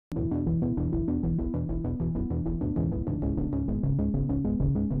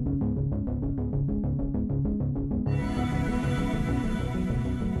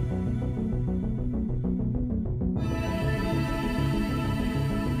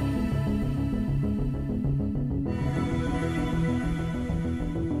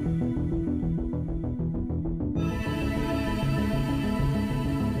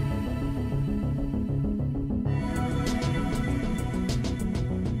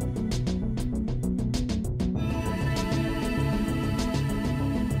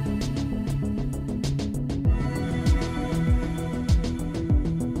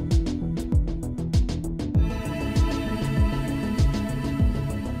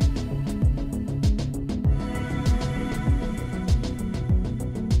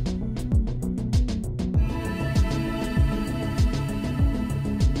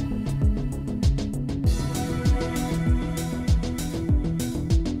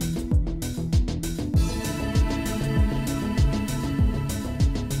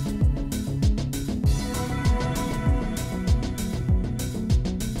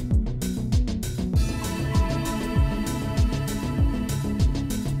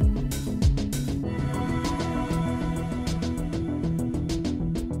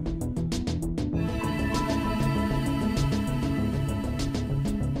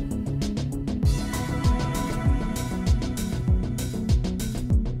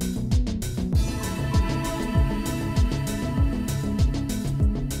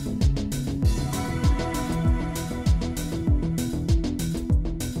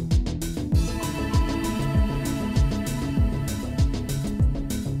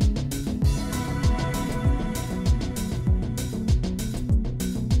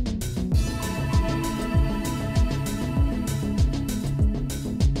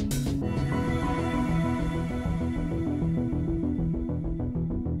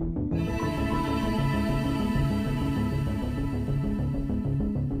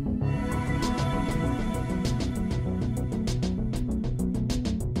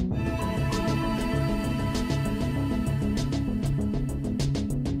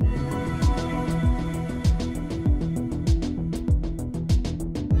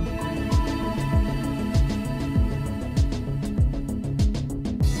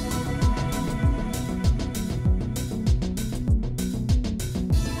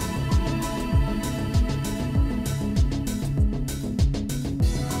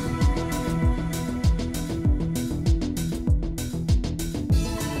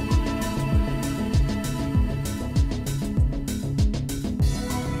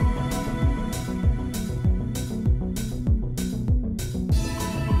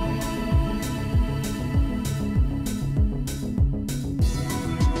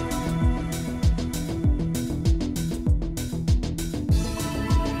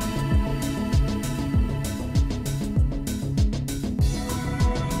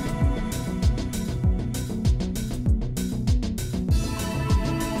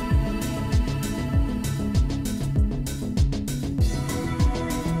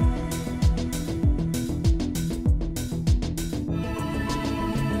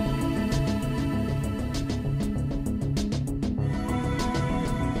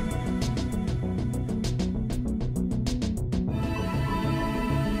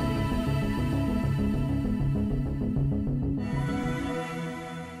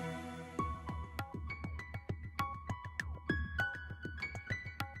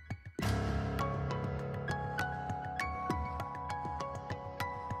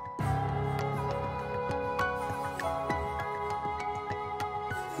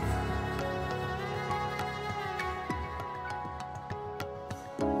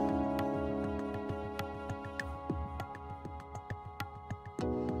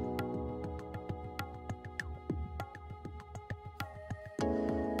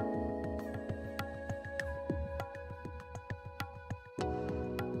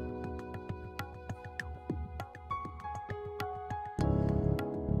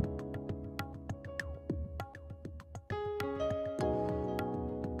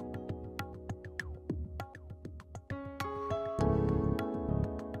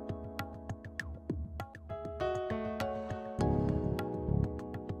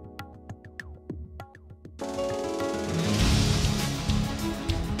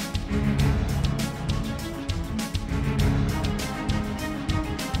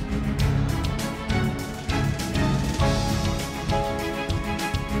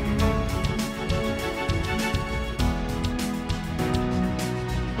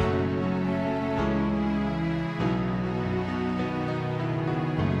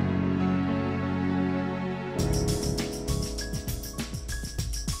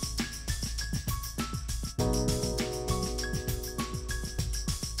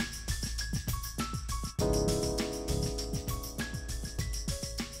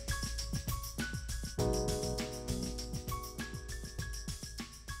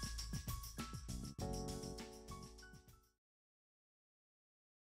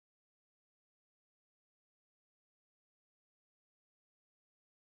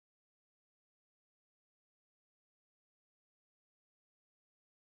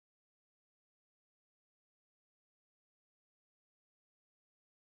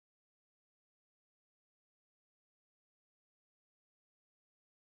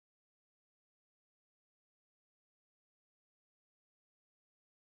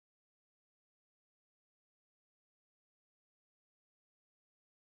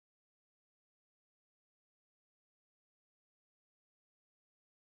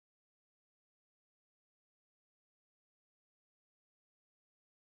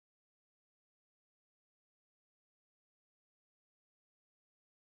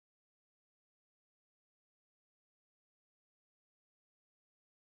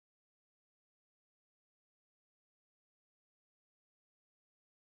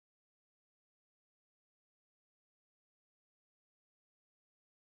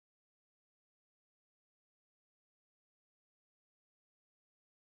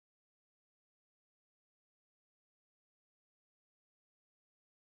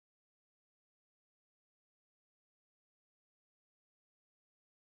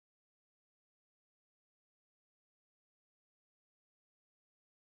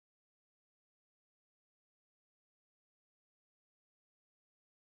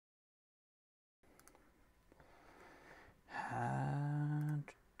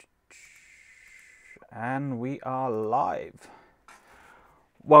And we are live.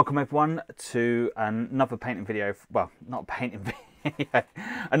 Welcome everyone to another painting video. Well, not a painting video,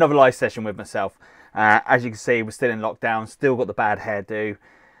 another live session with myself. As you can see, we're still in lockdown, still got the bad hairdo.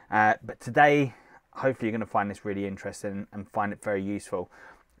 But today, hopefully you're going to find this really interesting and find it very useful.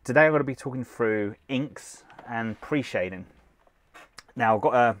 Today I'm going to be talking through inks and pre-shading. Now I've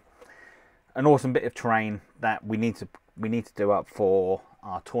got an awesome bit of terrain that we need to do up for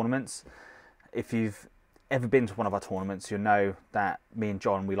our tournaments. If you've ever been to one of our tournaments, you'll know that me and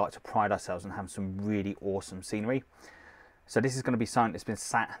John, we like to pride ourselves on having some really awesome scenery. So this is going to be something that's been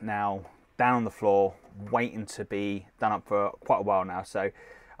sat now down on the floor, waiting to be done up for quite a while now. So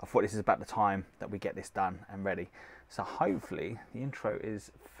I thought this is about the time that we get this done and ready. So hopefully the intro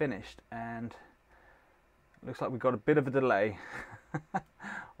is finished, and it looks like we've got a bit of a delay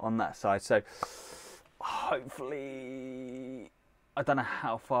on that side. So hopefully, I don't know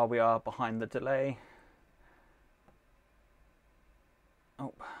how far we are behind the delay.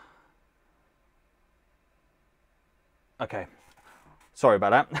 Oh. Okay. Sorry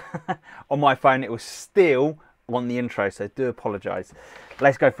about that. On my phone, it was still on the intro, so do apologise.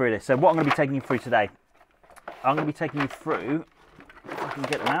 Let's go through this. So what I'm going to be taking you through today, I'm going to be taking you through, if I can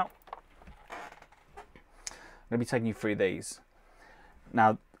get them out, I'm going to be taking you through these.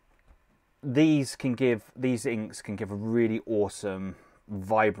 Now, these inks can give a really awesome,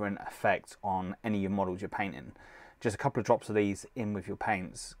 vibrant effect on any of your models you're painting. Just a couple of drops of these in with your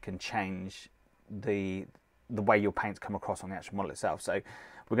paints can change the way your paints come across on the actual model itself. So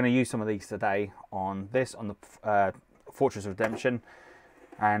we're going to use some of these today on the Fortress of Redemption,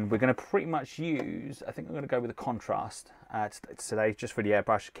 and we're going to pretty much use, I think I'm going to go with a contrast today, just for the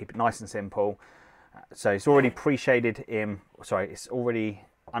airbrush, keep it nice and simple. So it's already pre-shaded in, it's already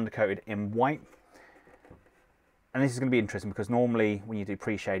undercoated in white, and this is going to be interesting because normally when you do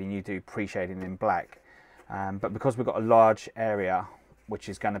pre-shading, you do pre-shading in black, but because we've got a large area which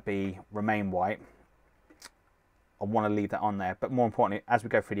is going to remain white, I want to leave that on there. But more importantly, as we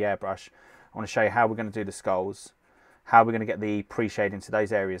go through the airbrush, I want to show you how we're going to do the skulls, how we're going to get the pre-shade into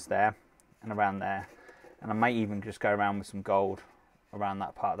those areas there and around there, and I may even just go around with some gold around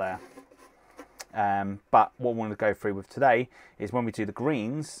that part there. But what we want to go through with today is when we do the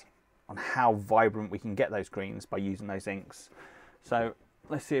greens, on how vibrant we can get those greens by using those inks. So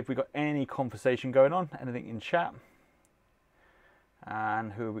let's see if we've got any conversation going on, anything in chat.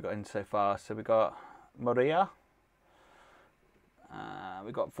 And who have we got in so far? So we've got Maria,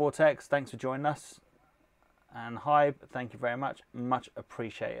 we've got Vortex, thanks for joining us, and Hybe, thank you very much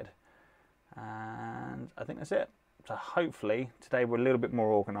appreciated. And I think that's it. So hopefully today we're a little bit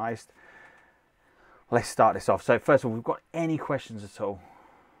more organised. Let's start this off. So first of all, we've got any questions at all?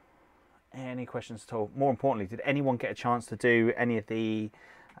 Any questions at all? More importantly, did anyone get a chance to do any of the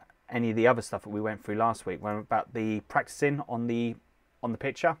other stuff that we went through last week, about the practicing on the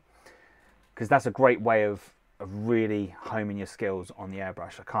picture? Because that's a great way of really homing your skills on the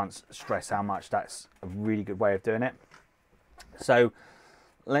airbrush. I can't stress how much that's a really good way of doing it. So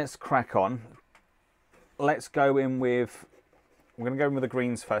let's crack on. Let's go in with, we're going to go in with the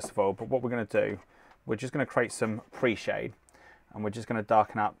greens first of all, but what we're going to do, we're just going to create some pre-shade, and we're just going to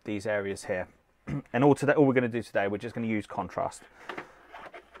darken up these areas here. And all we're going to do today, we're just going to use contrast,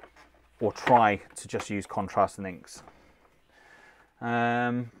 or try to just use contrast and inks.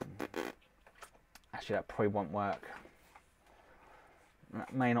 Actually, that probably won't work.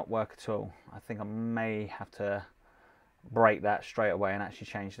 That may not work at all. I think I may have to break that straight away and actually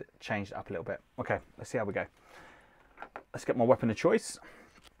change it up a little bit. Okay, let's see how we go. Let's get my weapon of choice.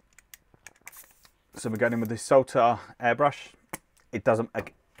 So we're going in with the Salter airbrush. It doesn't,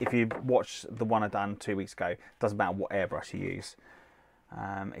 if you watch the one I done 2 weeks ago, it doesn't matter what airbrush you use.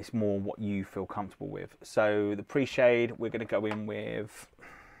 It's more what you feel comfortable with. So the pre-shade, we're going to go in with,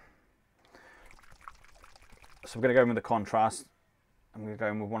 so we're going to go in with the contrast. I'm going to go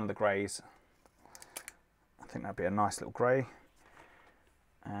in with one of the greys. I think that'd be a nice little grey.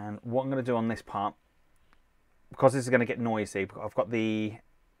 And what I'm going to do on this part, because this is going to get noisy, I've got the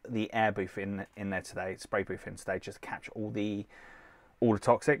air booth in there today, spray booth in today, just to capture all the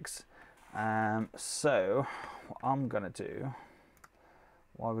toxics. So what I'm going to do,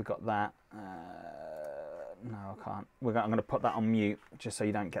 while we've got that, no I can't, I'm going to put that on mute just so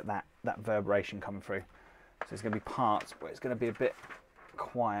you don't get that reverberation coming through. So there's going to be parts where it's going to be a bit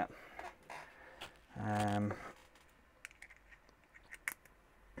quiet.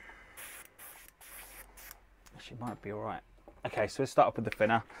 Actually might be alright. Okay, so let's start up with the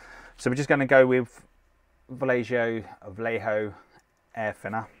thinner. So we're just going to go with Vallejo Air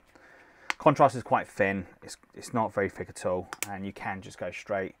Thinner. Contrast is quite thin. It's not very thick at all, and you can just go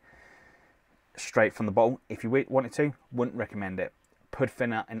straight straight from the bottle. If you wanted to, wouldn't recommend it. Put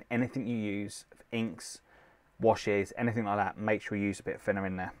thinner in anything you use, inks, washes, anything like that. Make sure you use a bit of thinner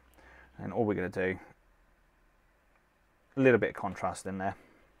in there. And all we're going to do, a little bit of contrast in there.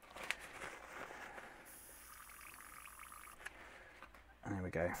 And there we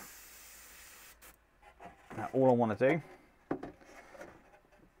go. Now all I want to do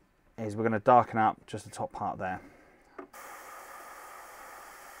is we're going to darken up just the top part there.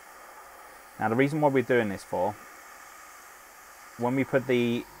 Now the reason why we're doing this for, when we put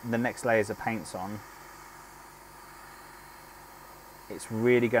the next layers of paints on, it's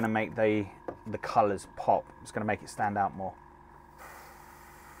really going to make the colours pop. It's going to make it stand out more.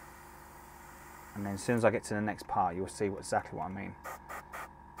 And then as soon as I get to the next part, you'll see exactly what I mean.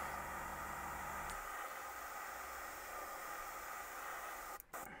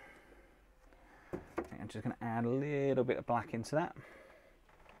 I'm just going to add a little bit of black into that.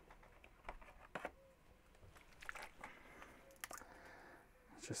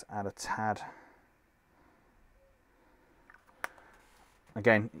 Let's just add a tad.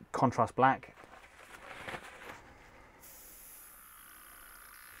 Again, contrast black.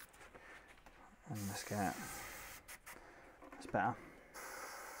 And let's get, that's better.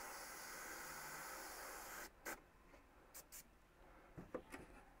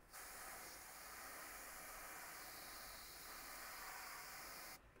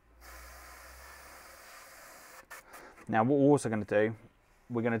 Now what we're also going to do,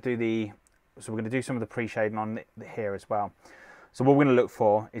 we're going to do some of the pre-shading on here as well. So what we're going to look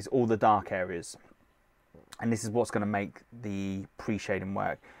for is all the dark areas. And this is what's going to make the pre-shading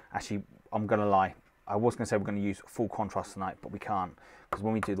work. Actually, I'm going to lie. I was going to say we're going to use full contrast tonight, but we can't. Because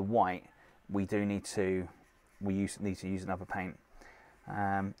when we do the white, we need to use another paint.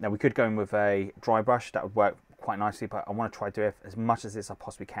 Now we could go in with a dry brush. That would work quite nicely, but I want to try to do it as much as this I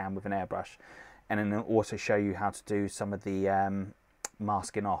possibly can with an airbrush. And then also show you how to do some of the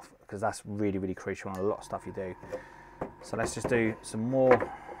masking off, because that's really, really crucial on a lot of stuff you do. So let's just do some more.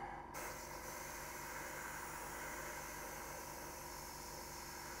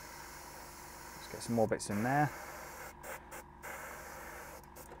 Let's get some more bits in there.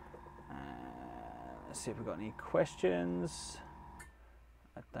 Let's see if we've got any questions.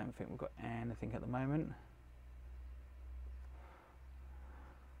 I don't think we've got anything at the moment.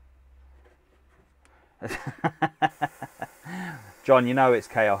 John, you know it's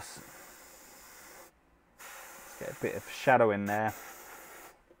chaos. Let's get a bit of shadow in there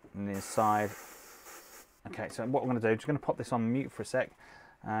on the inside. Okay, so what we're going to do, just going to pop this on mute for a sec,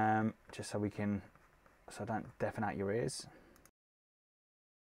 just so I don't deafen out your ears.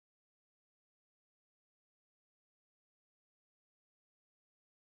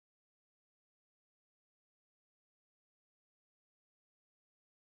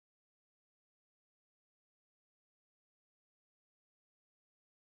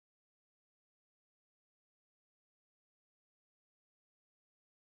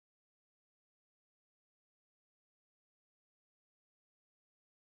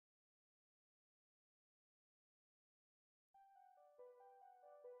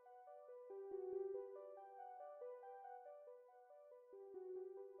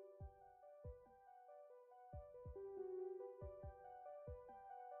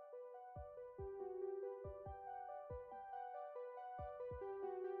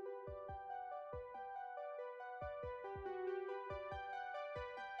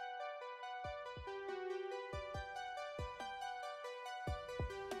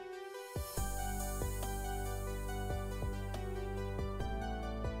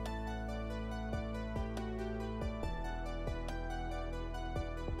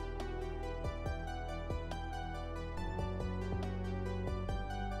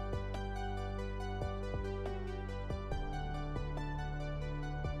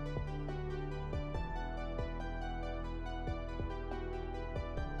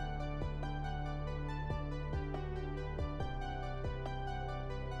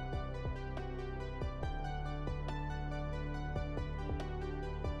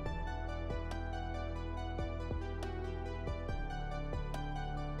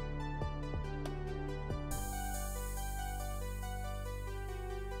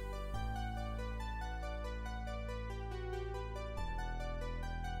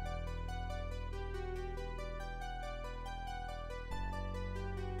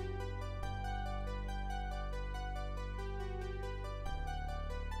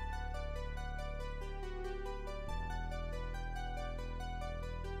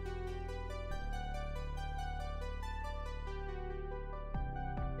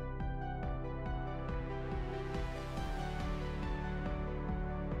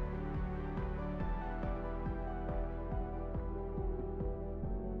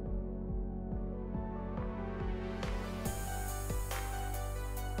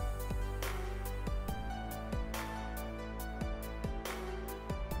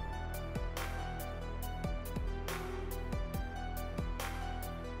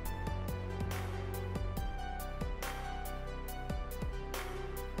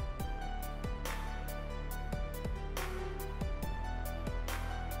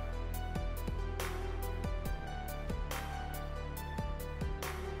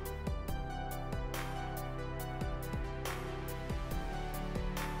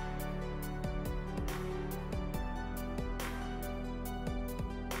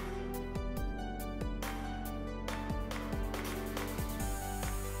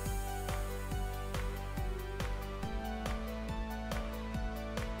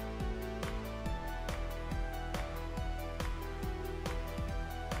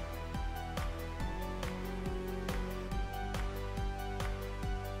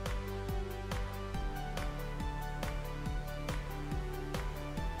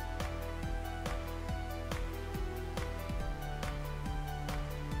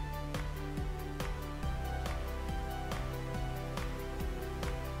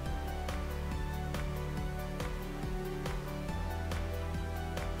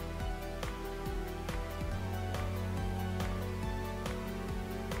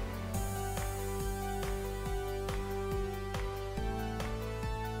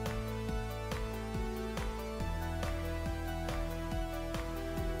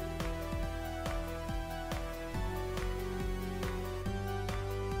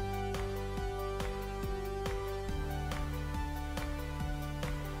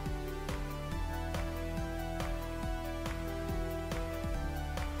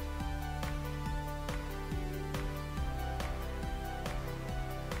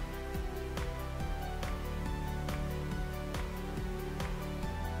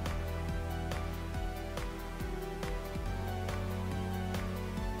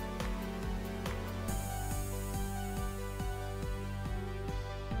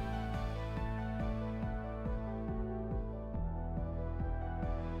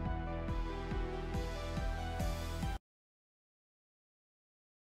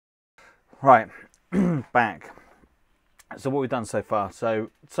 Right, back. So what we've done so far.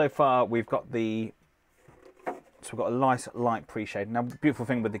 So far we've got we've got a nice light pre-shade. Now the beautiful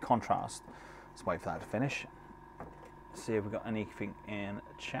thing with the contrast, let's wait for that to finish. See if we've got anything in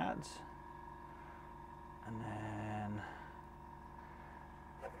chat. And then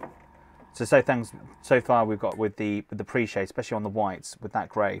so far we've got with the pre-shade, especially on the whites with that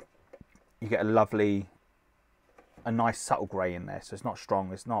grey, you get a nice subtle grey in there. So it's not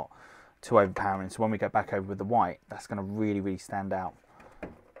strong, it's not too overpowering. So when we go back over with the white, that's going to really stand out.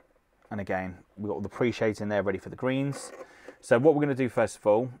 And again, we've got all the pre-shades in there ready for the greens. So what we're going to do first of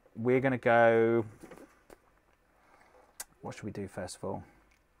all, we're going to go, what should we do first of all?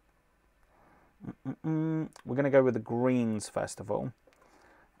 We're going to go with the greens first of all.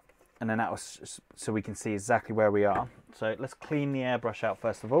 And then that was so we can see exactly where we are. So let's clean the airbrush out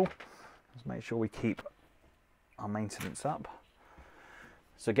first of all. Let's make sure we keep our maintenance up.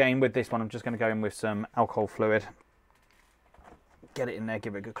 So again, with this one, I'm just going to go in with some alcohol fluid. Get it in there,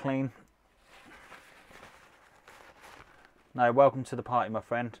 give it a good clean. No, welcome to the party, my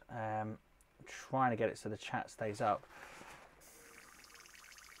friend. I'm trying to get it so the chat stays up.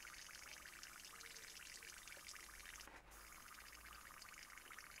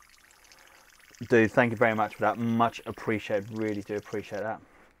 Dude, thank you very much for that. Much appreciated. Really do appreciate that.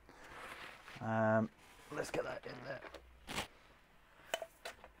 Let's get that in there.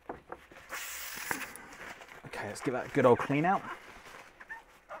 Okay, let's give that a good old clean out.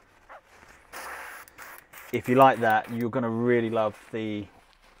 If you like that, you're going to really love the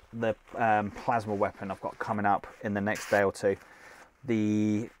plasma weapon I've got coming up in the next day or two.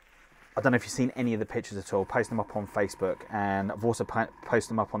 I don't know if you've seen any of the pictures at all. Post them up on Facebook, and I've also posted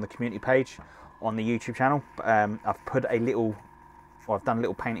them up on the community page on the YouTube channel. I've put I've done a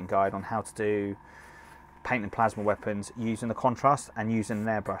little painting guide on how to do painting plasma weapons using the contrast and using an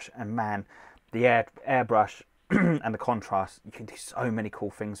airbrush. And man, the airbrush and the contrast, you can do so many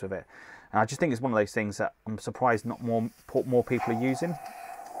cool things with it. And I just think it's one of those things that I'm surprised not more people are using,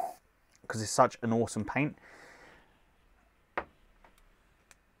 because it's such an awesome paint.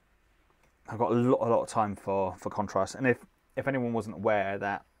 I've got a lot of time for contrast. And if anyone wasn't aware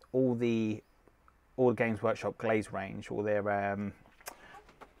that all the Games Workshop glaze range, all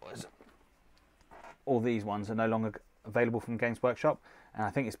these ones are no longer available from Games Workshop, and I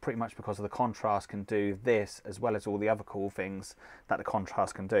think it's pretty much because of the contrast can do this as well as all the other cool things that the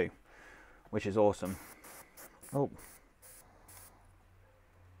contrast can do, which is awesome. Oh,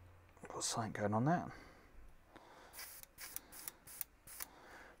 got something going on there.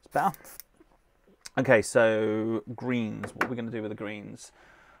 It's better. Okay, so greens. What are we going to do with the greens?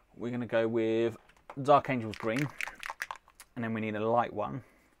 We're going to go with Dark Angel's green, and then we need a light one.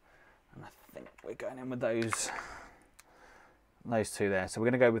 And I think we're going in with those two there. So we're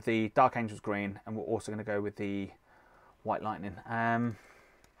going to go with the Dark Angel's green, and we're also going to go with the White Lightning.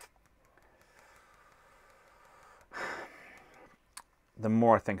 The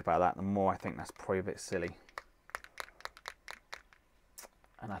more I think about that, the more I think that's probably a bit silly.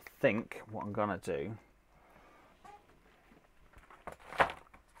 And I think what I'm going to do,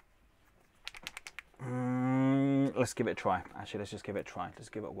 let's give it a try. Actually, let's just give it a try. Let's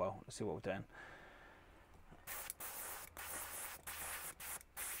give it a whirl. Let's see what we're doing.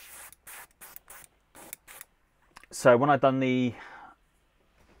 So when I've done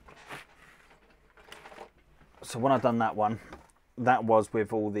that one, that was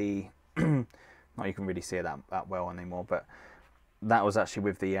with all the, not you can really see it that well anymore, but that was actually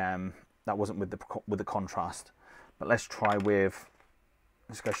with the, that wasn't with the contrast. But let's go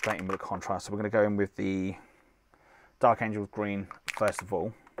straight in with the contrast. So we're going to go in with the Dark Angel's green first of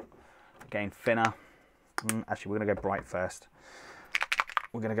all. Again, thinner. Actually, we're going to go bright first.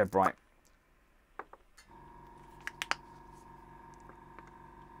 We're going to go bright.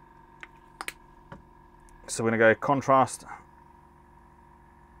 So we're going to go contrast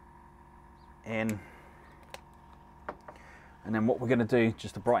in. And then what we're going to do,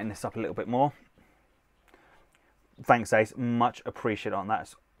 just to brighten this up a little bit more. Thanks, Ace. Much appreciated on that.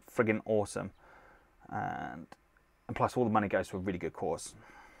 It's friggin' awesome. And plus, all the money goes to a really good cause.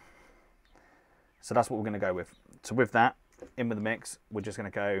 So that's what we're going to go with. So with that, in with the mix, we're just going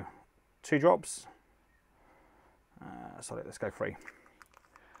to go 2 drops. Sorry, let's go 3.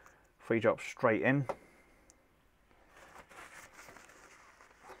 3 drops straight in.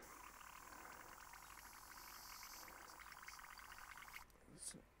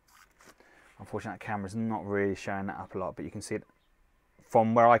 Unfortunately, that camera's not really showing that up a lot, but you can see it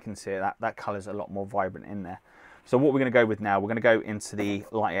from where I can see it, that colour's a lot more vibrant in there. So what we're going to go with now, we're going to go into the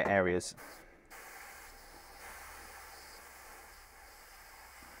lighter areas.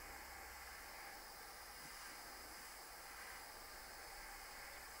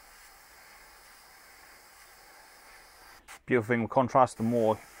 Beautiful thing with contrast, the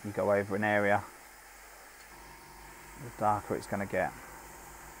more you go over an area, the darker it's going to get.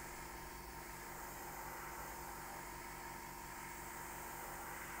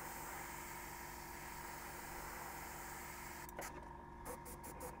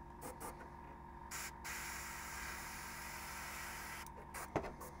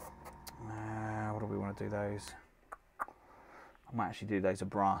 What do we want to do those? I might actually do those of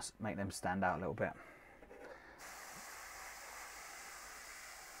brass, make them stand out a little bit.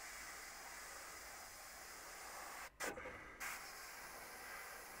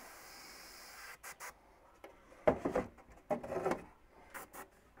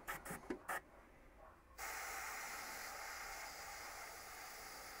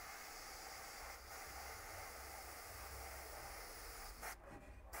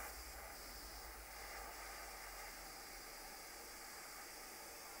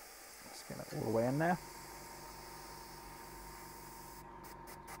 Get that all the way in there.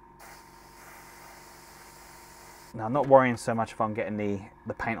 Now I'm not worrying so much if I'm getting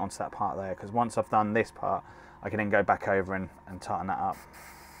the paint onto that part there, because once I've done this part I can then go back over and tighten that up.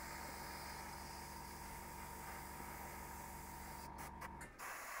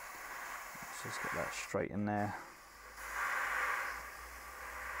 Let's just get that straight in there,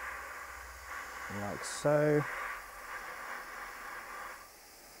 like so.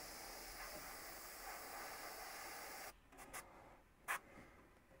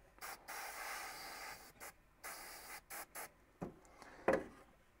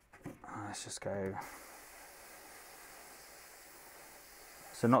 Let's just go,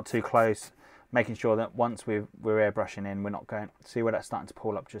 so not too close, making sure that once we're airbrushing in, we're not going, see where that's starting to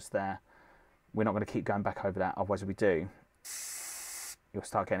pull up just there, we're not going to keep going back over that, otherwise if we do, you'll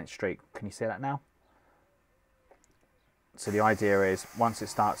start getting it streaked. Can you see that now? So the idea is, once it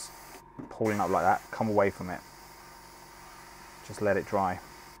starts pulling up like that, come away from it, just let it dry.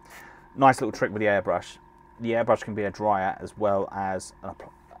 Nice little trick with the airbrush. The airbrush can be a dryer as well as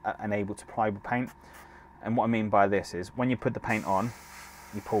and able to apply with paint. And what I mean by this is, when you put the paint on,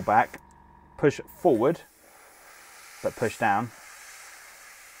 you pull back, push forward, but push down,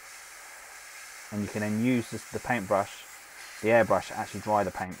 and you can then use the paintbrush, the airbrush, to actually dry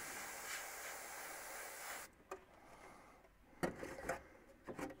the paint.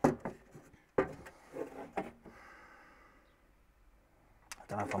 I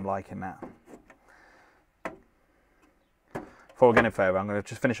don't know if I'm liking that. Before we get any further, I'm going to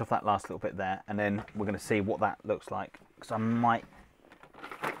just finish off that last little bit there, and then we're going to see what that looks like, because I might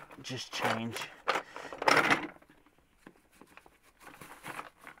just change.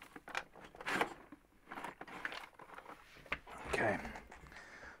 Okay.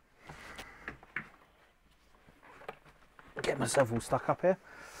 Get myself all stuck up here.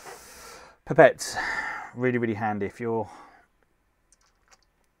 Pipettes, really, really handy if you're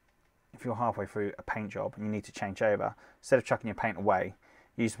halfway through a paint job and you need to change over. Instead of chucking your paint away,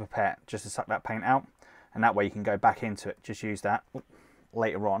 use the pipette just to suck that paint out, and that way you can go back into it. Just use that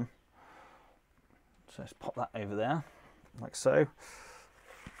later on. So let's pop that over there, like so.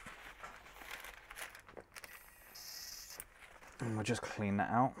 And we'll just clean that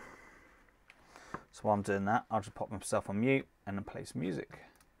out. So while I'm doing that, I'll just pop myself on mute and then play some music.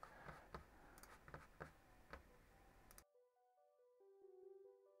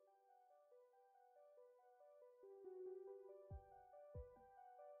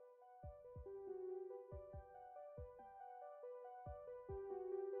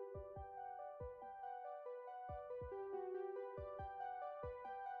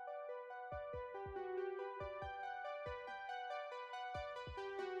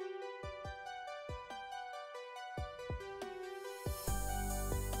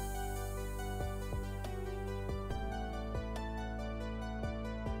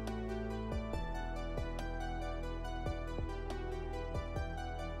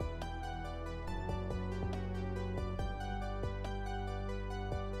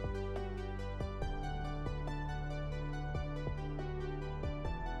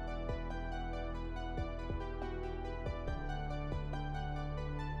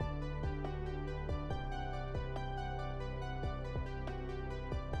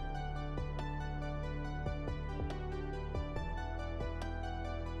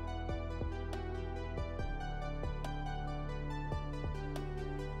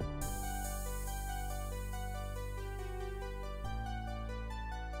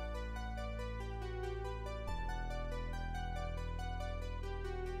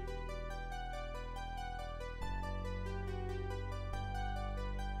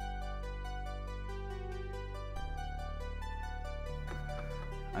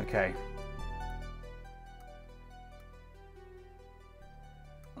 Okay.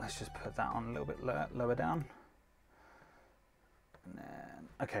 put that on a little bit lower down. And then,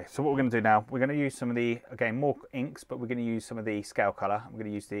 okay, so what we're going to do now, we're going to use some of the, again, more inks, but we're going to use some of the scale colour. I'm going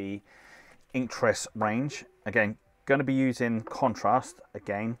to use the Inktress range. Again, going to be using contrast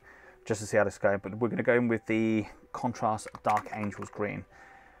again, just to see how this goes, but we're going to go in with the contrast Dark Angels green.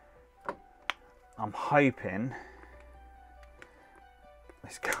 I'm hoping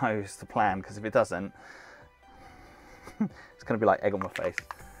this goes to plan, because if it doesn't, it's going to be like egg on my face.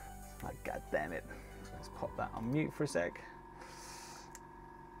 Like, god damn it. Let's pop that on mute for a sec.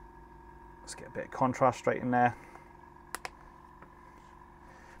 Let's get a bit of contrast straight in there.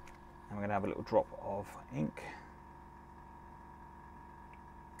 And we're going to have a little drop of ink.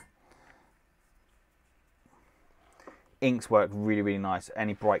 Inks work really, really nice.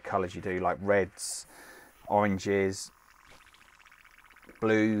 Any bright colours you do, like reds, oranges,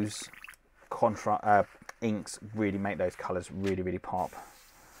 blues, inks really make those colours really, really pop.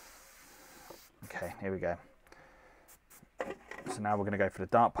 Okay, here we go. So now we're going to go for the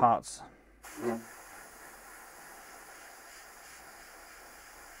dark parts.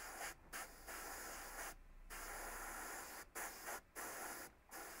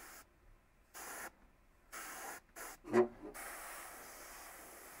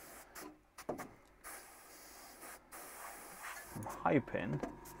 I'm hoping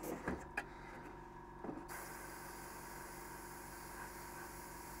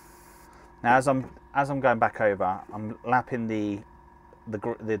now, as I'm going back over, I'm lapping the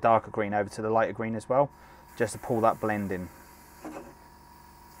darker green over to the lighter green as well, just to pull that blend in.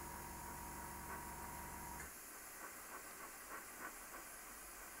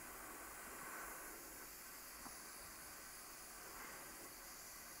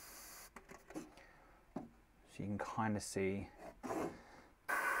 So you can kind of see.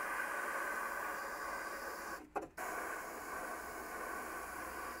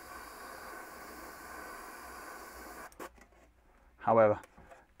 However,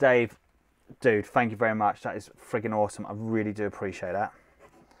 Dave, dude, thank you very much. That is friggin' awesome. I really do appreciate that.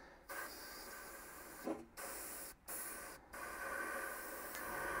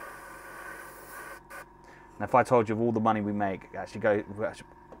 And if I told you of all the money we make, we're actually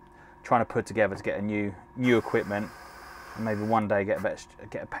trying to put together to get a new equipment, and maybe one day get a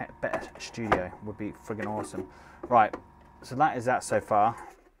better studio, would be friggin' awesome. Right, so that is that so far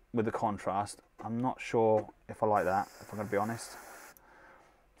with the contrast. I'm not sure if I like that, if I'm going to be honest.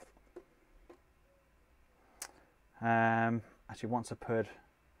 Actually, once I put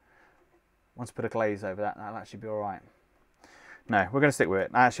a glaze over that, that'll actually be all right. No, we're going to stick with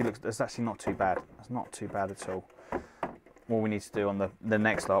it. That actually looks, it's actually not too bad. It's not too bad at all. All we need to do on the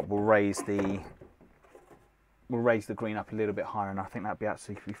next lot, we'll raise the green up a little bit higher, and I think that'd be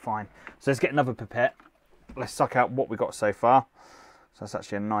absolutely fine. So let's get another pipette. Let's suck out what we got so far. So that's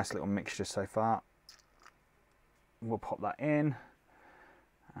actually a nice little mixture so far. We'll pop that in.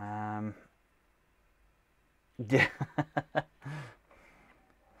 Yeah.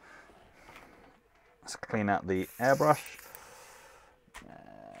 Let's clean out the airbrush.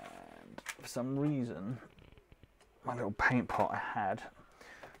 And for some reason, my little paint pot I had.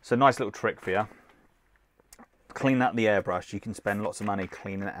 So nice little trick for you. Clean out the airbrush. You can spend lots of money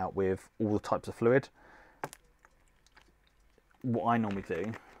cleaning it out with all the types of fluid. What I normally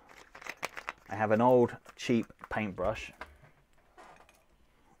do, I have an old cheap paintbrush.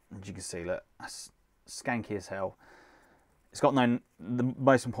 As you can see, look, that's skanky as hell. It's got no, the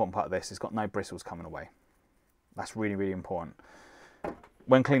most important part of this, it's got no bristles coming away. That's really, really important.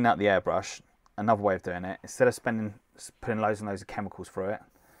 When cleaning out the airbrush, another way of doing it, instead of putting loads and loads of chemicals through it,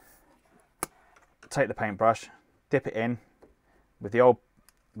 take the paintbrush, dip it in with the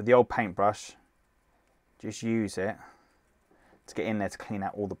old paintbrush, just use it to get in there to clean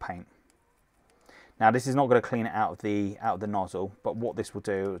out all the paint. Now this is not going to clean it out of the nozzle, but what this will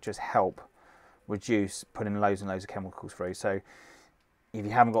do, will just help reduce putting loads and loads of chemicals through. So if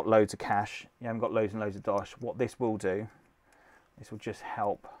you haven't got loads of cash, you haven't got loads and loads of dosh, what this will do, this will just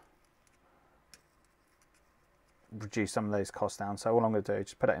help reduce some of those costs down. So all I'm going to do is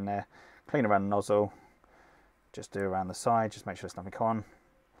just put it in there, clean around the nozzle, just do around the side, just make sure there's nothing on.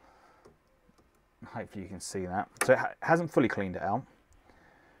 Hopefully you can see that. So it hasn't fully cleaned it out,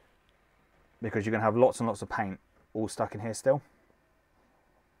 because you're going to have lots and lots of paint all stuck in here still.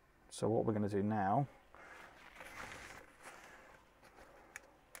 So what we're going to do now,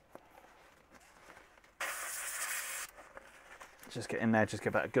 just get in there, just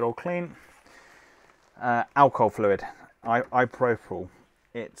give that a good old clean. Alcohol fluid, isopropyl.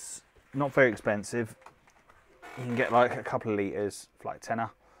 It's not very expensive. You can get like a couple of litres for like tenner.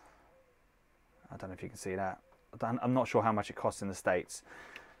 I don't know if you can see that. I'm not sure how much it costs in the States.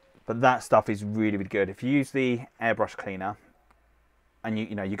 But that stuff is really, really good. If you use the airbrush cleaner and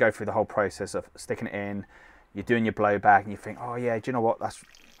you know, you go through the whole process of sticking it in, you're doing your blowback and you think, oh yeah, do you know what, that's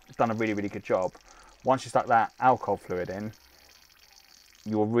done a really, really good job. Once you stuck that alcohol fluid in,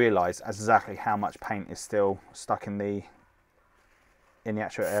 you'll realise exactly how much paint is still stuck in the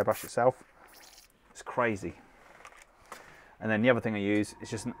actual airbrush itself. It's crazy. And then the other thing I use is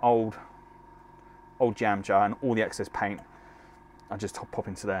just an old jam jar, and all the excess paint I just pop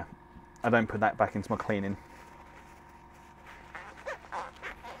into there. I don't put that back into my cleaning.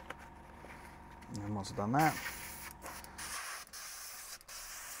 And once I've done that,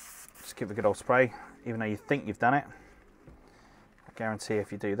 just give it a good old spray, even though you think you've done it. I guarantee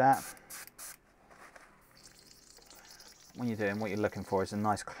if you do that, when you're doing what you're looking for is a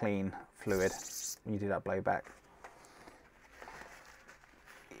nice clean fluid when you do that blowback.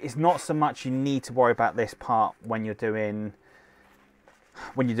 It's not so much you need to worry about this part when you're doing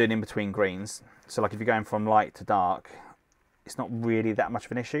in between greens. So like if you're going from light to dark, it's not really that much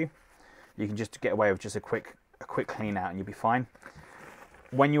of an issue. You can just get away with just a quick clean out and you'll be fine.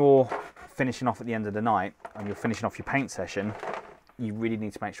 When you're finishing off at the end of the night and you're finishing off your paint session, you really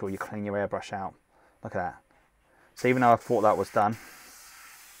need to make sure you clean your airbrush out. Look at that. So even though I thought that was done,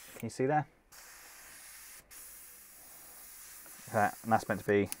 can you see there? That, and that's meant to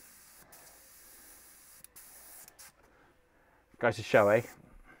be, goes to show, eh?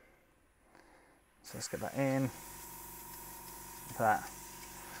 So let's get that in. Look at that.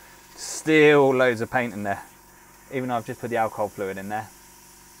 Still loads of paint in there, even though I've just put the alcohol fluid in there.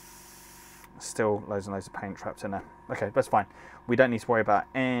 Still loads and loads of paint trapped in there. Okay, that's fine. We don't need to worry about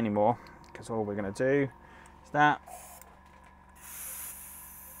it anymore, because all we're going to do is that.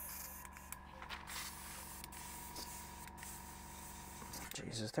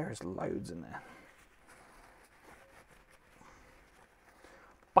 Jesus, there is loads in there.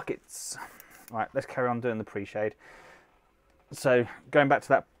 Buckets. Right, let's carry on doing the pre-shade. So going back to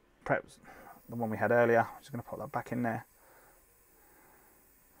that prep, the one we had earlier, I'm just going to put that back in there.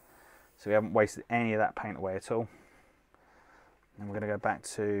 So we haven't wasted any of that paint away at all. And we're going to go back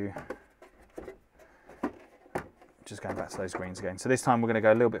to, just going back to those greens again. So this time we're going to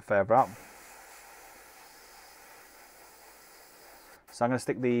go a little bit further up. So I'm going to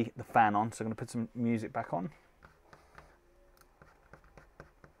stick the fan on, so I'm going to put some music back on.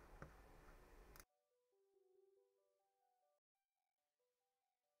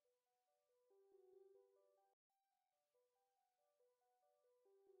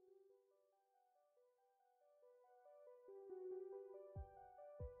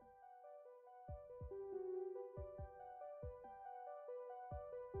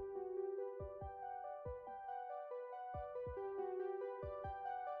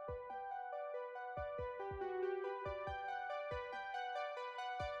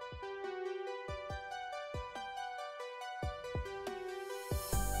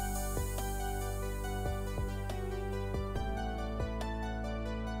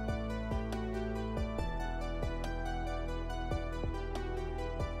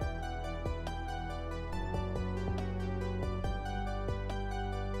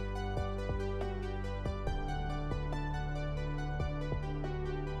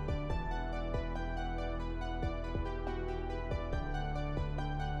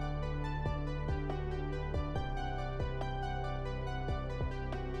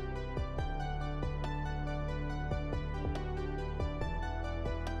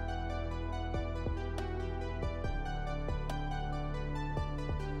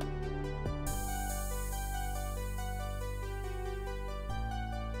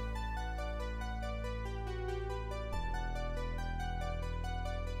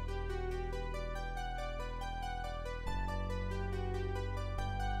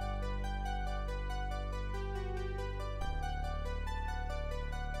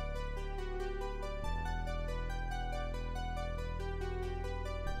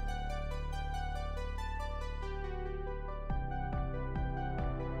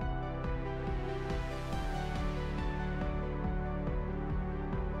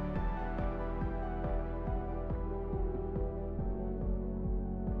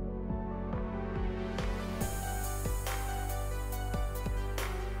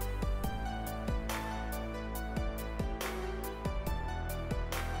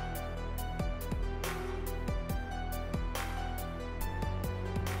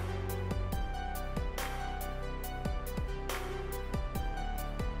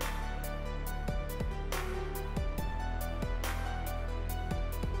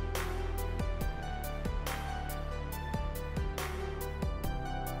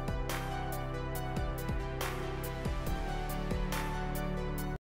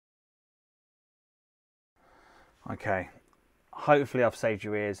 Okay, hopefully I've saved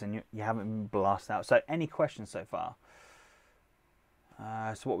your ears and you haven't been blasted out. So any questions so far?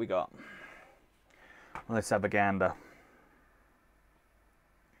 So what we got? Let's have a gander.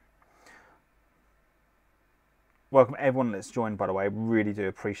 Welcome everyone that's joined, by the way. Really do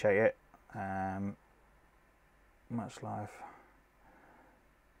appreciate it. Much life.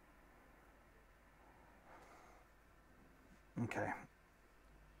 Okay.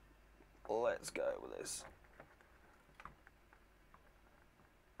 Let's go with this.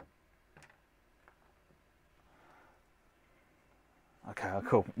 Okay,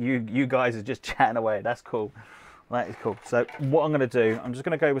 cool. You guys are just chatting away. That's cool. That is cool. So what I'm going to do, I'm just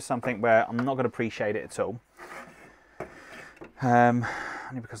going to go with something where I'm not going to appreciate it at all.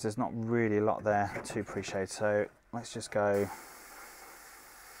 Only because there's not really a lot there to appreciate. So let's just go.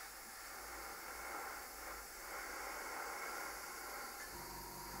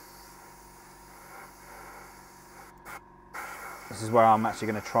 This is where I'm actually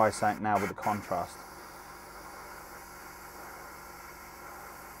going to try something now with the contrast.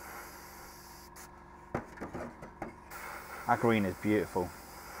 That green is beautiful.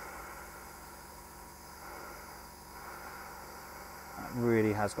 It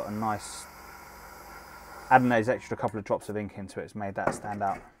really has got a nice, adding those extra couple of drops of ink into it has made that stand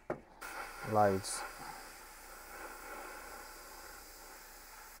out loads.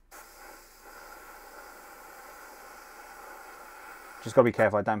 Just got to be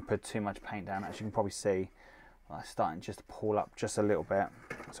careful I don't put too much paint down. As you can probably see, it's starting just to pull up just a little bit.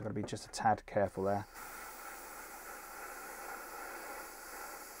 So I've got to be just a tad careful there.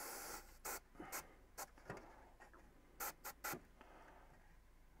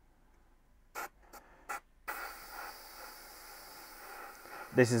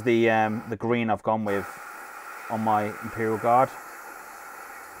 This is the green I've gone with on my Imperial Guard,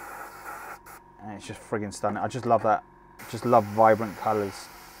 and it's just friggin' stunning. I just love that. Just love vibrant colours.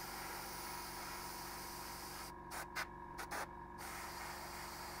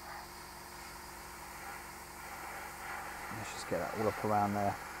 Let's just get that all up around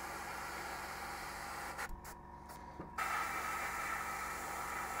there.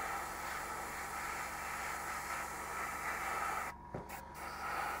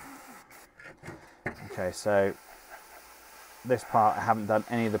 Okay, so this part I haven't done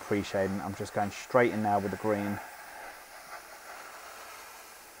any of the pre-shading. I'm just going straight in now with the green.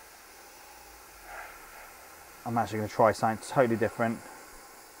 I'm actually going to try something totally different.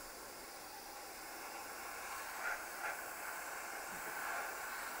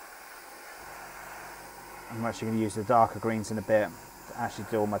 I'm actually going to use the darker greens in a bit to actually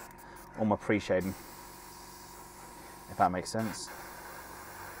do all my pre-shading, if that makes sense.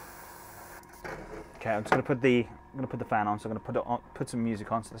 Okay, I'm just going to put the fan on. So I'm going to put some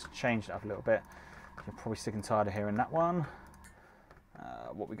music on. So let's change it up a little bit. You're probably sick and tired of hearing that one.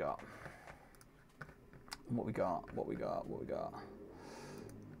 What we got? What we got? What we got? What we got?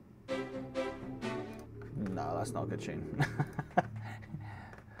 No, that's not a good tune.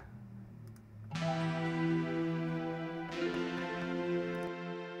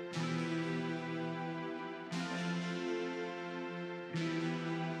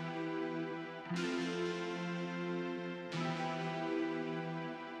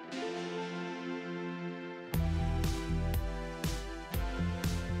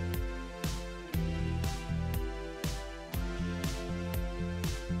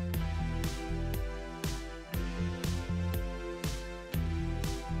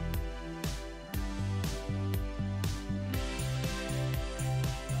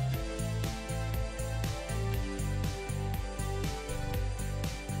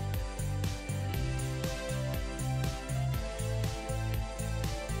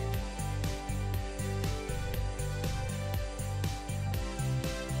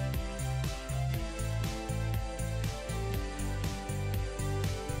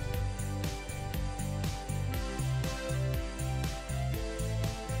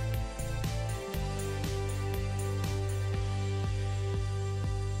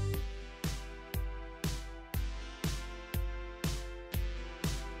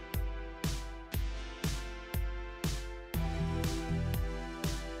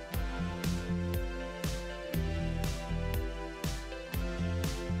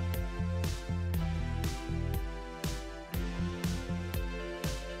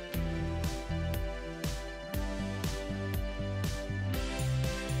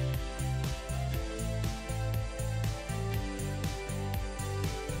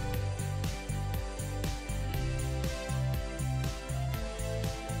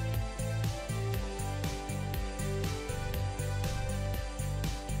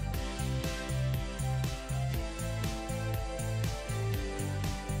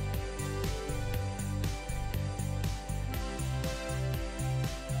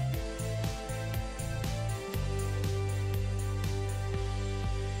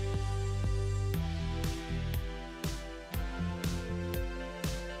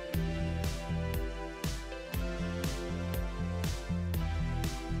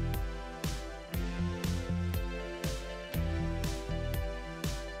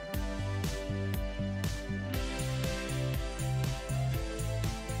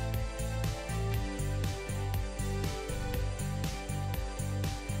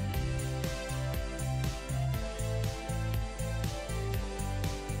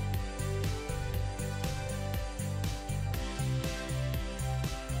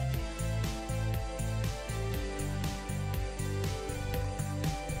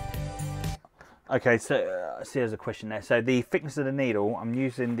 Okay, so see, there's a question there. So the thickness of the needle, I'm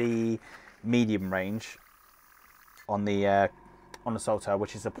using the medium range on the Solitaire,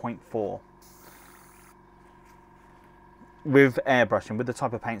 which is a 0.4. With airbrushing, with the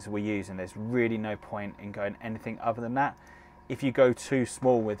type of paints that we're using, there's really no point in going anything other than that. If you go too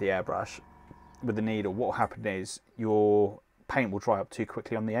small with the airbrush, with the needle, what will happen is your paint will dry up too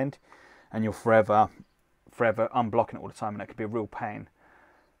quickly on the end, and you're forever unblocking it all the time, and that could be a real pain.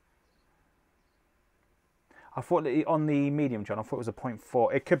 I thought that on the medium, John, I thought it was a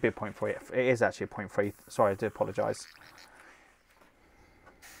 0.4. It could be a 0.4. It is actually a 0.3. Sorry, I do apologise.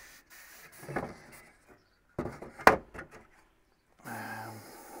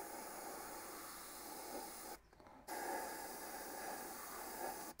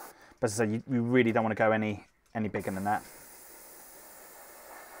 But as I say, you really don't want to go any bigger than that.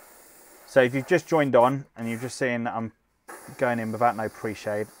 So if you've just joined on and you're just seeing that I'm going in without no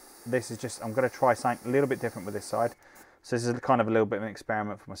pre-shade, this is just, I'm going to try something a little bit different with this side. So this is kind of a little bit of an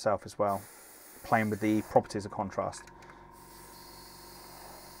experiment for myself as well, playing with the properties of contrast.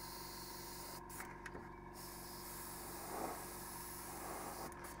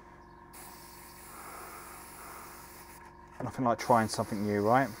 Nothing like trying something new,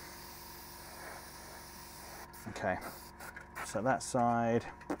 right? Okay, so that side,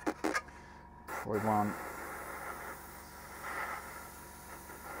 we want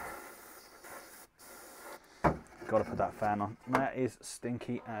gotta put that fan on. That is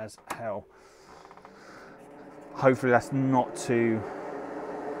stinky as hell. Hopefully that's not too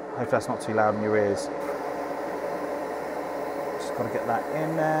loud in your ears. Just gotta get that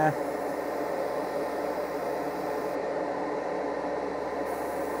in there.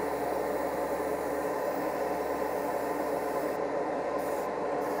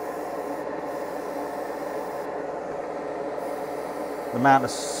 The amount of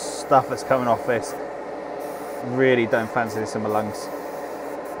stuff that's coming off this, really don't fancy this in my lungs.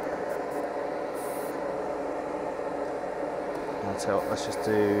 I'll tell you what, let's just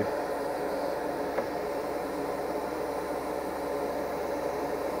do.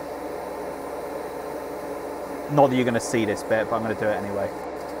 Not that you're going to see this bit, but I'm going to do it anyway.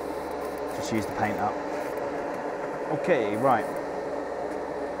 Just use the paint up. Okay, right.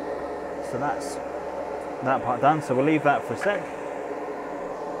 So that's that part done. So we'll leave that for a sec.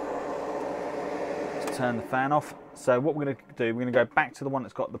 Turn the fan off. So what we're going to do, we're going to go back to the one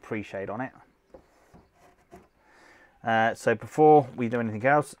that's got the pre-shade on it. So before we do anything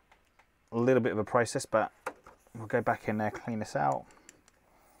else, a little bit of a process, but we'll go back in there, clean this out.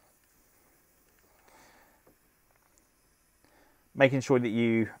 Making sure that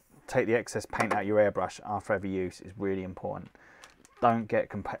you take the excess paint out of your airbrush after every use is really important. Don't get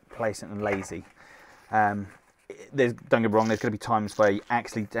complacent and lazy. Don't get me wrong, there's going to be times where you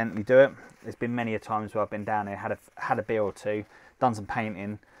accidentally do it. There's been many a times where I've been down here, had a beer or two, done some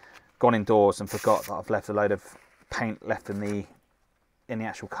painting, gone indoors and forgot that I've left a load of paint left in the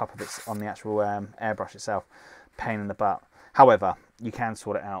actual cup of it, on the actual airbrush itself. Pain in the butt. However, you can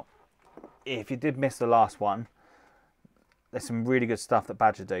sort it out. If you did miss the last one, there's some really good stuff that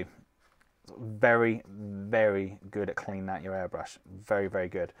Badger do. Very, very good at cleaning out your airbrush. Very, very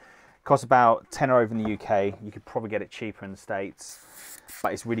good. Costs about £10 over in the UK. You could probably get it cheaper in the States,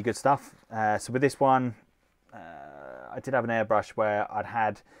 but it's really good stuff. So with this one, I did have an airbrush where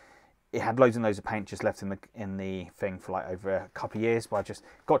it had loads and loads of paint just left in the thing for like over a couple of years, but I just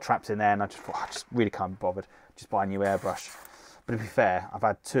got trapped in there and I just thought, I just really can't be bothered, just buy a new airbrush. But to be fair, I've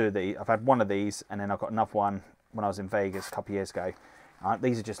had two of these. I've had one of these, and then I've got another one when I was in Vegas a couple of years ago.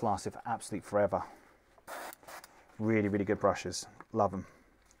 These have just lasted for absolutely forever. Really, really good brushes. Love them.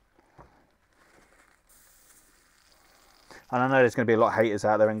 And I know there's going to be a lot of haters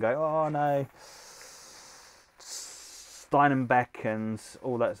out there and go, oh no, Steinbeck and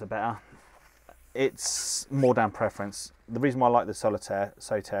all that's the better. It's more down preference. The reason why I like the Solitaire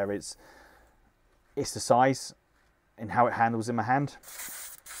is it's the size and how it handles in my hand.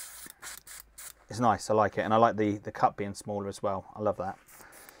 It's nice, I like it, and I like the cup being smaller as well. I love that.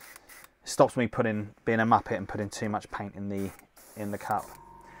 It stops me being a muppet and putting too much paint in the cup.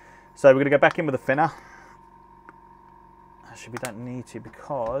 So we're going to go back in with a thinner. Actually, we don't need to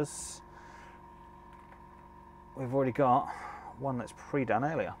because we've already got one that's pre-done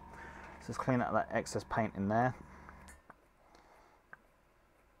earlier. So let's clean out that excess paint in there.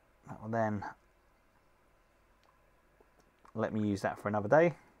 That will then let me use that for another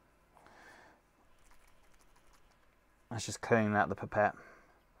day. Let's just clean out the pipette.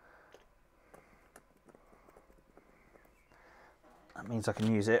 That means I can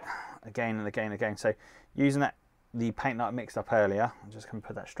use it again and again and again. So using the paint that I mixed up earlier, I'm just going to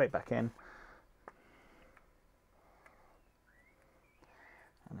put that straight back in.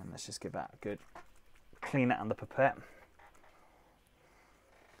 And then let's just give that a good clean it on the pipette.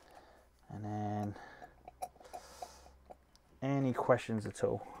 And then any questions at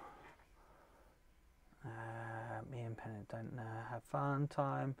all? Me and Penny don't have fun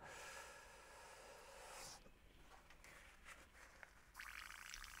time.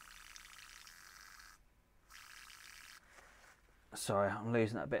 Sorry, I'm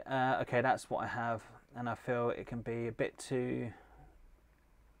losing that bit. Okay, that's what I have, and I feel it can be a bit too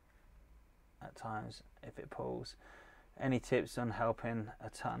at times if it pulls. Any tips on helping a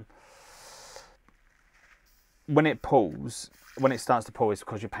ton? When it pulls, when it starts to pull, it's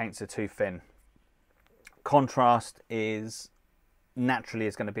because your paints are too thin. Contrast is naturally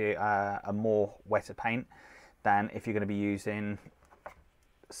is going to be a more wetter paint than if you're going to be using,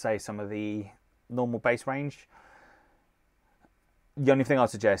 say, some of the normal base range. The only thing I'd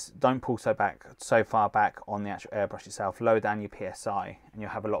suggest, don't pull so far back on the actual airbrush itself. Lower down your PSI and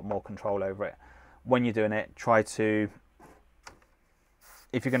you'll have a lot more control over it. When you're doing it, try to,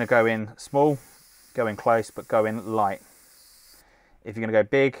 if you're going to go in small, go in close, but go in light. If you're going to go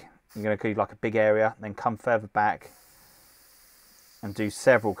big, you're going to do like a big area, then come further back and do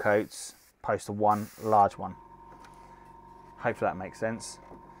several coats, opposed to one large one. Hopefully that makes sense.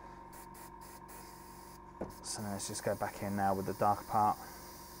 So let's just go back in now with the dark part.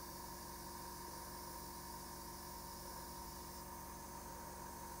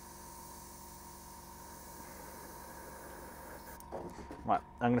 Right,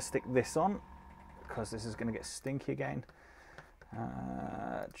 I'm going to stick this on because this is going to get stinky again.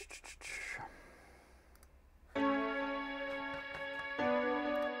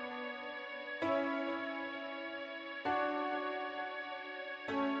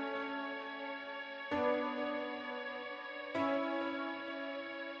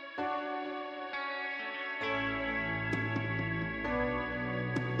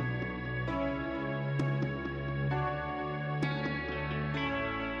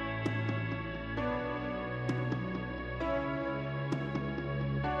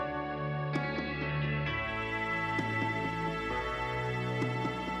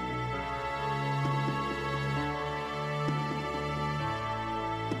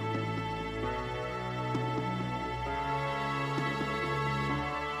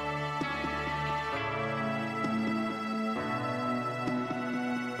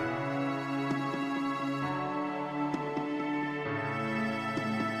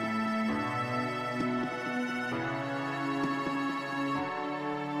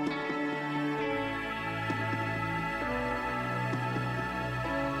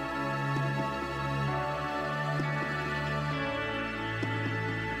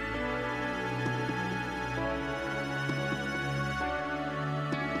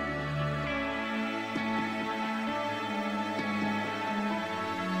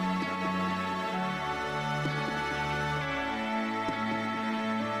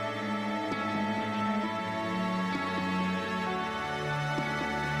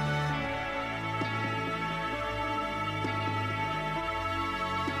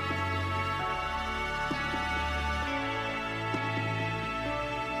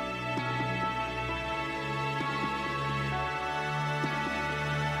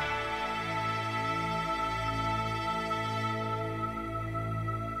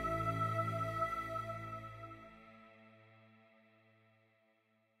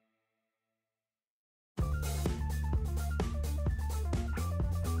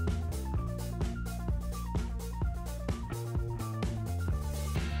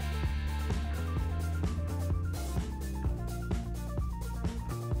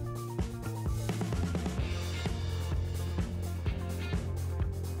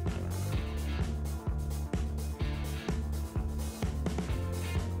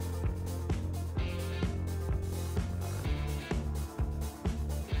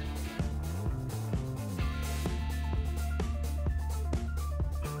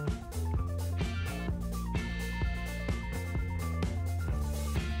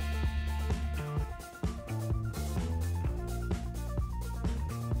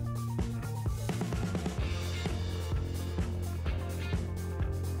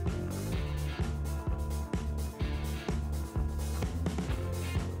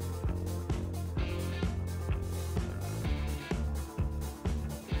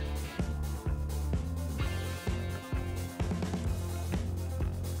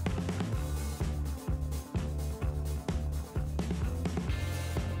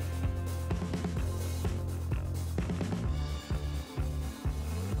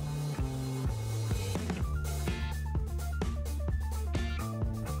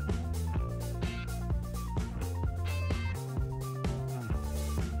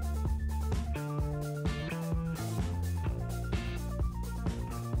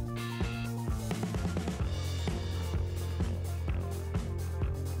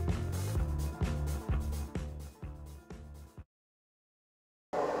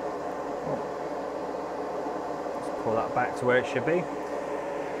 pull that back to where it should be.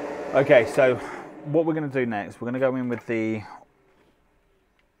 Okay, so what we're going to do next, we're going to go in with the,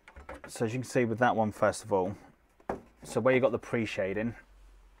 so as you can see with that one first of all, so where you got the pre-shading,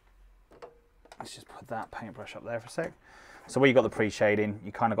 let's just put that paintbrush up there for a sec. So where you got the pre-shading,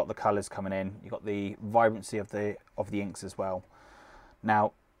 you kind of got the colours coming in, you got the vibrancy of the inks as well.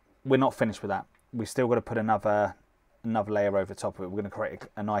 Now, we're not finished with that. We've still got to put another layer over the top of it. We're going to create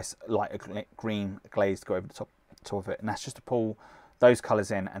a nice light green glaze to go over the top of it, and that's just to pull those colours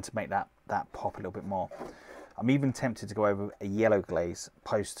in and to make that pop a little bit more. I'm even tempted to go over a yellow glaze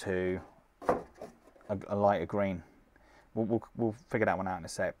opposed to a lighter green. We'll figure that one out in a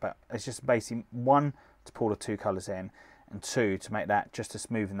sec, but it's just basically one, to pull the two colours in, and two, to make that just to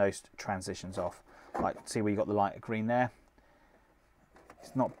smoothen those transitions off. Like, see where you got the lighter green there?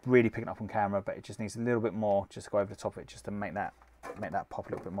 It's not really picking up on camera, but it just needs a little bit more just to go over the top of it, just to make that pop a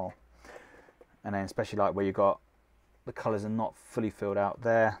little bit more. And then especially like where you got the colours are not fully filled out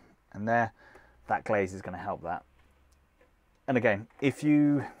there and there, that glaze is going to help that. And again, if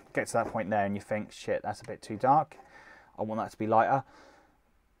you get to that point there and you think, shit, that's a bit too dark, I want that to be lighter.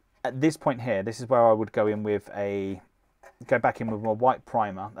 At this point here, this is where I would go in with go back in with my white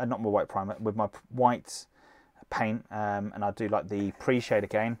primer, not my white primer, with my white paint, and I'd do like the pre-shade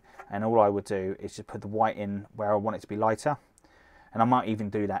again, and all I would do is just put the white in where I want it to be lighter. And I might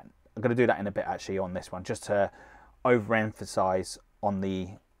even do that, I'm going to do that in a bit actually on this one, just to overemphasize on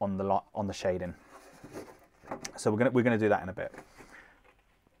the shading. So we're going to do that in a bit.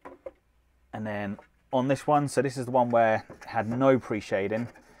 And then on this one, so this is the one where it had no pre-shading,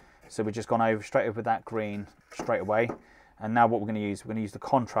 so we've just gone over straight over with that green straight away. And now what we're going to use, the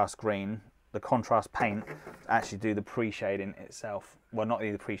contrast green, the contrast paint, to actually do the pre-shading itself. Well, not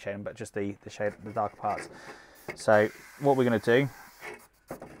the pre-shading, but just the shade, the darker parts. So what we're going to do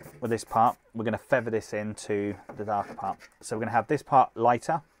with this part, we're going to feather this into the darker part. So we're going to have this part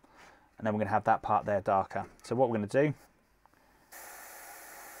lighter, and then we're going to have that part there darker. So what we're going to do,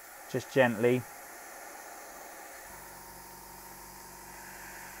 just gently,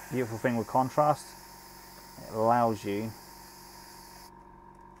 beautiful thing with contrast, it allows you,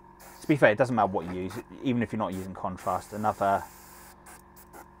 to be fair, it doesn't matter what you use, even if you're not using contrast. If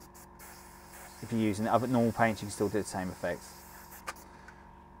you're using other normal paints, you can still do the same effects.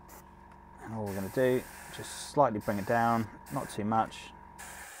 And all we're going to do, just slightly bring it down, not too much.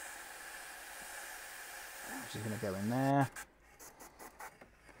 Just going to go in there.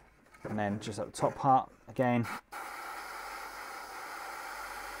 And then just at the top part, again,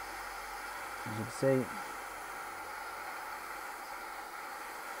 as you can see.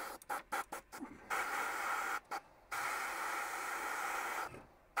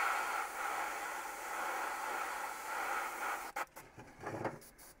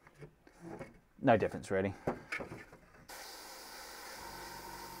 No difference really.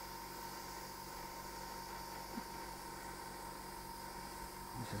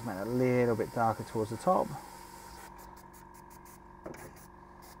 Let's just make it a little bit darker towards the top.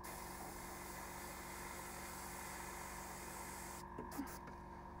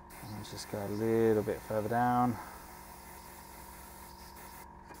 And let's just go a little bit further down.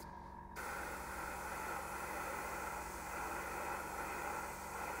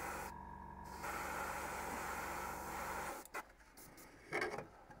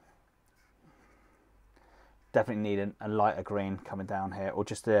 Definitely need a lighter green coming down here, or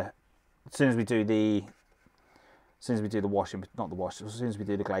just as soon as we do the washing, not the wash, as soon as we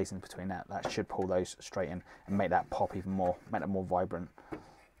do the glazing between that should pull those straight in and make that pop even more, make that more vibrant.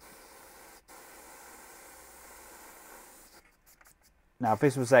 Now, if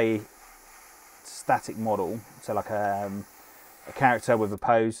this was a static model, so like a character with a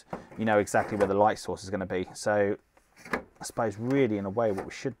pose, you know exactly where the light source is going to be. So I suppose really in a way what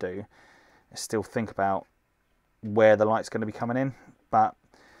we should do is still think about where the light's going to be coming in, but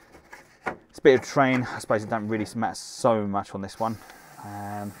it's a bit of train. I suppose it don't really matter so much on this one.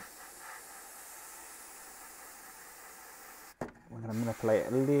 We're going to manipulate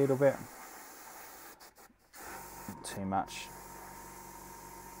it a little bit, not too much.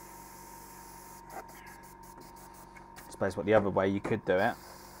 I suppose what the other way you could do it,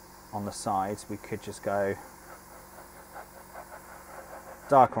 on the sides, we could just go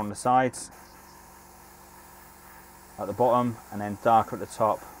darker on the sides at the bottom, and then darker at the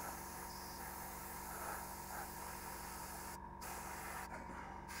top.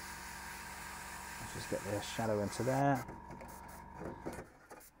 Let's just get the shadow into there,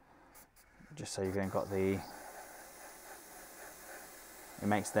 just so you've then got it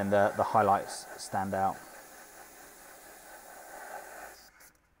makes then the highlights stand out,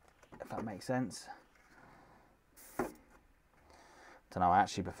 if that makes sense. Don't know, I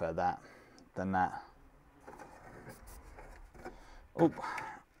actually prefer that than that. Oh,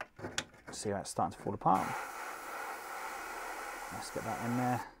 see how it's starting to fall apart. Let's get that in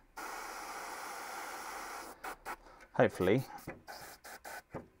there. Hopefully,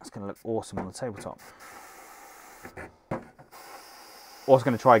 it's going to look awesome on the tabletop. Also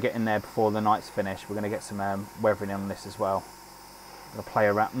going to try get in there before the night's finished. We're going to get some weathering on this as well. I'm going to play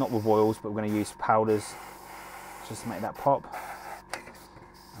around, not with oils, but we're going to use powders just to make that pop.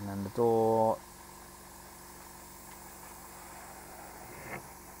 And then the door.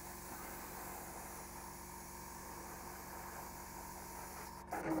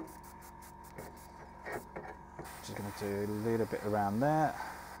 Just going to do a little bit around there.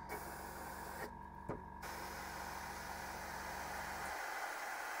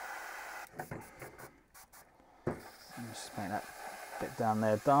 Just make that bit down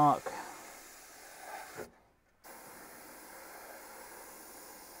there dark.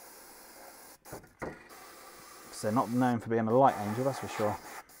 So they're not known for being a light angel, that's for sure.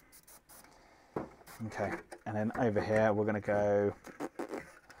 Okay, and then over here we're going to go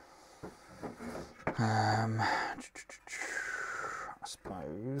I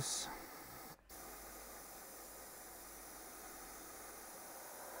suppose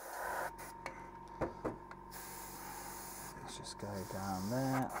let's just go down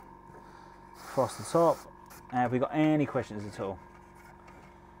there, across the top. Have we got any questions at all?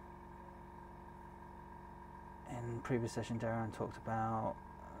 In previous session, Darren talked about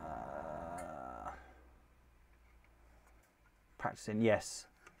practicing. Yes.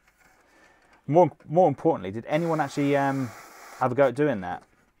 More importantly, did anyone actually have a go at doing that?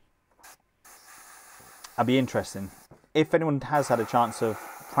 That'd be interesting. If anyone has had a chance of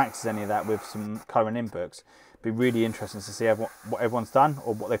practice any of that with some colouring in books, it'd be really interesting to see what everyone's done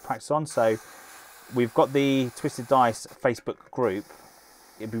or what they've practiced on. So we've got the Twisted Dice Facebook group.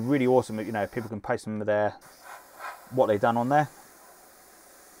 It'd be really awesome if, you know, people can post some of what they've done on there.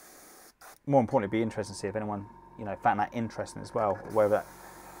 More importantly, it'd be interesting to see if anyone, you know, found that interesting as well, or whether that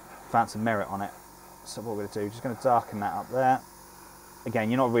found some merit on it. So what we're going to do, just going to darken that up there. Again,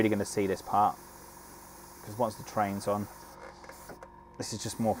 you're not really going to see this part because once the train's on, this is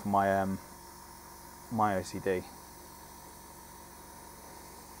just more for my my OCD.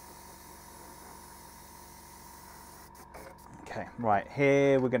 Okay, right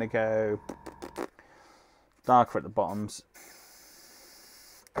here we're going to go darker at the bottoms.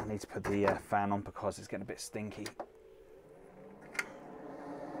 I need to put the fan on because it's getting a bit stinky.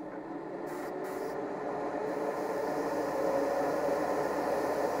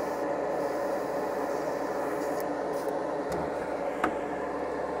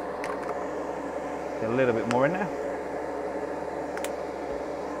 Get a little bit more in there.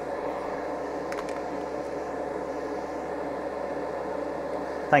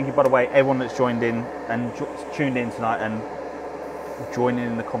 Thank you, by the way, everyone that's joined in and tuned in tonight and joining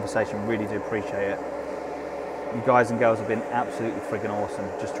in the conversation. Really do appreciate it. You guys and girls have been absolutely friggin' awesome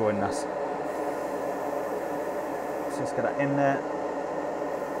just joining us. So let's get that in there.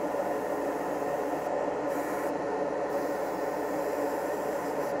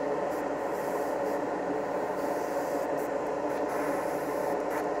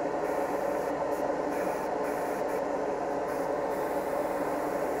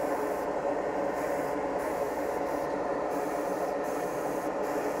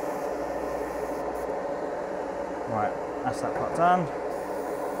 Right, that's that part done.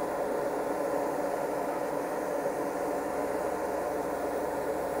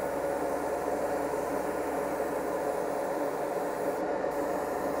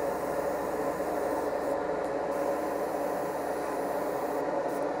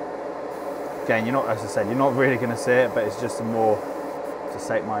 Again, you're not, as I said, you're not really going to see it, but it's just more to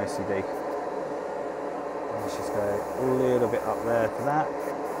sake my OCD. Let's just go a little bit up there for that.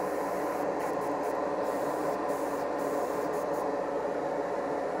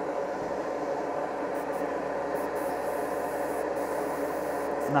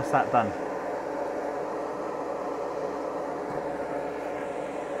 And that's that done.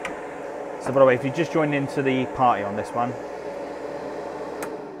 So by the way, if you just joined into the party on this one,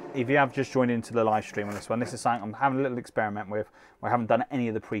 if you have just joined into the live stream on this one, this is something I'm having a little experiment with. I haven't done any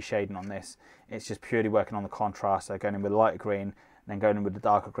of the pre-shading on this. It's just purely working on the contrast, so going in with lighter green and then going in with the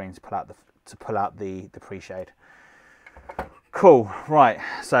darker green to pull out the pre-shade. Cool, right,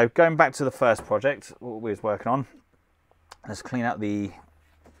 so going back to the first project, what we was working on, let's clean out the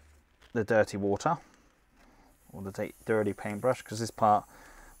dirty water or the dirty paintbrush, because this part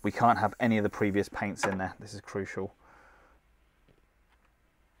we can't have any of the previous paints in there. This is crucial.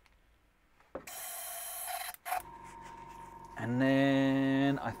 And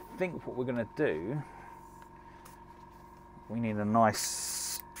then I think what we're going to do, we need a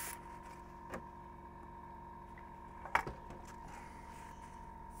nice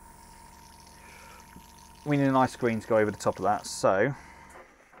green to go over the top of that. So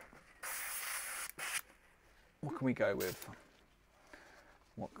what can we go with?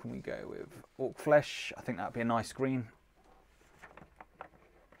 What can we go with? Orc flesh. I think that'd be a nice green.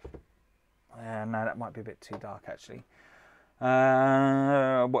 No, that might be a bit too dark actually.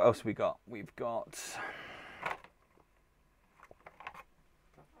 What else have we got? We've got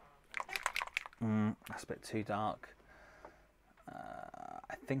that's a bit too dark.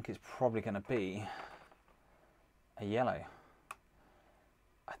 I think it's probably going to be a yellow.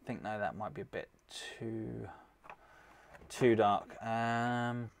 I think no, that might be a bit too dark.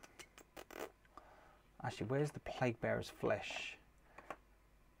 Actually, where's the Plague Bearer's flesh?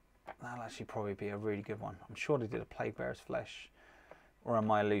 That'll actually probably be a really good one. I'm sure they did a Plague Bearer's flesh. Or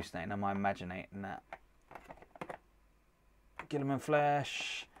am I hallucinating? Am I imagining that? Gilliman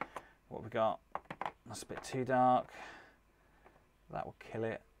flesh. What have we got? That's a bit too dark. That will kill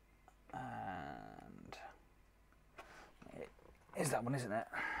it. And it is that one, isn't it?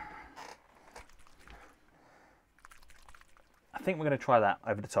 I think we're going to try that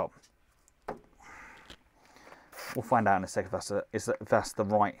over the top. We'll find out in a second if that's the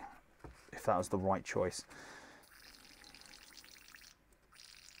right, if that was the right choice.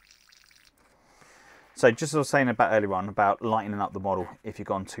 So just as I was saying about earlier on about lightening up the model if you've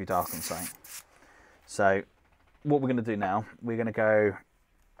gone too dark on something. So what we're going to do now, we're going to go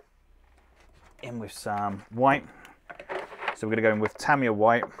in with some white. So we're going to go in with Tamiya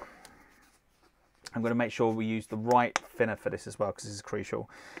white. I'm going to make sure we use the right thinner for this as well, because this is crucial.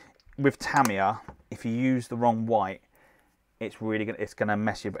 With Tamiya, if you use the wrong white, it's going to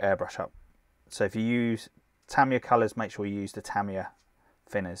mess your airbrush up. So if you use Tamiya colours, make sure you use the Tamiya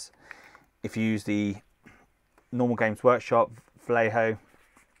thinners. If you use the Normal Games Workshop Vallejo,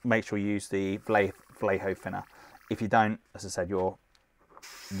 make sure you use the Vallejo thinner. If you don't, as I said, you're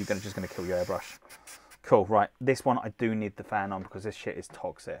just going to kill your airbrush. Cool, right. This one I do need the fan on because this shit is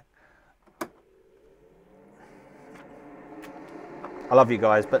toxic. I love you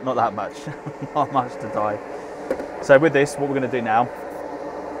guys, but not that much. Not much to die. So with this, what we're going to do now,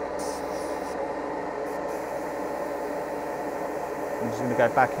 I'm just going to go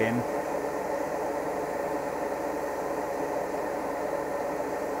back in.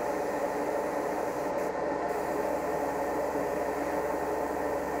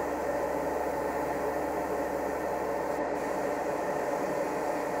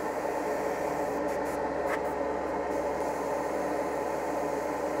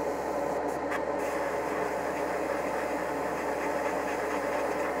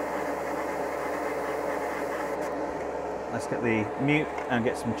 Let's get the mute and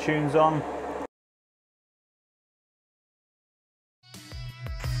get some tunes on.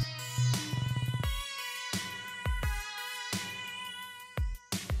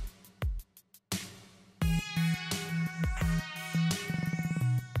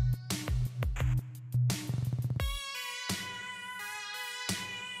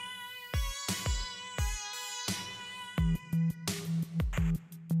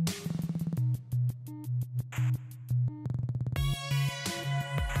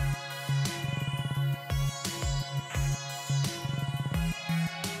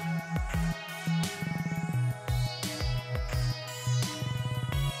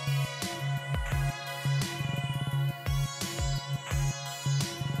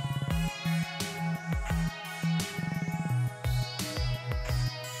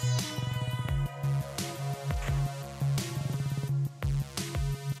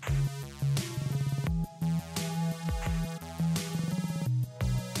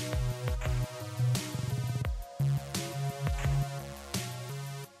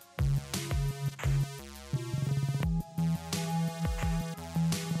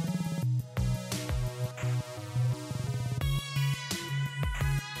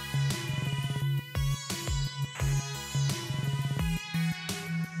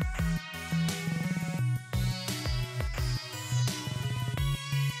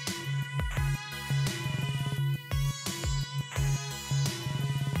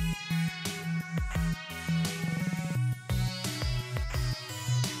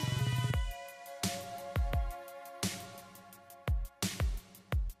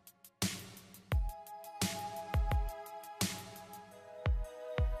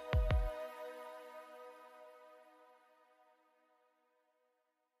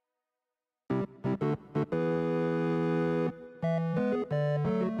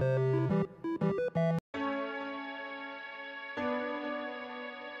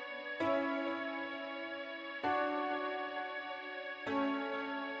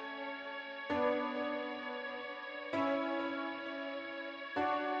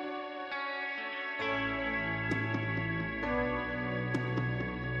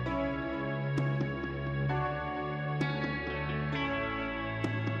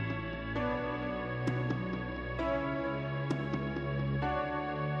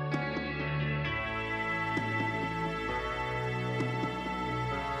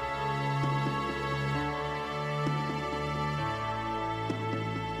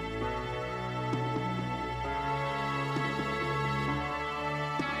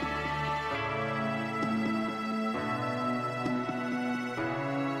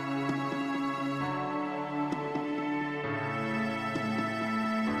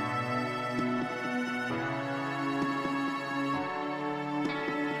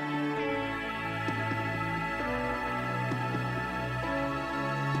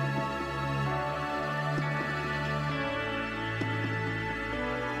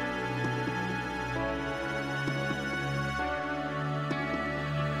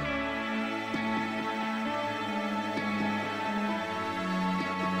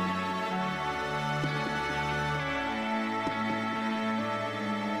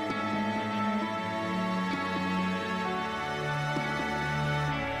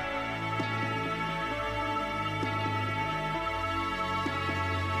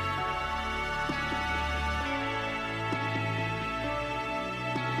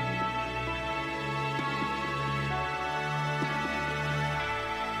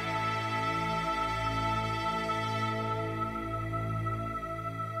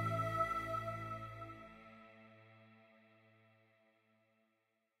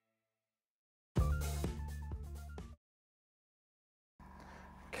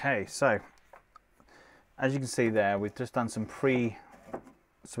 Okay, so as you can see there, we've just done some so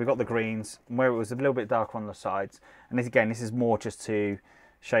we got the greens where it was a little bit darker on the sides, and this, again, this is more just to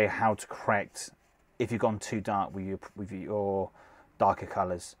show you how to correct if you've gone too dark with your darker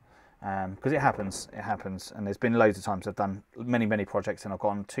colours, because it happens, and there's been loads of times I've done many projects and I've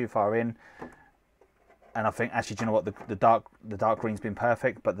gone too far in, and I think, actually, do you know what, the dark green's been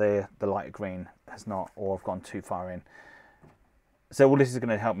perfect, but the lighter green has not, or I've gone too far in. So all this is going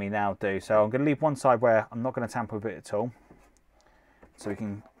to help me now do, so I'm going to leave one side where I'm not going to tamper with it at all, so we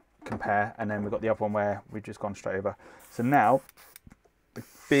can compare, and then we've got the other one where we've just gone straight over. So now the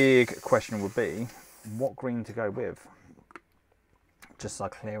big question would be what green to go with. Just so I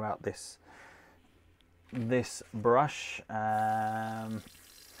clear out this brush. Now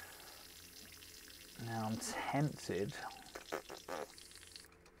I'm tempted,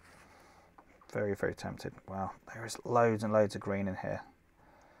 very tempted. Wow, there is loads and loads of green in here.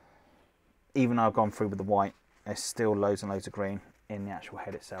 Even though I've gone through with the white, there's still loads and loads of green in the actual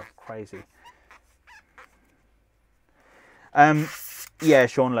head itself. Crazy. Yeah,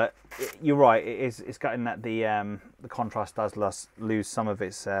 Sean, look, you're right. It's gutting that the contrast does lose some of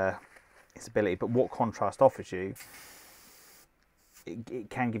its ability. But what contrast offers you, it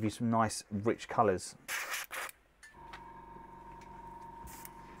can give you some nice, rich colours.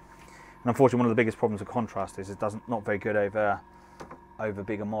 And unfortunately, one of the biggest problems with contrast is not very good over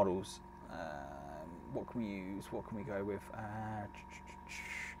bigger models. What can we use? What can we go with?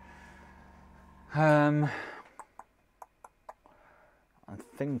 I'm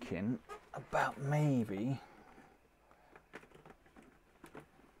thinking about maybe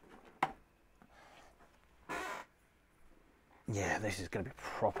yeah, this is going to be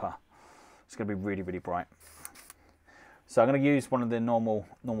proper. It's going to be really bright. So I'm going to use one of the normal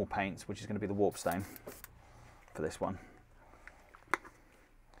paints, which is going to be the warp stone for this one.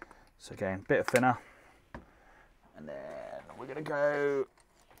 So again, bit of thinner, and then we're going to go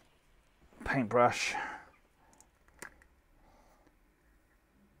paintbrush,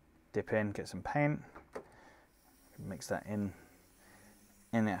 dip in, get some paint, mix that in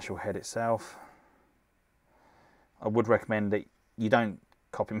the actual head itself. I would recommend that you don't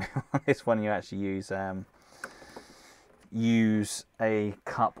copy me on this one. You actually use a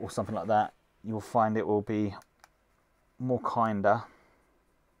cup or something like that. You'll find it will be more kinder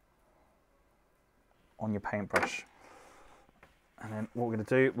on your paintbrush. And then what we're going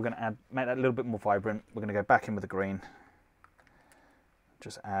to do, we're going to make that a little bit more vibrant. We're going to go back in with the green.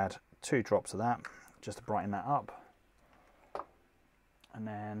 Just add 2 drops of that, just to brighten that up. And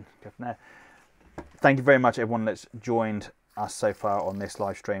then go from there. Thank you very much, everyone that's joined us so far on this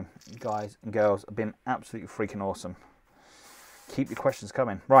live stream. You guys and girls have been absolutely freaking awesome. Keep your questions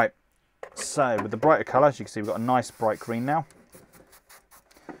coming. Right, so with the brighter colours, you can see we've got a nice bright green now.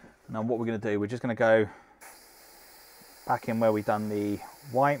 Now what we're going to do, we're just going to go back in where we've done the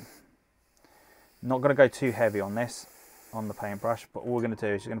white. Not going to go too heavy on this, on the paintbrush, but all we're going to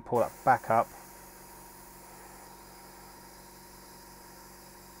do is you're going to pull that back up.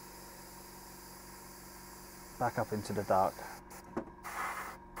 Back up into the dark.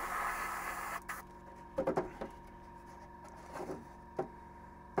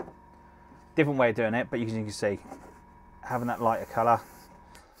 Different way of doing it, but you can see, having that lighter colour,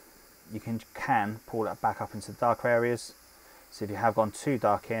 you can pull that back up into the darker areas. So if you have gone too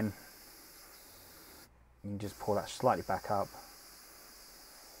dark in, you can just pull that slightly back up,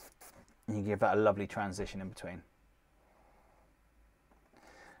 and you give that a lovely transition in between.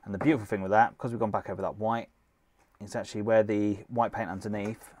 And the beautiful thing with that, because we've gone back over that white, it's actually where the white paint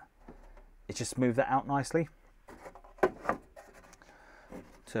underneath, it's just smoothed that out nicely.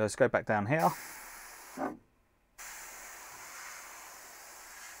 So let's go back down here. And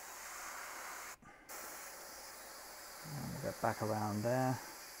we'll go back around there.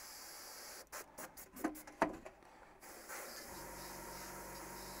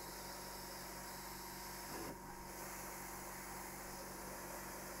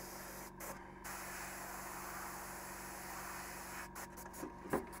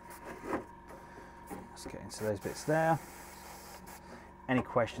 Let's get into those bits there. Any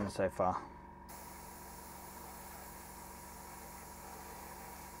questions so far?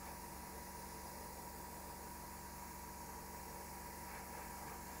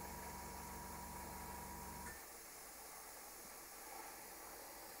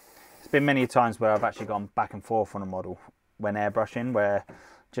 There's been many times where I've actually gone back and forth on a model when airbrushing, where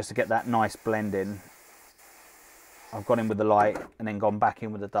just to get that nice blend in, I've gone in with the light and then gone back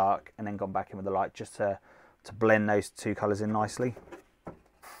in with the dark and then gone back in with the light, just to blend those 2 colours in nicely.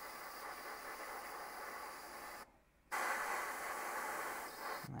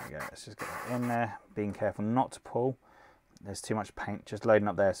 we go, let's just get that in there, being careful not to pull. There's too much paint just loading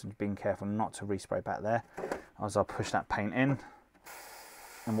up there, so being careful not to respray back there as I push that paint in.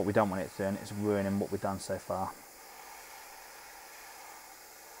 And what we don't want it doing is ruining what we've done so far.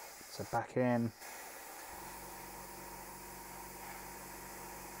 So back in.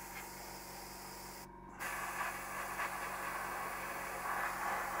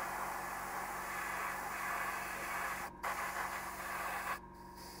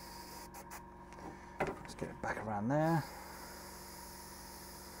 Let's get it back around there.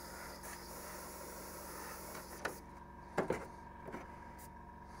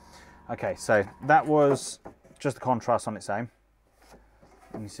 Okay, so that was just the contrast on its own.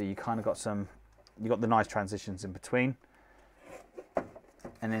 And you see you kind of got you got the nice transitions in between.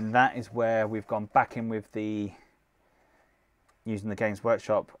 And then that is where we've gone back in with using the Games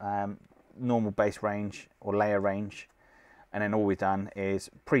Workshop normal base range or layer range. And then all we've done is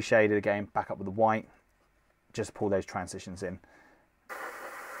pre-shaded again, back up with the white, just pull those transitions in.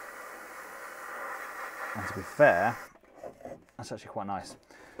 And to be fair, that's actually quite nice.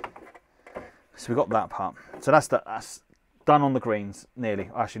 So we got that part. So that's done on the greens,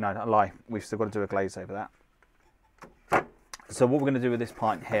 nearly. Actually, no, I lie. We've still got to do a glaze over that. So what we're going to do with this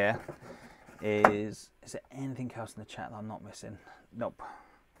part here is there anything else in the chat that I'm not missing? Nope.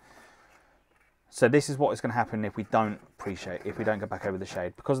 So this is what is going to happen if we don't pre-shade, if we don't go back over the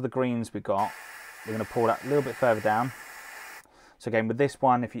shade. Because of the greens we've got, we're going to pull that a little bit further down. So again, with this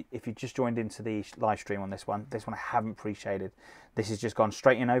one, if you just joined into the live stream on this one I haven't pre-shaded. This has just gone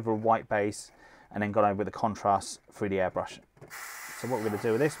straight in over a white base and then gone over the contrast through the airbrush. So what we're going to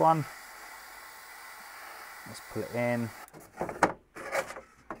do with this one, let's pull it in.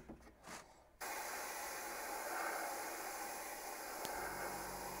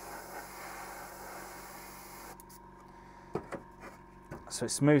 So it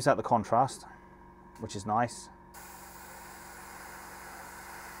smooths out the contrast, which is nice.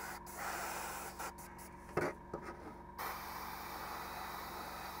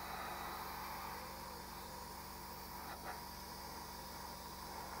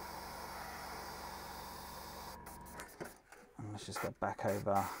 Let's just go back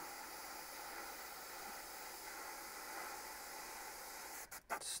over.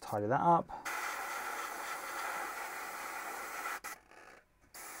 Just tidy that up.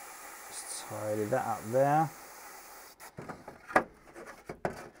 Just tidy that up there.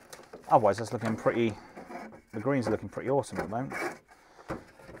 Otherwise, that's looking pretty. The greens are looking pretty awesome at the moment.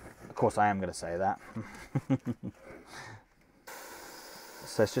 Of course, I am going to say that.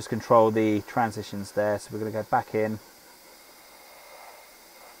 So let's just control the transitions there. So we're going to go back in.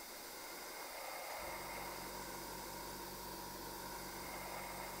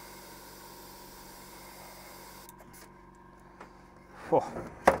 Oh,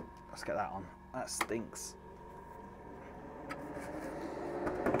 let's get that on. That stinks.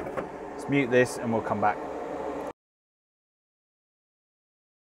 Let's mute this and we'll come back.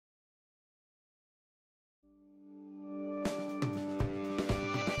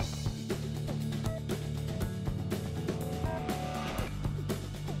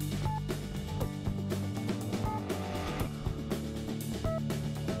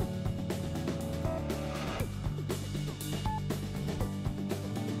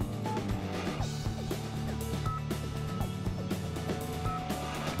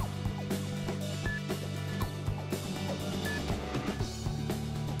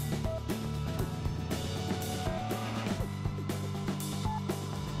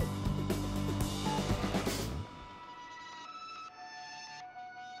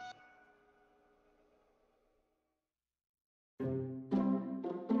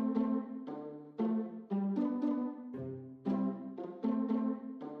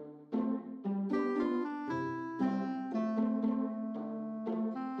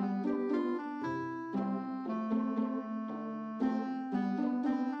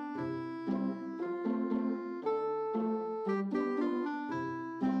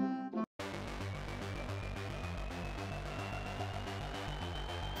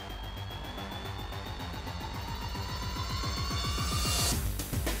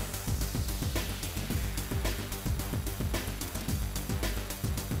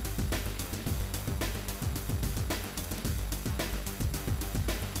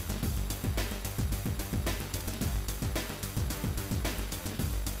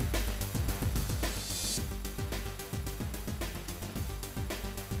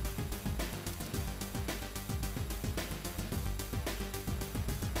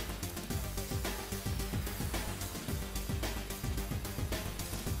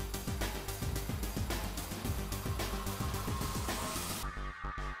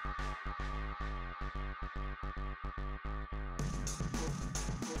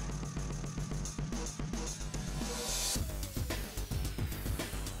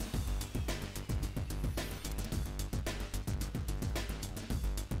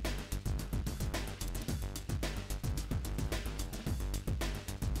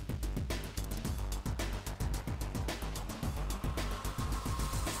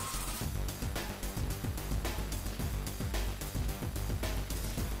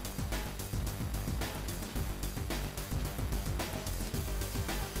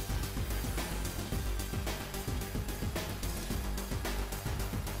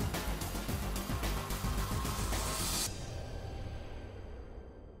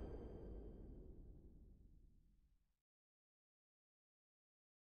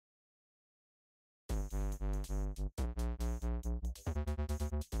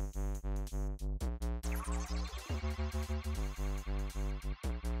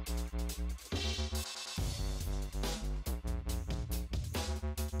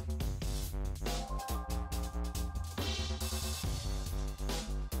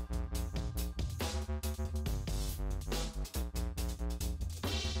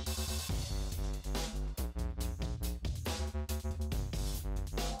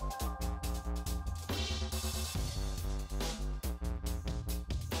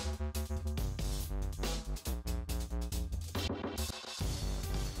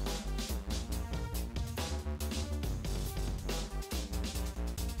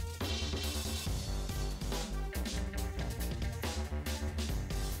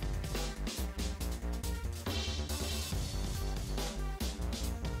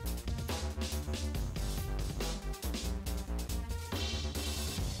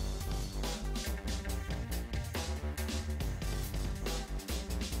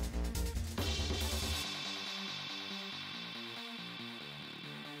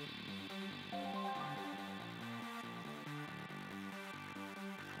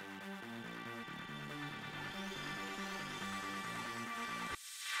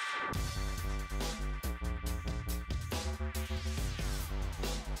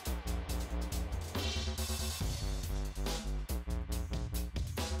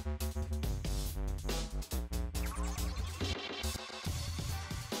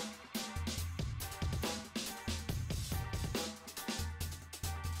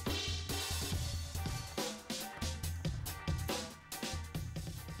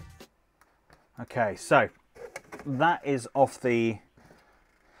 Okay, so that is off the,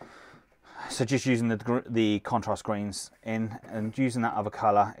 so just using the contrast greens in and using that other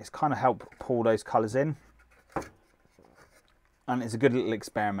colour, it's kind of helped pull those colours in, and it's a good little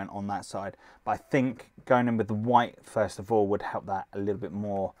experiment on that side. But I think going in with the white first of all would help that a little bit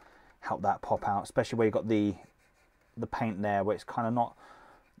more, help that pop out, especially where you've got the paint there where it's kind of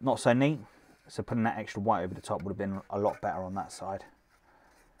not so neat. So putting that extra white over the top would have been a lot better on that side.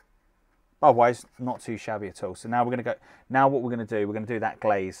 Otherwise, not too shabby at all. So now we're going to go, now what we're going to do, we're going to do that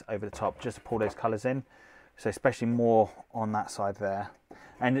glaze over the top just to pull those colours in. So especially more on that side there.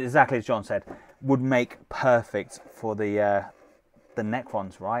 And exactly as John said, would make perfect for the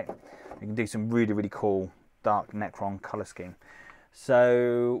Necrons, right? You can do some really, really cool dark Necron colour scheme.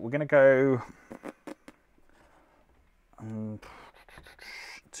 So we're going to go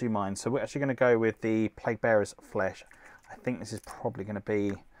to mine. So we're actually going to go with the Plague Bearer's Flesh. I think this is probably going to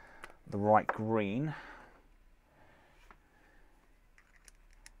be the right green.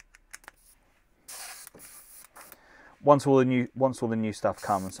 Once all the new stuff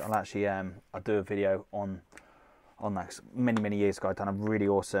comes, I'll actually I'll do a video on that. Many years ago, I've done a really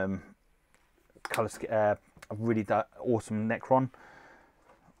awesome color, a really awesome Necron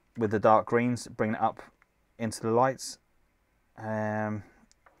with the dark greens, bringing it up into the lights. I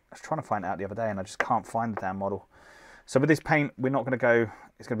was trying to find it out the other day, and I just can't find the damn model. So with this paint, we're not going to go,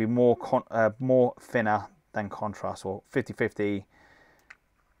 it's going to be more thinner than contrast, or 50-50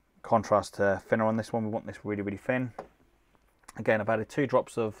 contrast to thinner on this one. We want this really, really thin. Again, I've added 2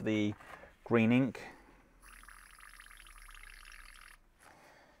 drops of the green ink.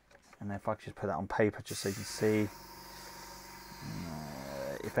 And if I could just put that on paper, just so you can see,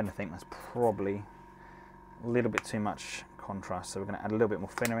 if anything, that's probably a little bit too much contrast. So we're going to add a little bit more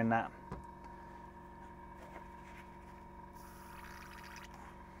thinner in that.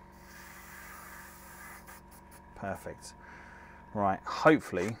 Perfect. Right,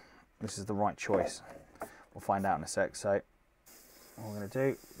 hopefully this is the right choice. We'll find out in a sec. So what we're going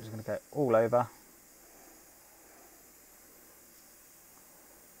to do is going to go all over.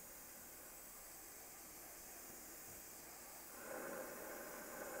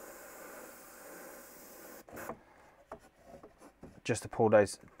 Just to pull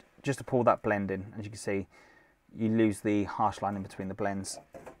that blend in. As you can see, you lose the harsh line in between the blends.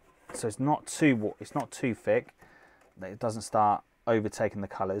 So it's not too thick, that it doesn't start overtaking the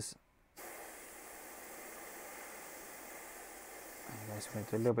colours. Okay, so we're going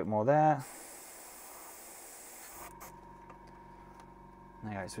to do a little bit more there.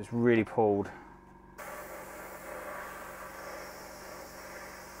 There you go, so it's really pulled.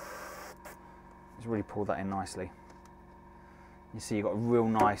 It's really pulled that in nicely. You see you've got a real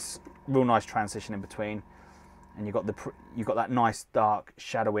nice transition in between, and you've got that nice dark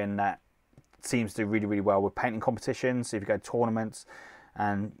shadow in that seems to do really, really well with painting competitions. So if you go to tournaments,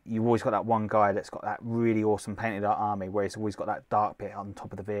 and you've always got that one guy that's got that really awesome painted out army where he's always got that dark bit on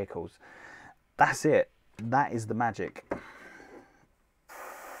top of the vehicles. That's it. That is the magic.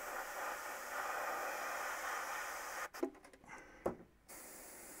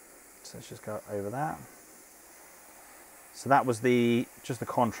 So let's just go over that. So that was just the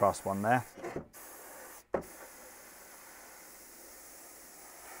contrast one there.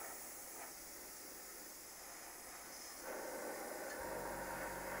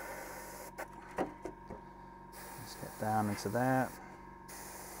 Let's get down into there.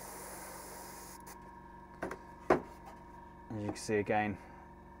 As you can see again,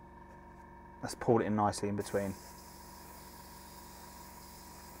 that's pulled it in nicely in between.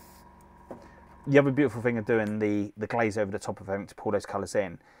 The other beautiful thing of doing the glaze over the top of everything to pull those colours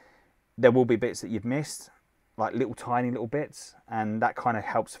in, there will be bits that you've missed, like little tiny little bits, and that kind of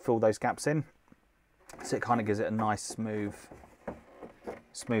helps fill those gaps in. So it kind of gives it a nice smooth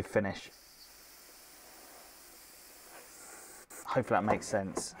finish. Hopefully that makes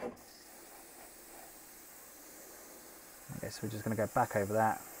sense. Okay, so we're just going to go back over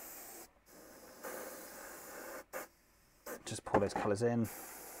that. Just pull those colours in.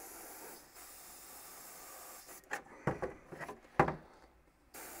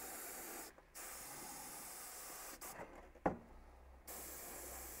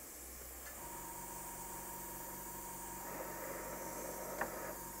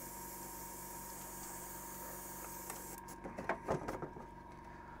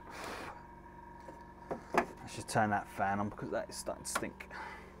 Let's just turn that fan on because that is starting to stink.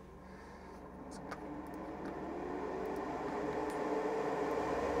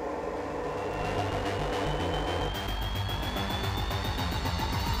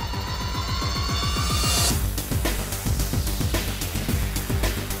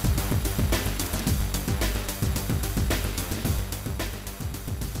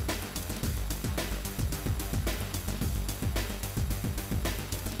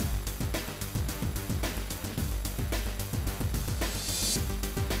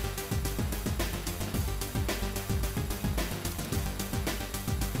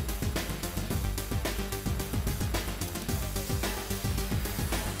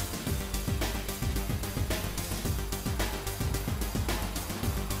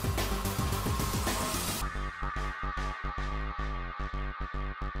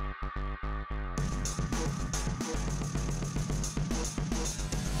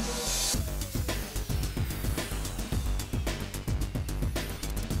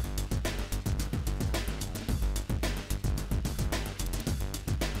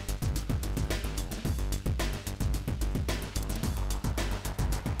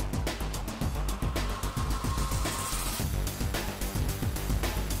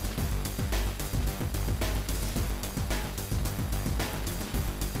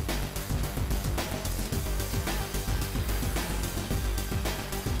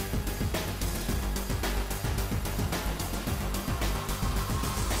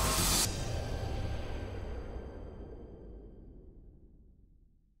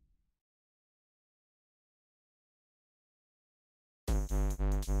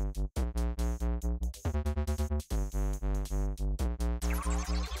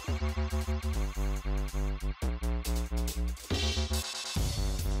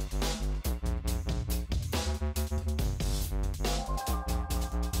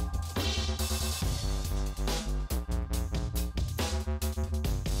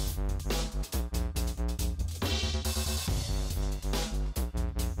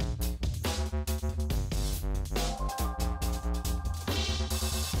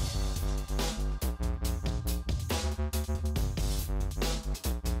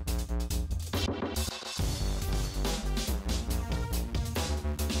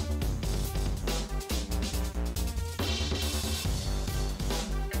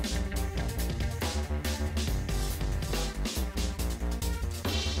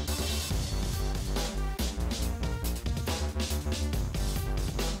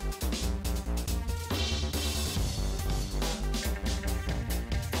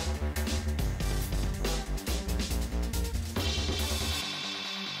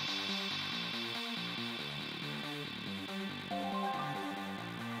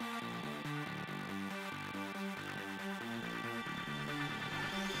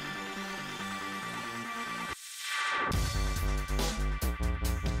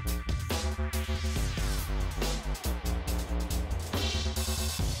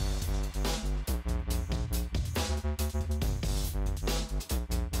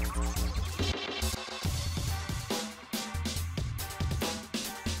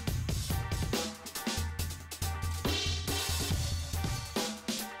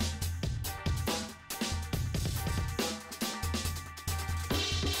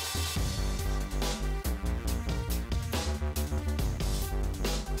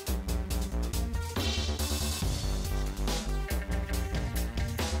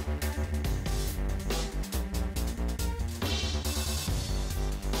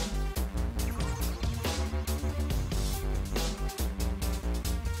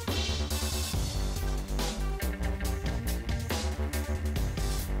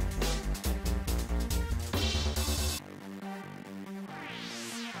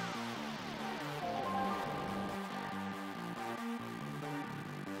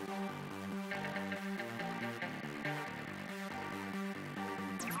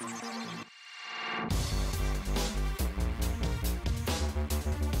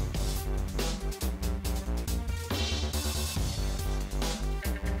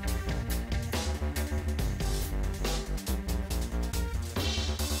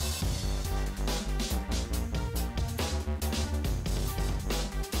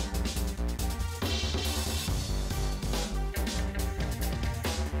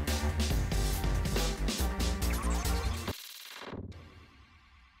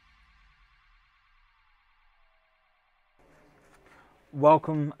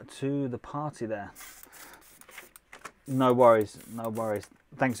 welcome to the party there. No worries, no worries.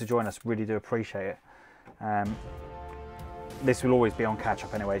 Thanks for joining us, really do appreciate it. This will always be on catch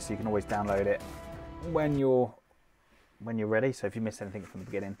up anyway, so you can always download it when you're ready. So if you missed anything from the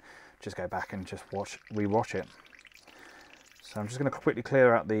beginning, just go back and just rewatch it. So I'm just going to quickly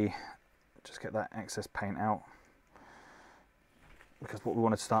clear out just get that excess paint out, because what we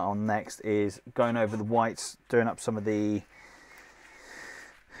want to start on next is going over the whites, doing up some of the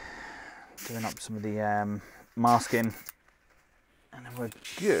masking, and then we're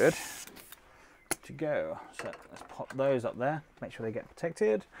good to go. So let's pop those up there, make sure they get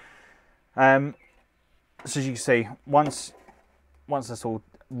protected. So as you can see, once that's all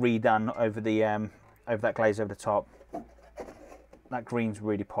redone over that glaze over the top, that green's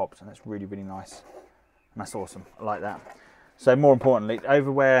really popped, and that's really, really nice, and that's awesome. I like that. So more importantly,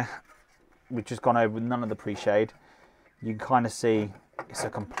 over where we've just gone over with none of the pre-shade, you can kind of see it's a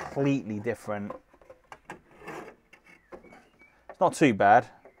completely different. It's not too bad,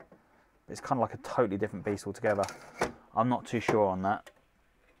 but it's kind of like a totally different beast altogether. I'm not too sure on that.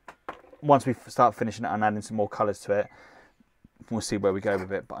 Once we start finishing it and adding some more colours to it, we'll see where we go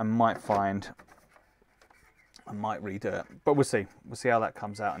with it. But I might redo it, but we'll see. We'll see how that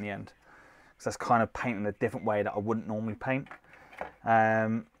comes out in the end. Because that's kind of painting a different way that I wouldn't normally paint.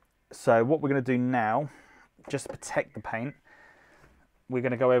 So what we're going to do now, just to protect the paint, we're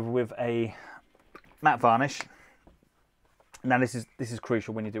going to go over with a matte varnish. Now this is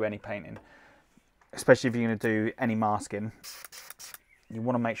crucial when you do any painting, especially if you're going to do any masking. You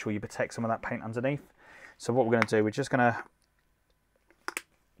want to make sure you protect some of that paint underneath. So what we're going to do, we're just going to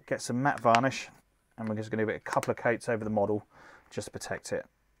get some matte varnish, and we're just going to give it a couple of coats over the model just to protect it.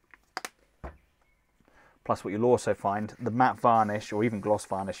 Plus what you'll also find, the matte varnish or even gloss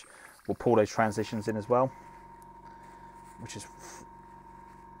varnish will pull those transitions in as well, which is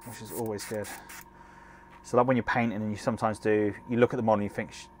always good. So like when you're painting and you look at the model and you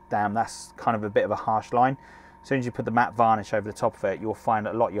think, damn, that's kind of a bit of a harsh line. As soon as you put the matte varnish over the top of it, you'll find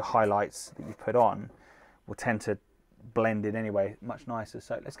that a lot of your highlights that you put on will tend to blend in anyway much nicer.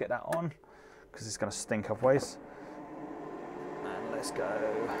 So let's get that on, because it's going to stink otherwise. And let's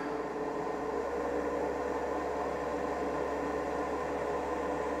go.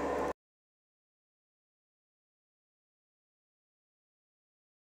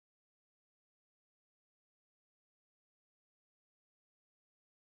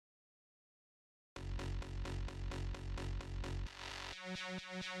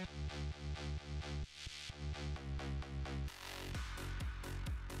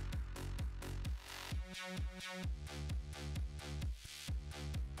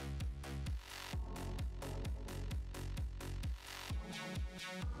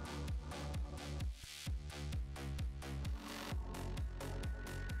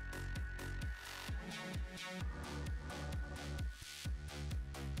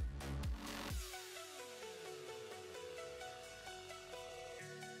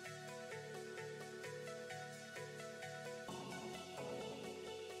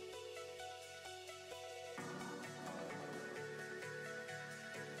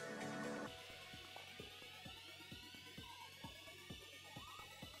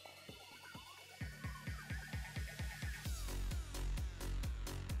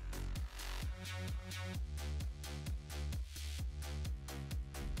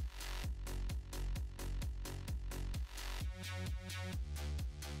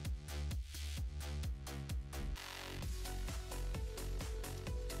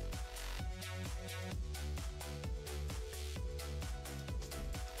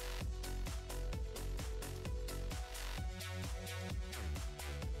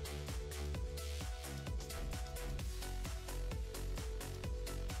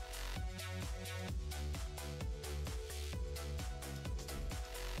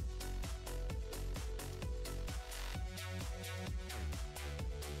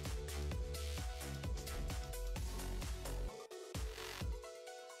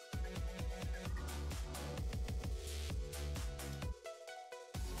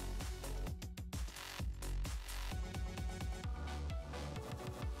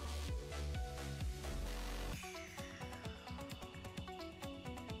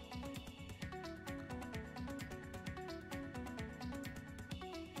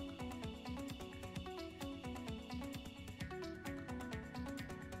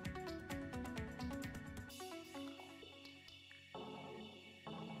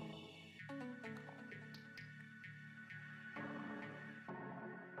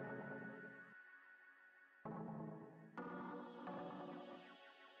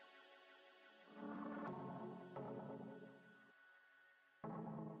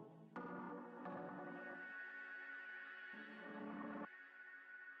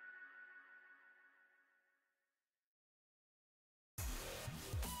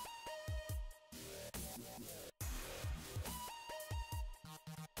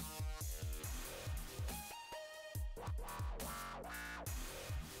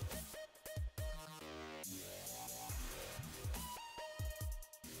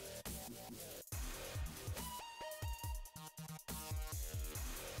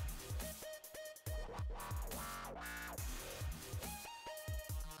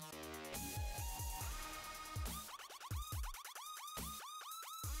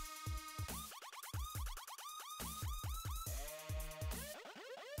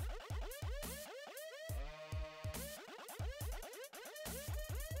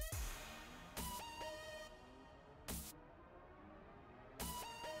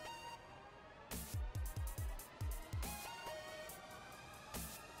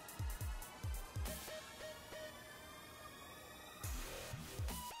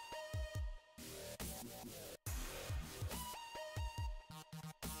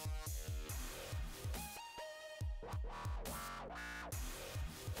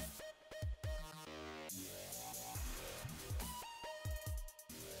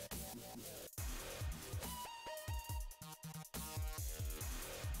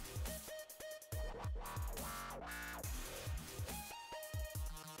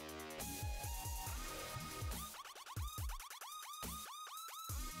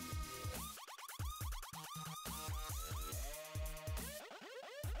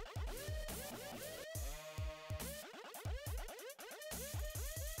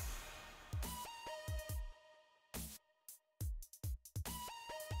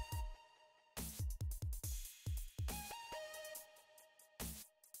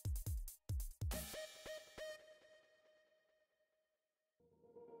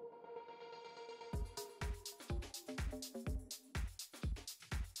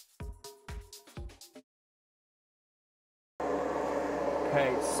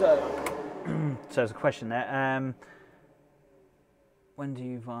 Okay, so there's a question there. When do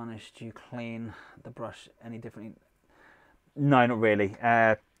you varnish? Do you clean the brush any differently? No, not really.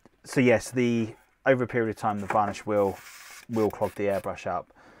 So yes, over a period of time, the varnish will clog the airbrush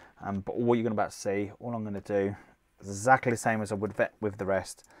up. But what you're about to see, all I'm going to do is exactly the same as I would with the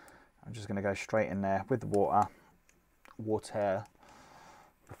rest. I'm just going to go straight in there with the water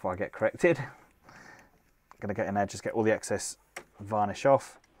before I get corrected. I'm going to get in there, just get all the excess varnish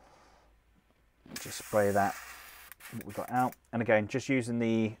off. Just spray that what we got out, and again, just using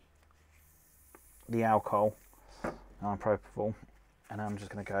the alcohol propofol, and I'm just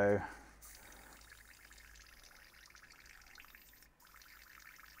going to go.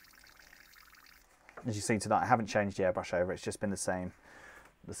 As you see tonight, I haven't changed the airbrush over, it's just been the same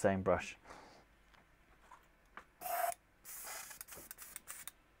brush.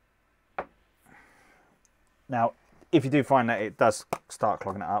 Now, if you do find that it does start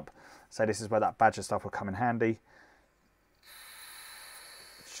clogging it up, so this is where that badger stuff will come in handy.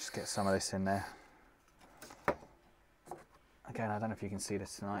 Let's just get some of this in there. Again, I don't know if you can see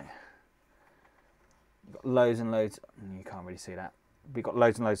this tonight. We've got loads and loads, you can't really see that. We've got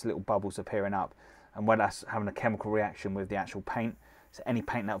loads and loads of little bubbles appearing up, and when that's having a chemical reaction with the actual paint, so any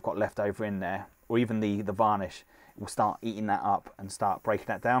paint that I've got left over in there, or even the varnish, it will start eating that up and start breaking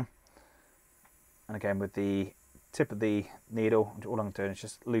that down. And again, with the tip of the needle, all I'm doing is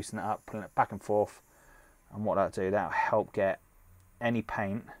just loosen it up, pulling it back and forth, and what that'll do, that'll help get any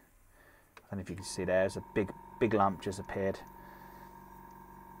paint. I don't know if you can see there's a big lump just appeared.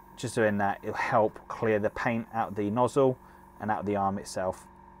 Just doing that, it'll help clear the paint out of the nozzle and out of the arm itself.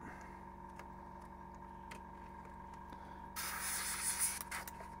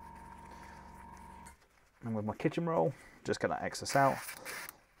 And with my kitchen roll, just get that excess out.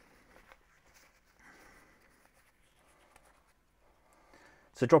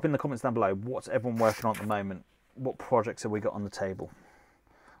 So drop in the comments down below, what's everyone working on at the moment? What projects have we got on the table?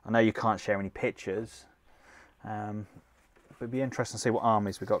 I know you can't share any pictures, but it'd be interesting to see what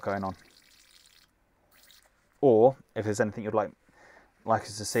armies we've got going on. Or if there's anything you'd like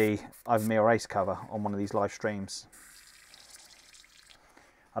us to see either me or Ace cover on one of these live streams.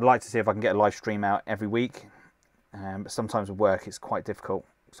 I'd like to see if I can get a live stream out every week, but sometimes with work it's quite difficult,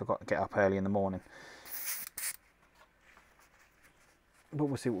 so I've got to get up early in the morning. But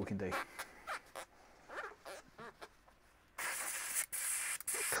we'll see what we can do.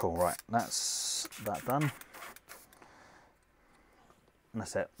 Cool, right, that's that done. And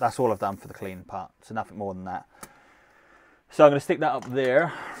that's it. That's all I've done for the clean part, so nothing more than that. So I'm going to stick that up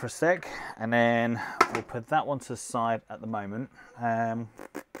there for a sec, and then we'll put that one to the side at the moment,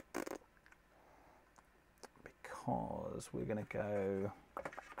 because we're going to go,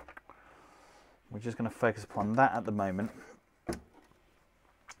 we're just going to focus upon that at the moment,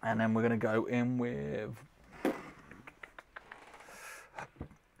 and then we're going to go in with,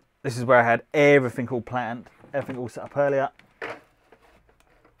 this is where I had everything all planned, everything all set up earlier,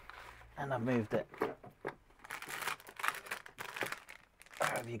 and I've moved it. Where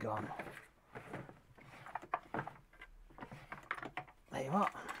have you gone? There you are.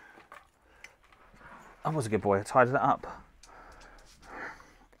 I was a good boy, I tidied it up.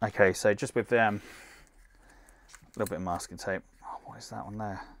 Okay, so just with a little bit of masking tape. Oh, what is that one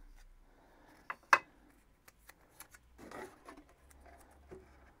there?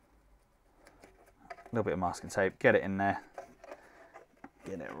 A little bit of masking tape, get it in there,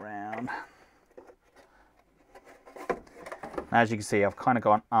 get it around. Now, as you can see, I've kind of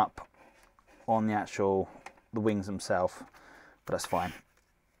gone up on the wings themselves, but that's fine.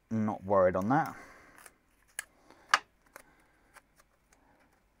 I'm not worried on that.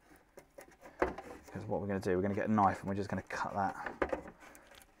 Because what we're going to do, we're going to get a knife and we're just going to cut that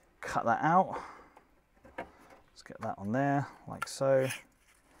out. Let's get that on there, like so.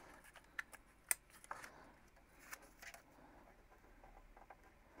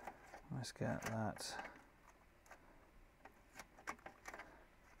 Let's get that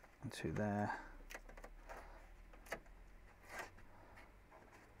into there.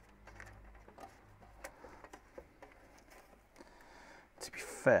 To be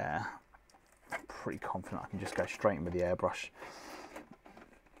fair, I'm pretty confident I can just go straight in with the airbrush.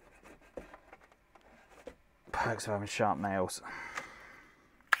 Perks of having sharp nails.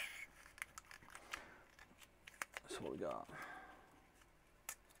 That's what we got.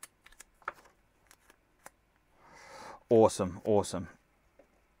 Awesome, awesome.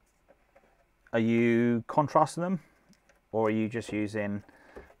 Are you contrasting them, or are you just using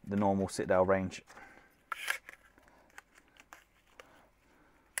the normal Citadel range?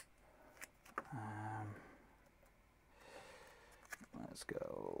 let's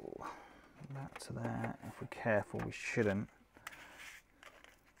go back to there. If we're careful, we shouldn't.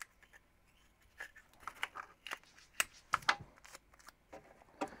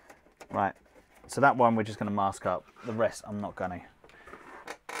 Right, so that one we're just going to mask up. The rest I'm not going to.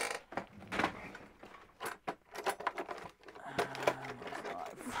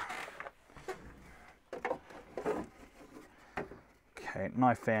 Okay,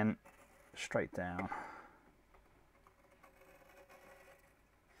 knife in, straight down.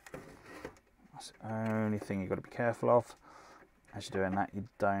 That's the only thing you've got to be careful of. As you're doing that, you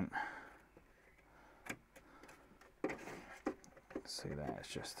don't see that.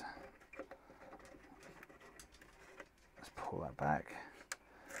 It's just, let's pull that back.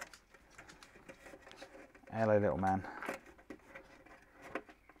 Hello, little man.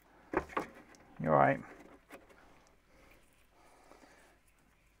 You're all right.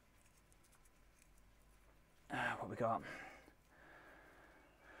 What we got?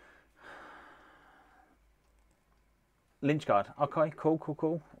 Lynch guard. Okay, cool, cool,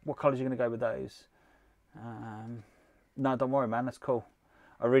 cool. What colours are you going to go with those? No, don't worry, man. That's cool.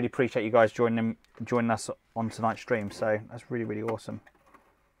 I really appreciate you guys joining us on tonight's stream. So that's really, really awesome.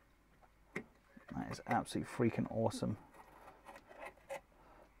 That is absolutely freaking awesome.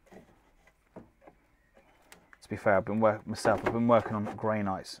 To be fair, I've been working on grey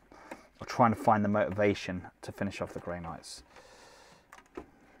nights. I'm trying to find the motivation to finish off the grey nights.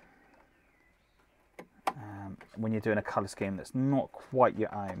 When you're doing a colour scheme that's not quite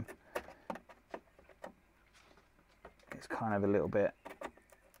your own, it's kind of a little bit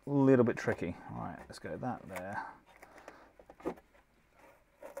tricky. All right, let's go that there.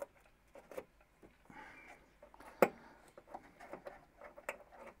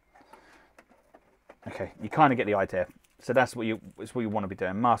 Okay, you kind of get the idea. So that's what you want to be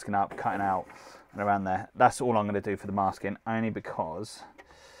doing: masking up, cutting out, and around there. That's all I'm going to do for the masking, only because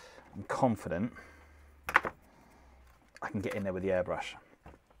I'm confident I can get in there with the airbrush.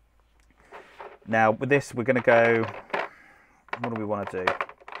 Now with this, we're going to go. What do we want to do?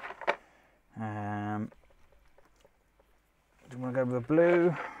 Do we want to go with a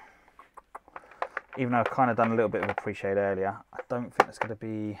blue? Even though I've kind of done a little bit of a pre-shade earlier, I don't think it's going to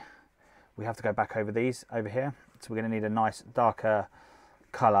be. We have to go back over these over here, so we're going to need a nice darker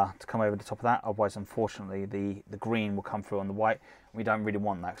colour to come over the top of that. Otherwise, unfortunately, the green will come through on the white. We don't really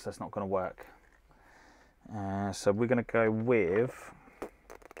want that because that's not going to work. So we're going to go with.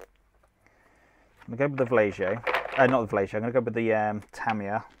 I'm going to go with the Vlasier. Not the Vlasier. I'm going to go with the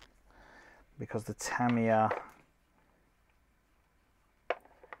Tamiya, because the Tamiya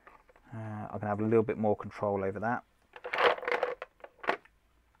I'm going to have a little bit more control over that.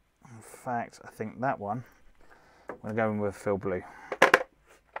 In fact, I think that one I'm going to go in with Fill Blue.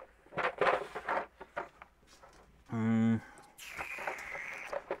 No,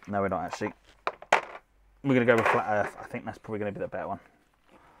 we're not actually. We're going to go with Flat Earth. I think that's probably going to be the better one.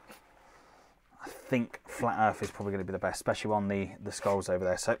 I think Flat Earth is probably going to be the best, especially on the skulls over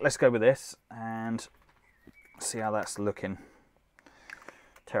there. So let's go with this and see how that's looking.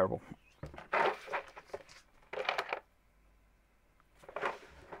 Terrible. I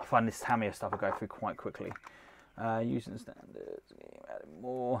find this Tamiya stuff will go through quite quickly. Using standards, adding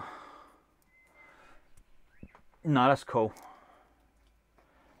more. No, that's cool.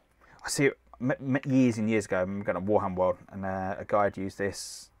 I see it years and years ago. I'm going to Warhammer World, and a guy had used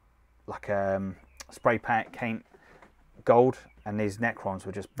this like spray paint gold, and these Necrons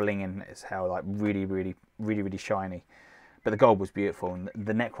were just blinging as hell, like really shiny. But the gold was beautiful, and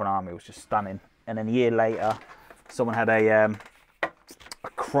the Necron army was just stunning. And then a year later, someone had a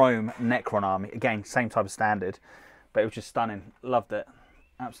chrome Necron army, again same type of standard, but it was just stunning. Loved it,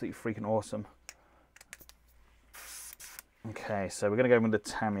 absolutely freaking awesome. Okay, so we're going to go with the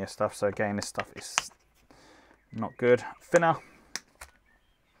Tamiya stuff. So again, this stuff is not good. Thinner.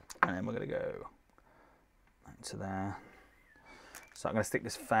 And then we're going to go into there. So I'm going to stick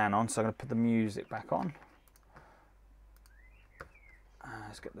this fan on. So I'm going to put the music back on.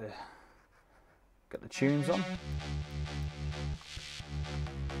 Let's get the tunes on.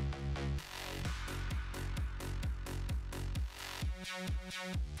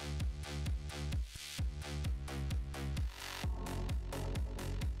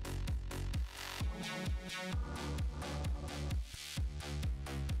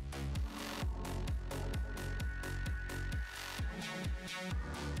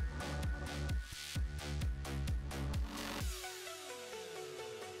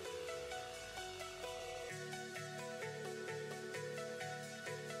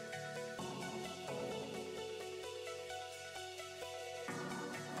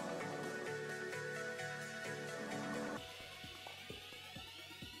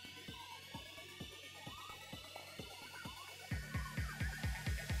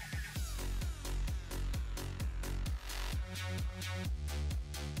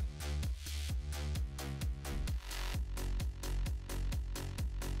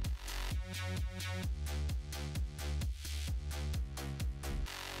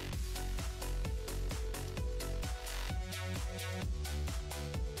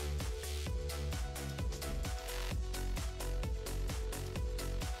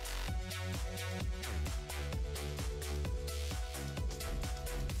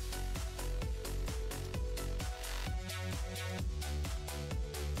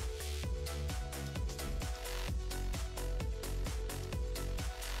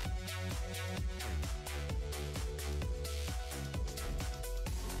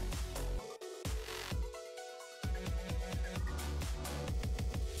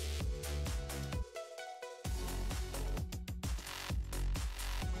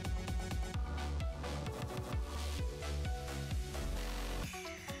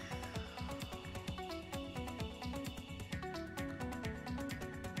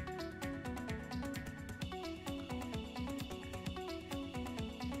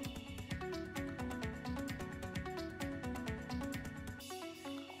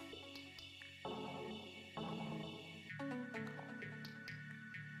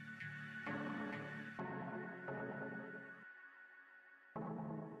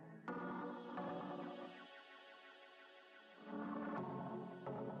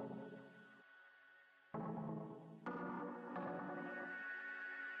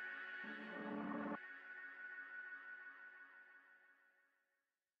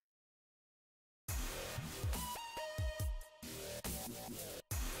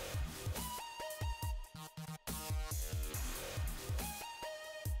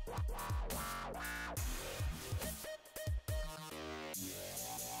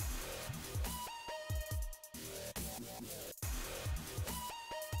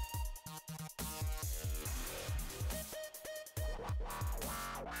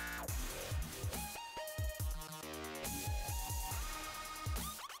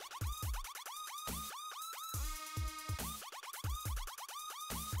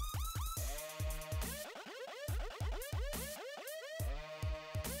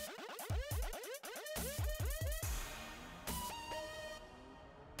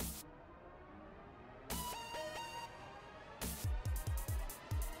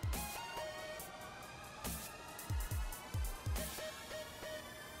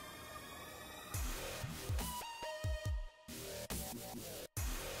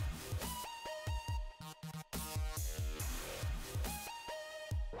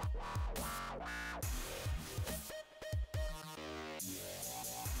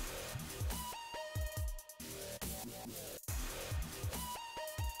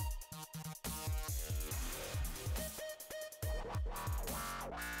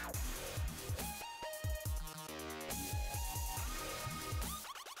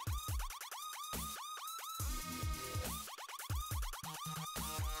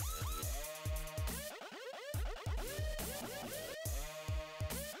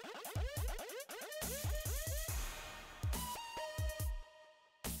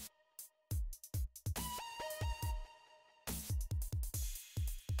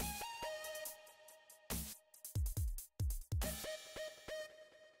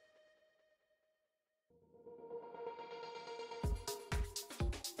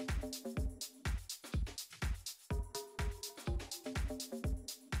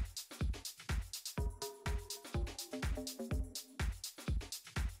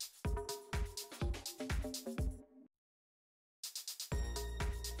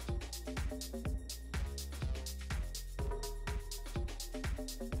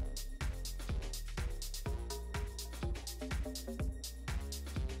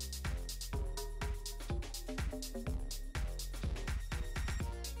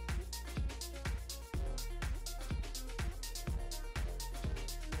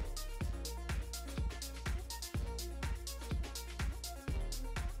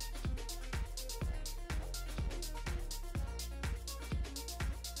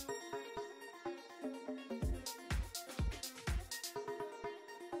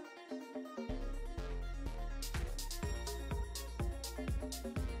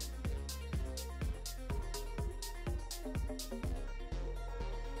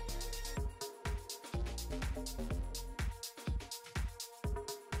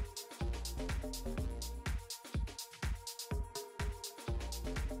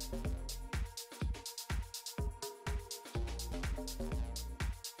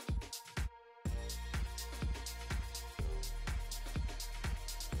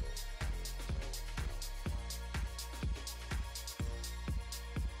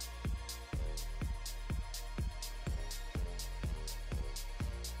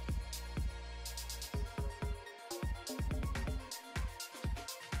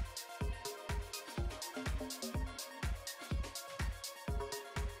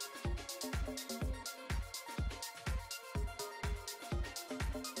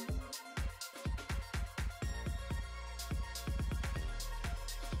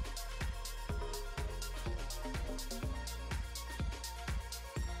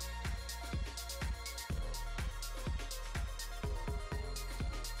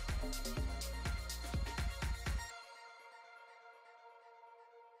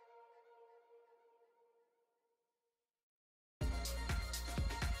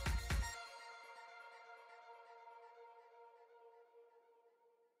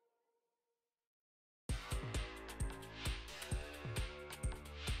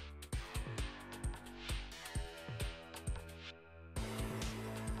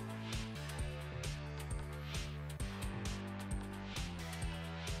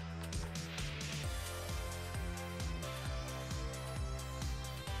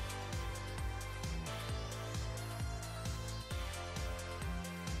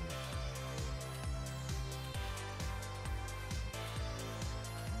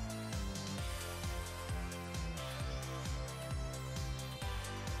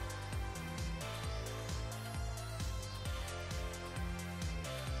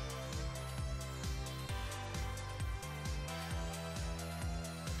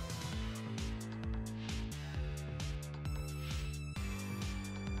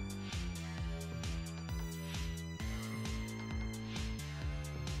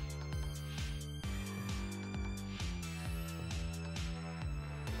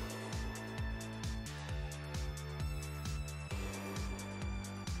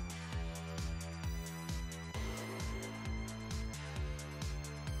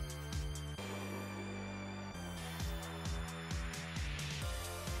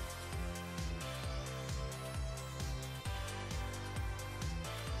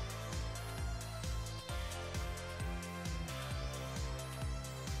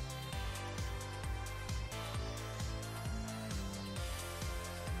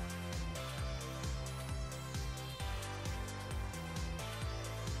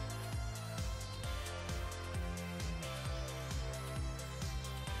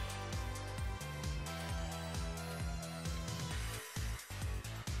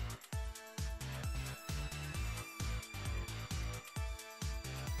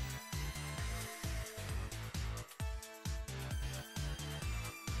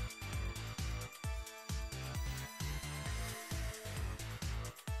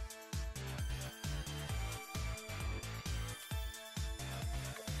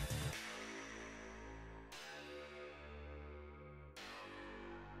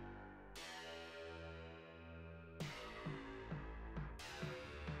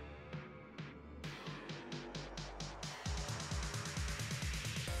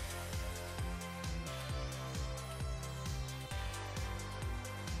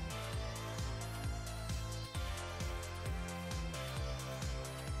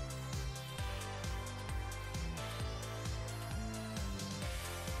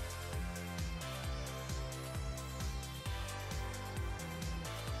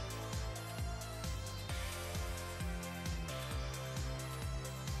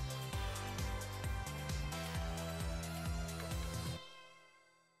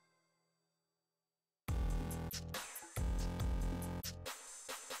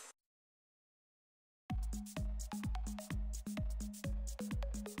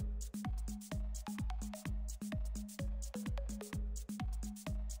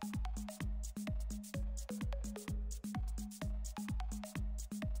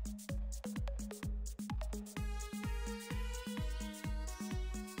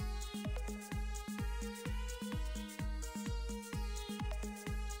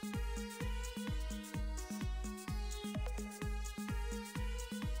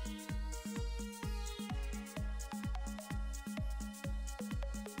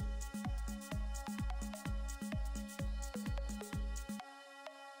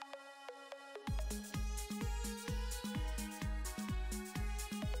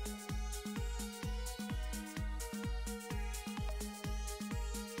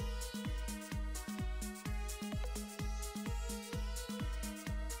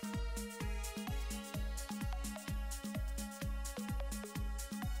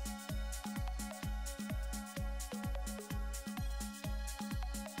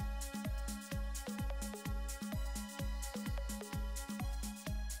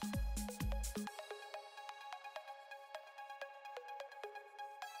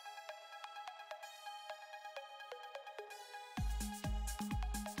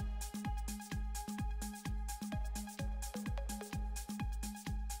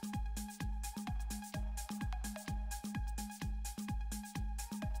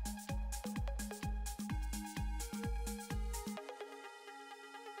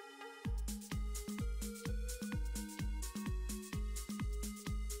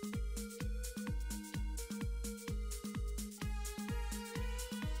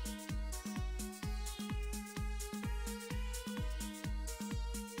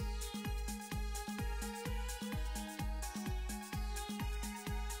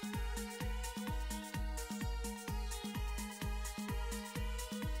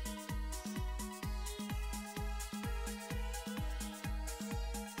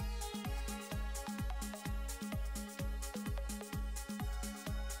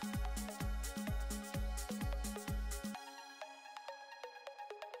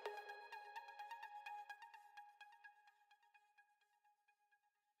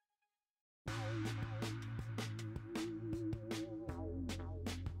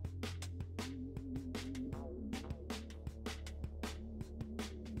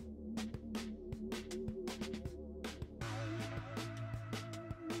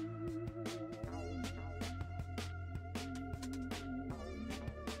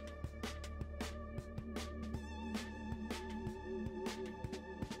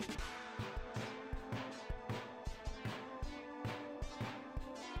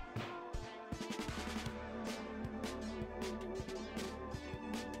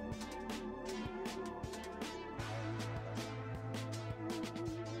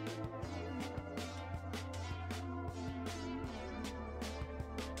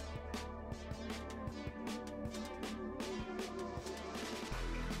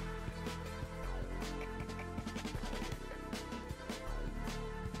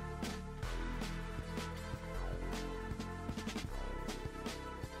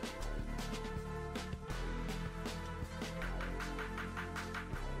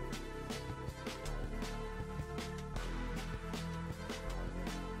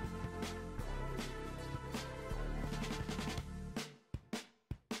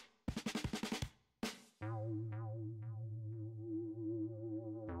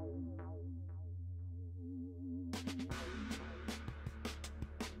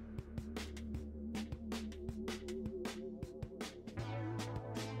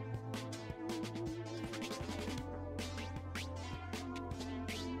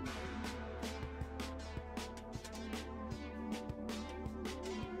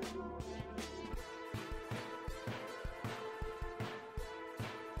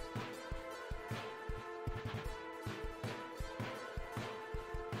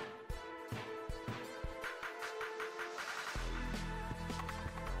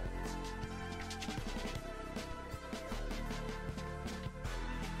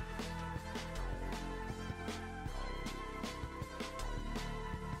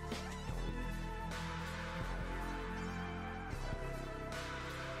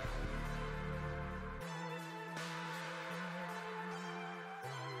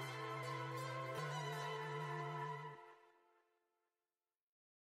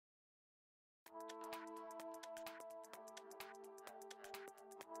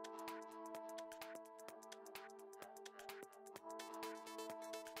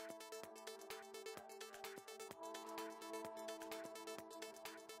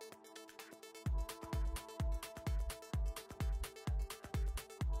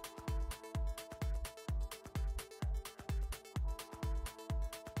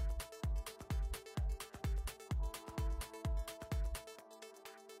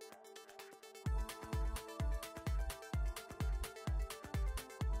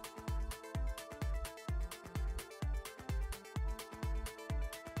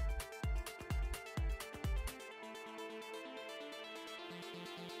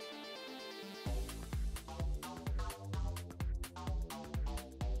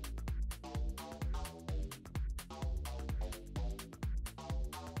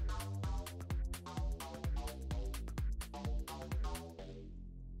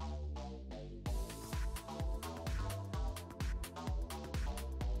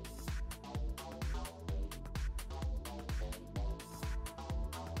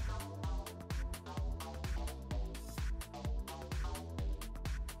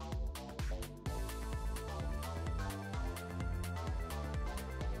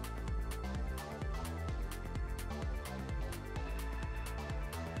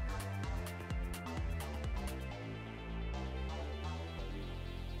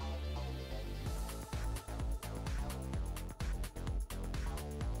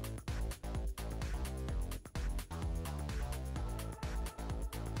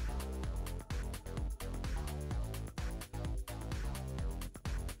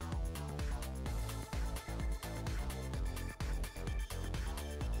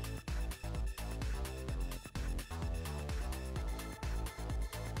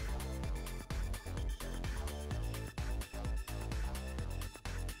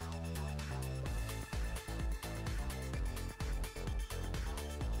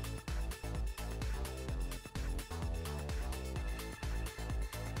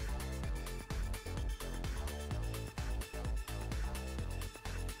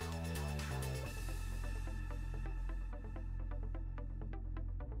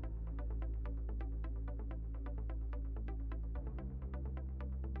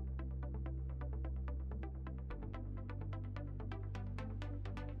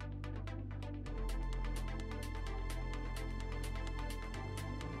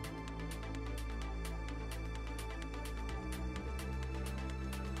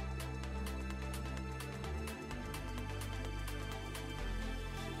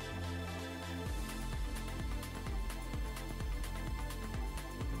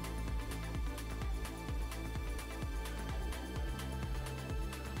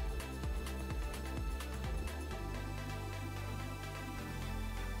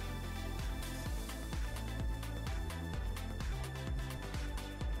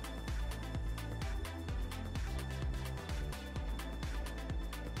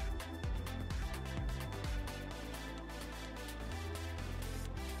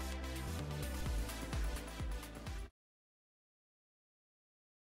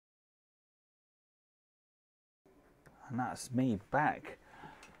 And that's me back.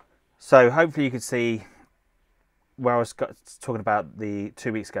 So hopefully you could see where I was talking about the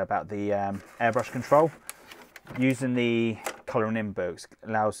 2 weeks ago about the airbrush control. Using the colouring in books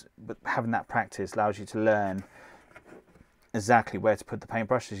allows, but having that practice allows you to learn exactly where to put the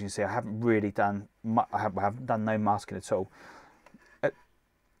paintbrush. As you can see, I haven't really done, I haven't done no masking at all.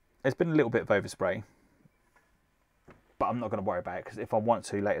 There's been a little bit of overspray, but I'm not going to worry about it, because if I want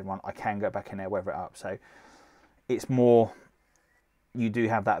to later on, I can go back in there, weather it up. So it's more, you do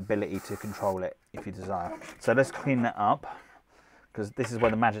have that ability to control it if you desire. So let's clean that up, because this is where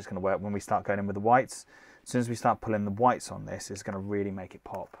the magic's going to work when we start going in with the whites. As soon as we start pulling the whites on this, it's going to really make it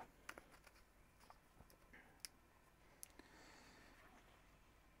pop.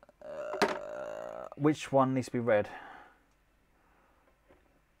 Which one needs to be red?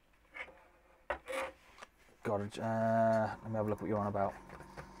 God, let me have a look what you're on about.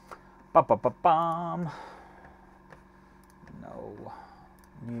 Ba-ba-ba-bam. No.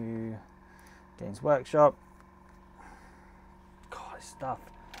 New Games Workshop. God, this stuff.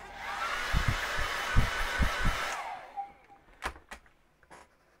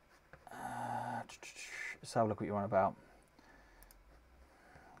 Let's have a look what you're on about.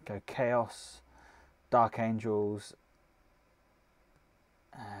 Go Chaos, Dark Angels,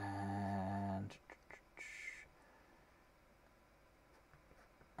 and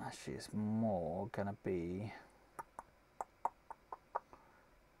actually it's more gonna be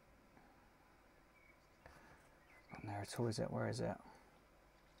not there at all, is it? Where is it?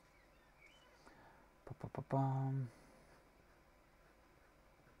 Ba-ba-ba-bum.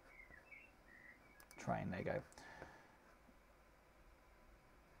 Train, there you go.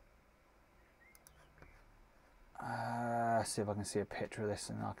 See if I can see a picture of this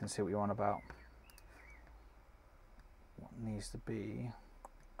and I can see what you're on about. What needs to be...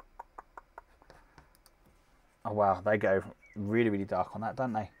 Oh wow, they go really, really dark on that,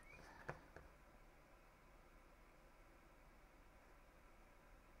 don't they?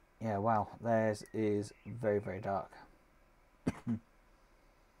 Yeah, wow, theirs is very, very dark.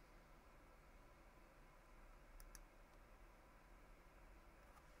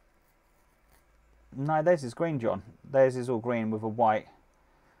 No, theirs is green, John. Theirs is all green with a white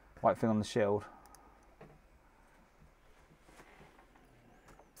thing on the shield.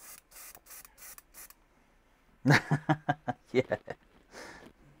 Yeah.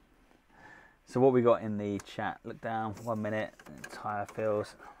 So what we got in the chat? Look down. 1 minute. Tire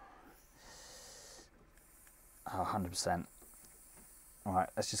fills. Oh, 100%. All right,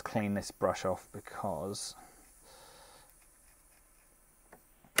 let's just clean this brush off because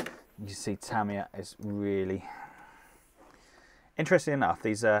you see Tamiya is really... Interesting enough,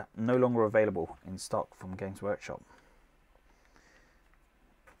 these are no longer available in stock from Games Workshop.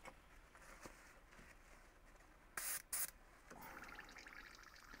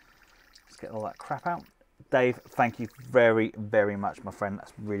 Let's get all that crap out. Dave, thank you very, very much, my friend.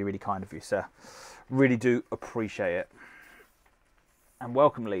 That's really, really kind of you, sir. Really do appreciate it. And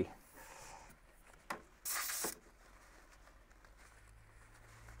welcome, Lee.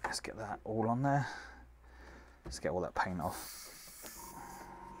 Let's get that all on there. Let's get all that paint off.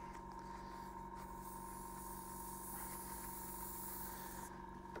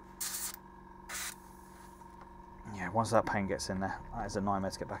 Yeah, once that paint gets in there, that is a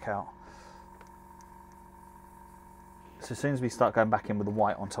nightmare to get back out. So as soon as we start going back in with the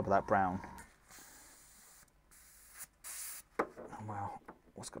white on top of that brown. Oh, wow,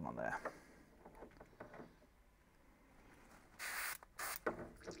 what's going on there?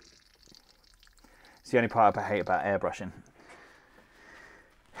 It's the only part I hate about airbrushing.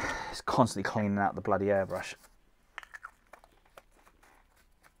 It's constantly cleaning out the bloody airbrush.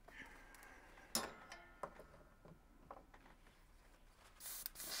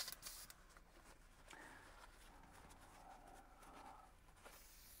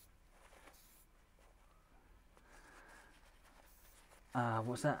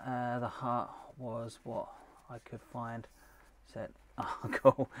 What's that? The heart was what I could find. Said, oh,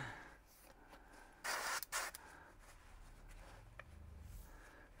 cool.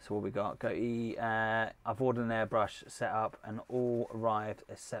 So what we got? Go E. I've ordered an airbrush set up and all arrived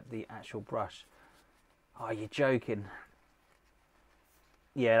except the actual brush. Oh, you're joking.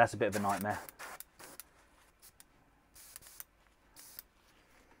 Yeah, that's a bit of a nightmare.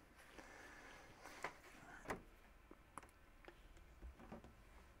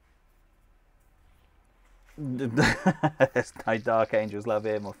 There's no Dark Angels love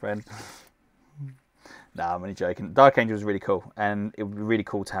here, my friend. No, I'm only joking. Dark Angels is really cool, and it would be really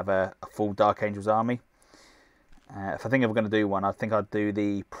cool to have a full Dark Angels army. If I think I'm going to do one, I think I'd do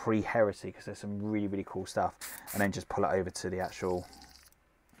the pre-Heresy because there's some really, really cool stuff, and then just pull it over to the actual.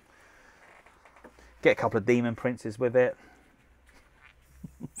 Get a couple of Demon Princes with it.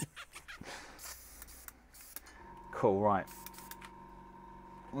 Cool, right.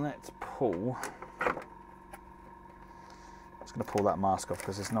 Let's pull. I'm just going to pull that mask off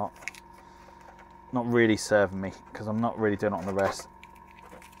because it's not really serving me because I'm not really doing it on the rest.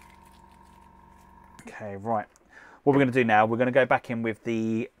 Okay, right. What we're going to do now, we're going to go back in with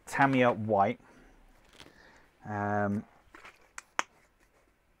the Tamiya white. Let's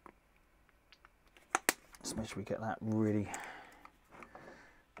make sure we get that really...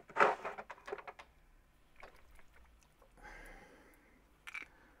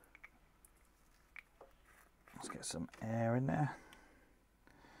 some air in there.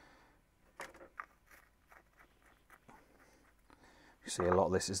 You see a lot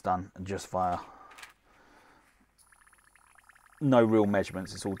of this is done just via no real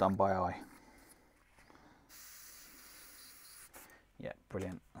measurements, it's all done by eye. Yeah,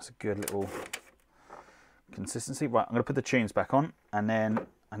 brilliant. That's a good little consistency. Right, I'm going to put the tunes back on, and then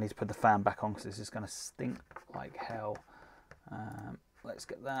I need to put the fan back on because this is going to stink like hell. Let's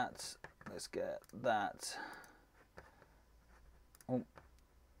get that. Let's get that. Oh.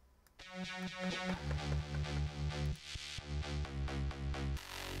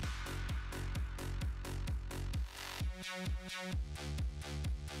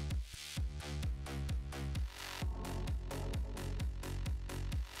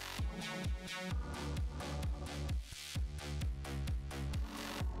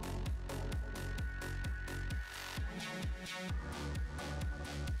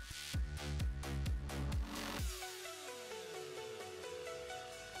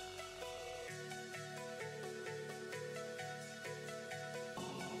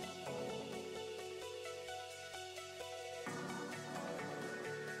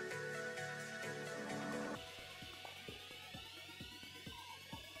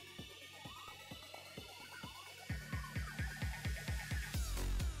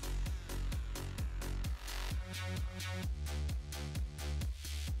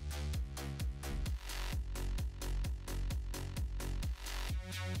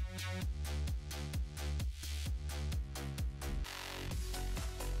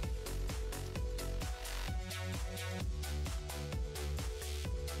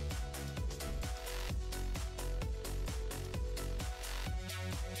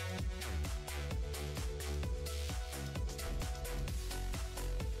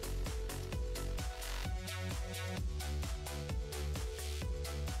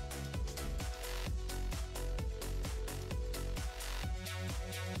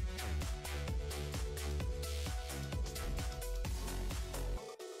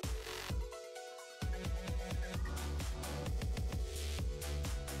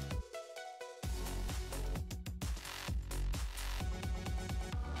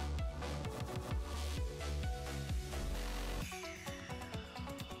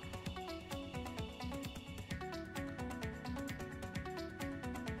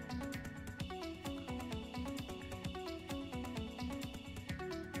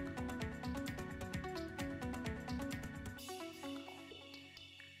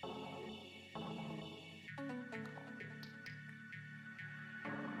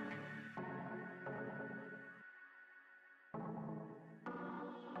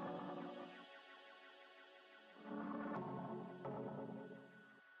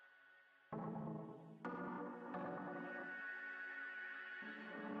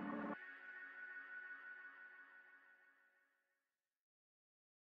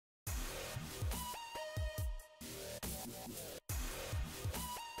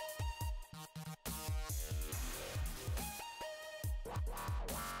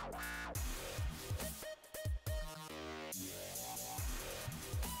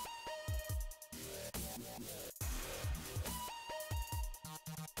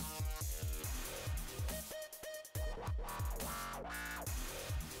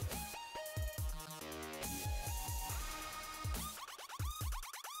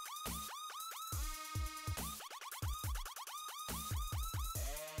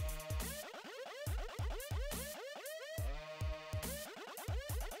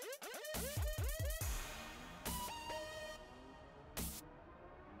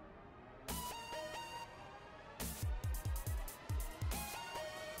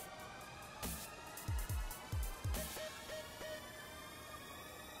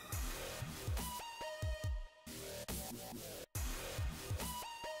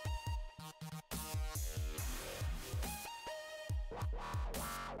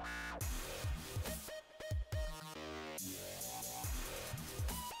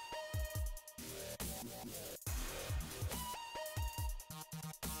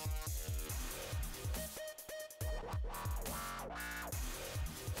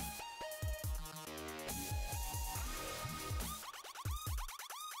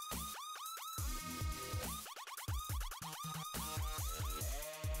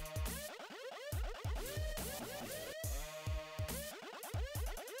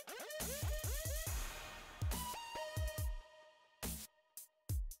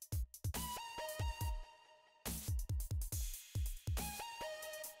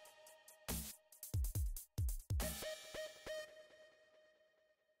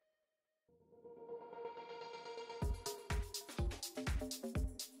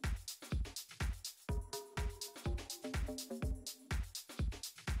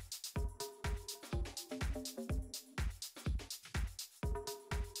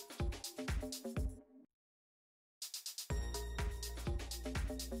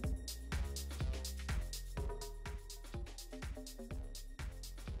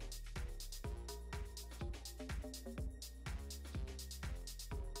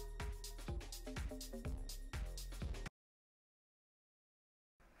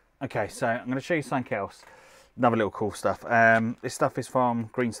 Okay, so I'm going to show you something else. Another little cool stuff. This stuff is from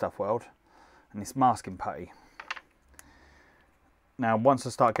Green Stuff World, and it's masking putty. Now, once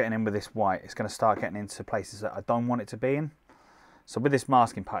I start getting in with this white, it's going to start getting into places that I don't want it to be in. So with this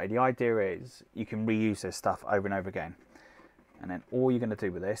masking putty, the idea is you can reuse this stuff over and over again. And then all you're going to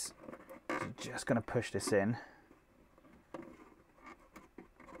do with this is you're just going to push this in.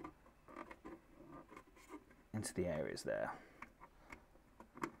 Into the areas there.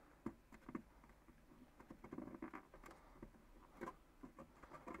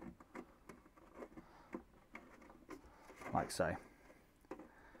 Like so.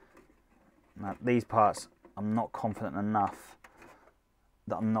 Now these parts, I'm not confident enough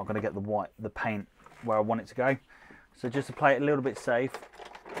that I'm not going to get the paint where I want it to go. So just to play it a little bit safe,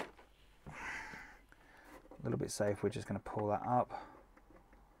 we're just going to pull that up.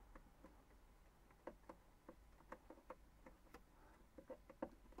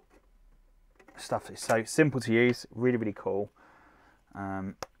 Stuff is so simple to use, really, really cool.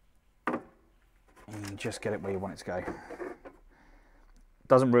 And you just get it where you want it to go.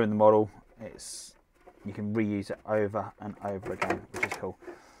 Doesn't ruin the model. You can reuse it over and over again, which is cool.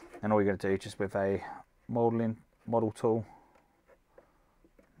 And all you're going to do, just with a model tool,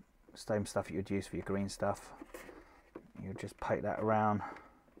 same stuff you would use for your green stuff, you just paint that around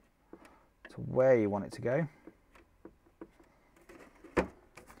to where you want it to go.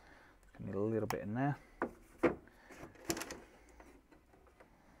 Need a little bit in there.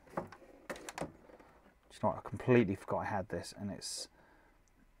 Just not, I completely forgot I had this, and it's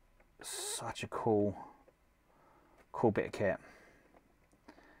such a cool bit of kit.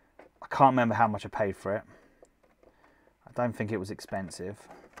 I can't remember how much I paid for it. I don't think it was expensive.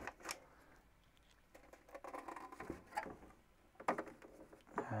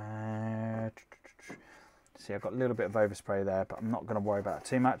 See, I've got a little bit of overspray there, but I'm not going to worry about it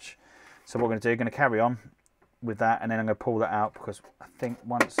too much. So what we're going to do, going to carry on with that, and then I'm going to pull that out because I think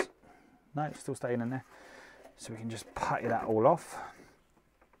once, no, it's still staying in there. So we can just putty that all off.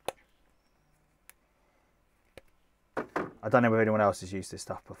 I don't know if anyone else has used this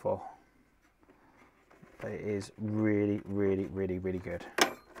stuff before, but it is really, really, really, really good.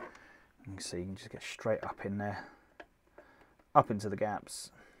 You can see you can just get straight up in there, up into the gaps.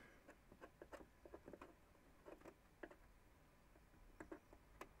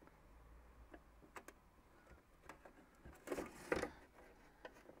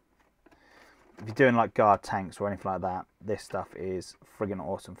 If you're doing like guard tanks or anything like that, this stuff is friggin'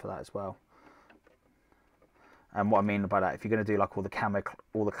 awesome for that as well. And what I mean by that, if you're going to do like all the camo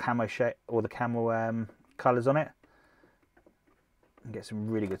colours on it, and get some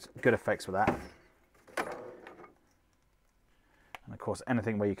really good effects with that. And of course,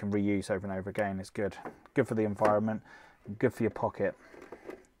 anything where you can reuse over and over again is good. Good for the environment, good for your pocket.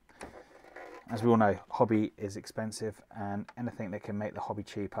 As we all know, hobby is expensive, and anything that can make the hobby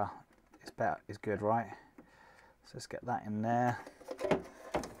cheaper is good, right? So let's get that in there.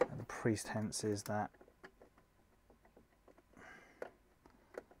 And the priest hence is that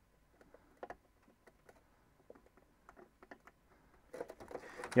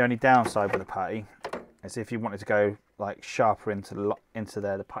the only downside with the putty is if you wanted to go like sharper into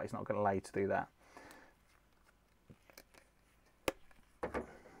there, the putty's not going to allow you to do that.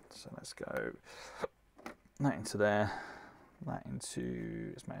 So let's go that into there, that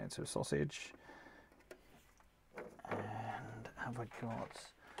into, it's made into a sausage. And have I got,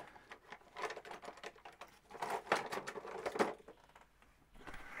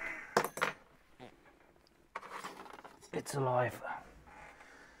 it's alive.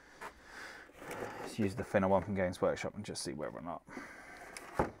 Let's use the thinner one from Games Workshop and just see whether or not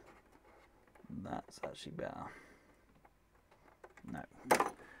that's actually better. No,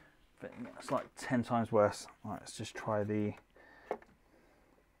 it's like 10 times worse. All right, let's just try the. Let's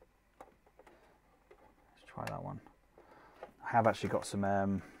try that one. I have actually got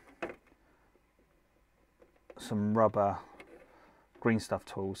some rubber green stuff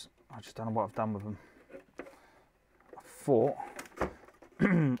tools. I just don't know what I've done with them. I thought.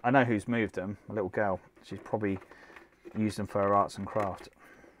 I know who's moved them, a little girl. She's probably used them for her arts and craft.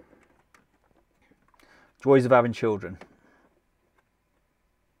 Joys of having children.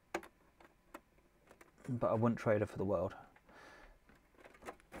 but I wouldn't trade her for the world.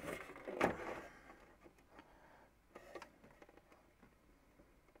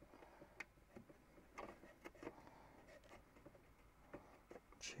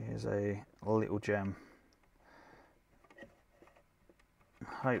 She is a little gem.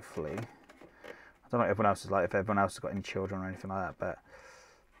 Hopefully, I don't know what everyone else is like, if everyone else has got any children or anything like that, but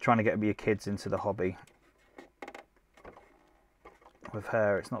trying to get your kids into the hobby. With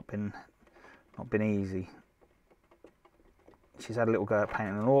her, it's not been easy. She's had a little go at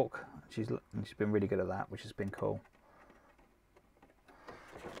painting an orc. She's been really good at that, which has been cool.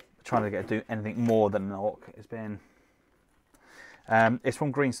 Trying to get her to do anything more than an orc has been. It's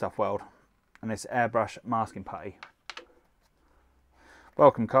from Green Stuff World, and it's Airbrush Masking Putty.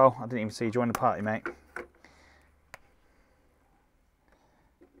 Welcome, Carl. I didn't even see you join the party, mate.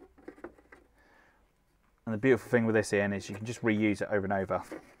 And the beautiful thing with this Ian is you can just reuse it over and over.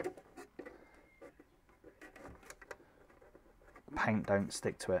 Paint don't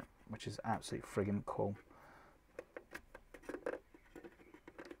stick to it, which is absolutely friggin' cool.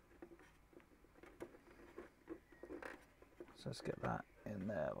 So let's get that in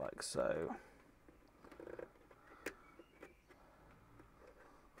there like so.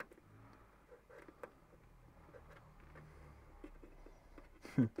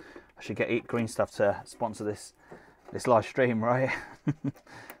 I should get Eat Green Stuff to sponsor this live stream, right?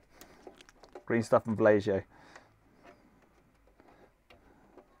 Green Stuff and Vallejo.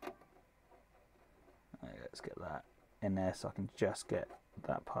 Let's get that in there so I can just get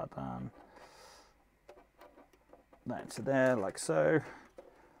that part done. That into there like so.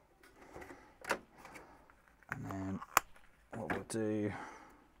 And then what we'll do,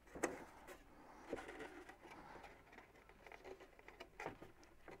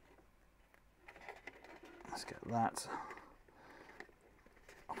 let's get that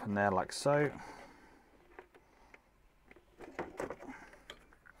up in there like so.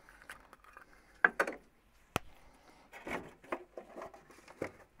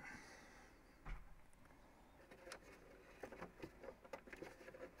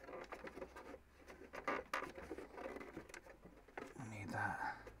 I need that.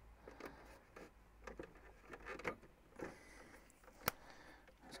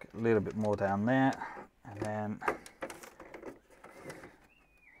 Let's get a little bit more down there. And then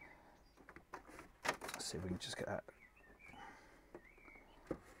let's see if we can just get that.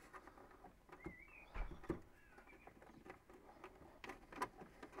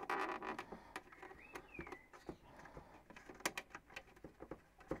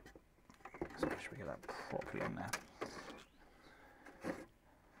 Let's make sure we get that properly in there.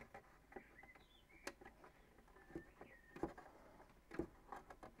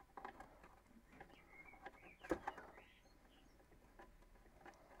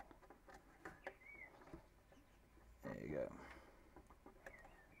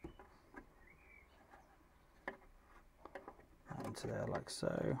 Into there like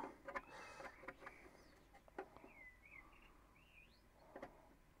so.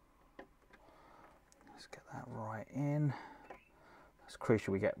 Let's get that right in. It's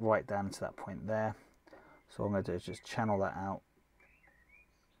crucial we get right down to that point there. So what I'm going to do is just channel that out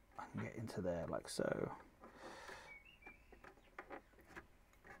and get into there like so.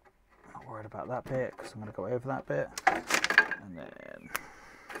 Not worried about that bit because I'm going to go over that bit. And then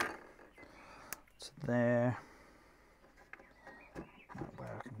to there.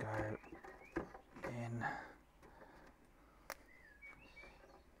 Where I can go in.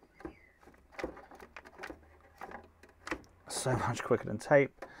 So much quicker than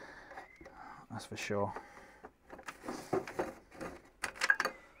tape, that's for sure.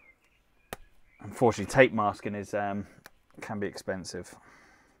 Unfortunately, tape masking is can be expensive.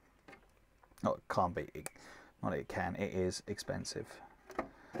 Not it can't be, not it can. It is expensive.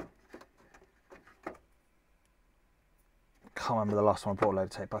 Can't remember the last one I bought a load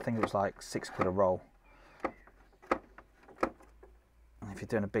of tape. I think it was like £6 a roll. And if you're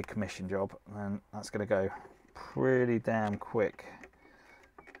doing a big commission job, then that's going to go pretty damn quick.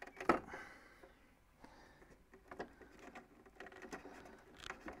 There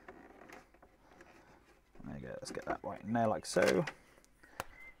you go. Let's get that right in there like so.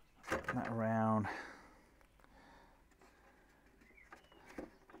 That around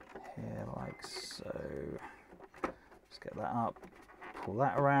here like so. Let's get that up, pull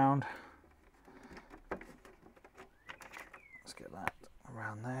that around. Let's get that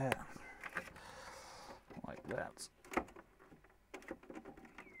around there, like that.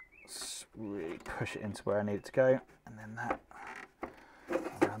 Let's really push it into where I need it to go, and then that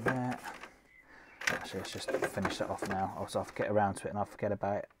around there. Actually, let's just finish that off now, else I'll get around to it and I'll forget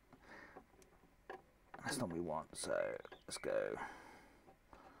about it. That's not what we want, so let's go.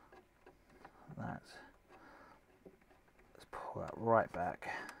 That. Let's pull that right back,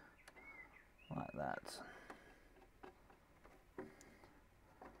 like that.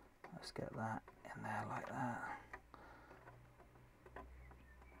 Let's get that in there like that.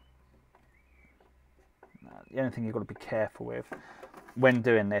 Now, the only thing you've got to be careful with when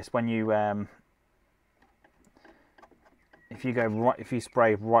doing this, when you if you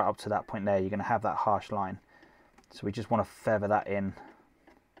spray right up to that point there, you're going to have that harsh line. So we just want to feather that in.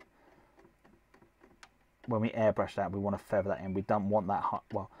 When we airbrush that, we want to feather that in. We don't want that hard,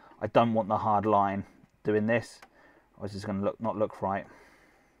 well, I don't want the hard line doing this, or it's just going to not look right.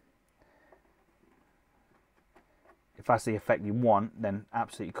 If that's the effect you want, then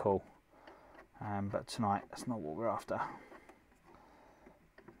absolutely cool. But tonight, that's not what we're after.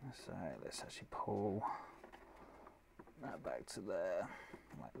 So let's actually pull that back to there,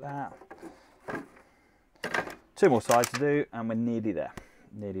 like that. 2 more sides to do, and we're nearly there.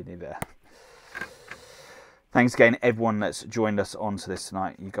 Nearly there. Thanks again, everyone that's joined us onto this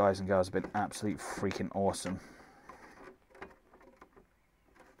tonight. You guys and girls have been absolutely freaking awesome.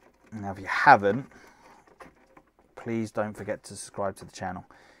 Now, if you haven't, please don't forget to subscribe to the channel.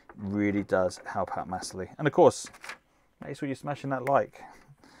 It really does help out massively. And of course, make sure you're smashing that like.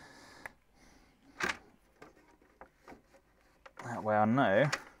 That way I know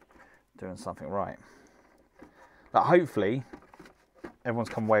doing something right. But hopefully, everyone's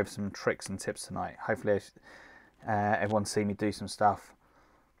come away with some tricks and tips tonight. Hopefully, everyone's seen me do some stuff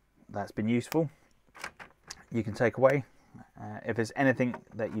that's been useful. You can take away. If there's anything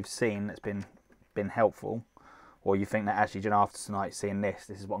that you've seen that's been helpful, or you think that actually, after tonight seeing this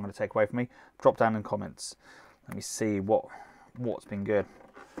is what I'm going to take away from me, drop down in the comments. Let me see what's been good.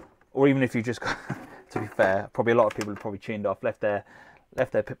 Or even if you just, to be fair, probably a lot of people have probably tuned off, left their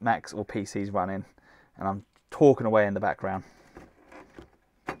Macs or PCs running, and I'm talking away in the background.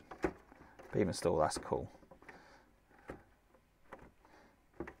 But even still, that's cool.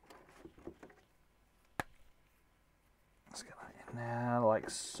 Let's get that in there, like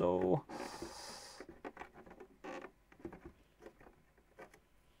so.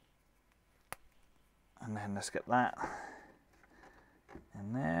 And then let's get that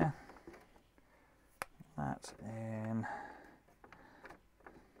in there. That in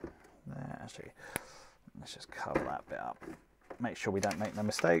there. Actually, let's just cover that bit up. Make sure we don't make no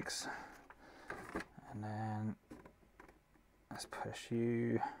mistakes. And then let's push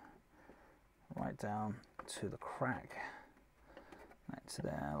you right down to the crack. Right to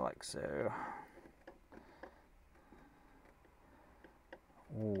there, like so.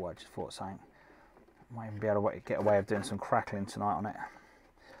 Oh, I just thought something. Might even be able to get away with doing some crackling tonight on it.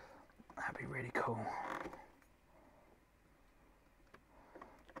 That'd be really cool.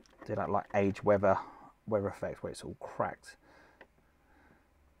 Do that like age weather effect where it's all cracked.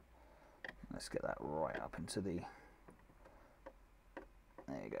 Let's get that right up into the.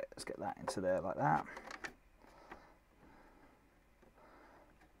 There you go. Let's get that into there like that.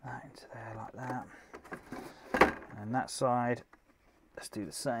 That into there like that. And that side. Let's do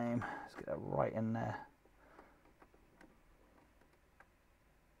the same. Let's get that right in there.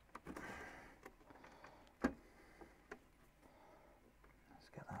 Let's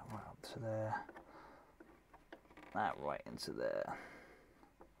get that right up to there. That right into there.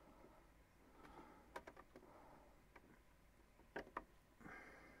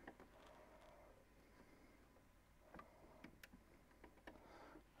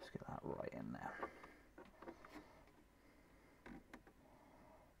 Let's get that right in there.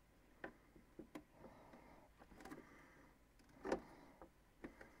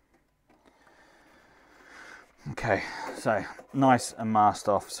 Okay, so nice and masked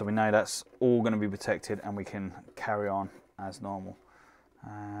off, so we know that's all going to be protected and we can carry on as normal.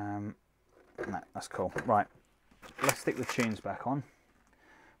 That's cool. Right, let's stick the tunes back on.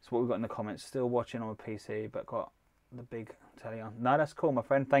 So what we've got in the comments, still watching on a PC, but got the big telly on. No, that's cool, my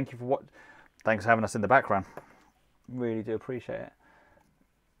friend. Thank you for thanks for having us in the background. Really do appreciate it.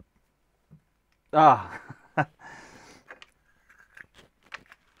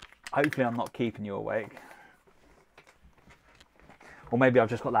 Hopefully I'm not keeping you awake. Or maybe I've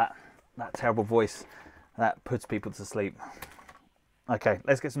just got that terrible voice that puts people to sleep. Okay,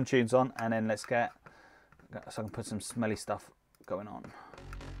 let's get some tunes on and then let's get, so I can put some smelly stuff going on.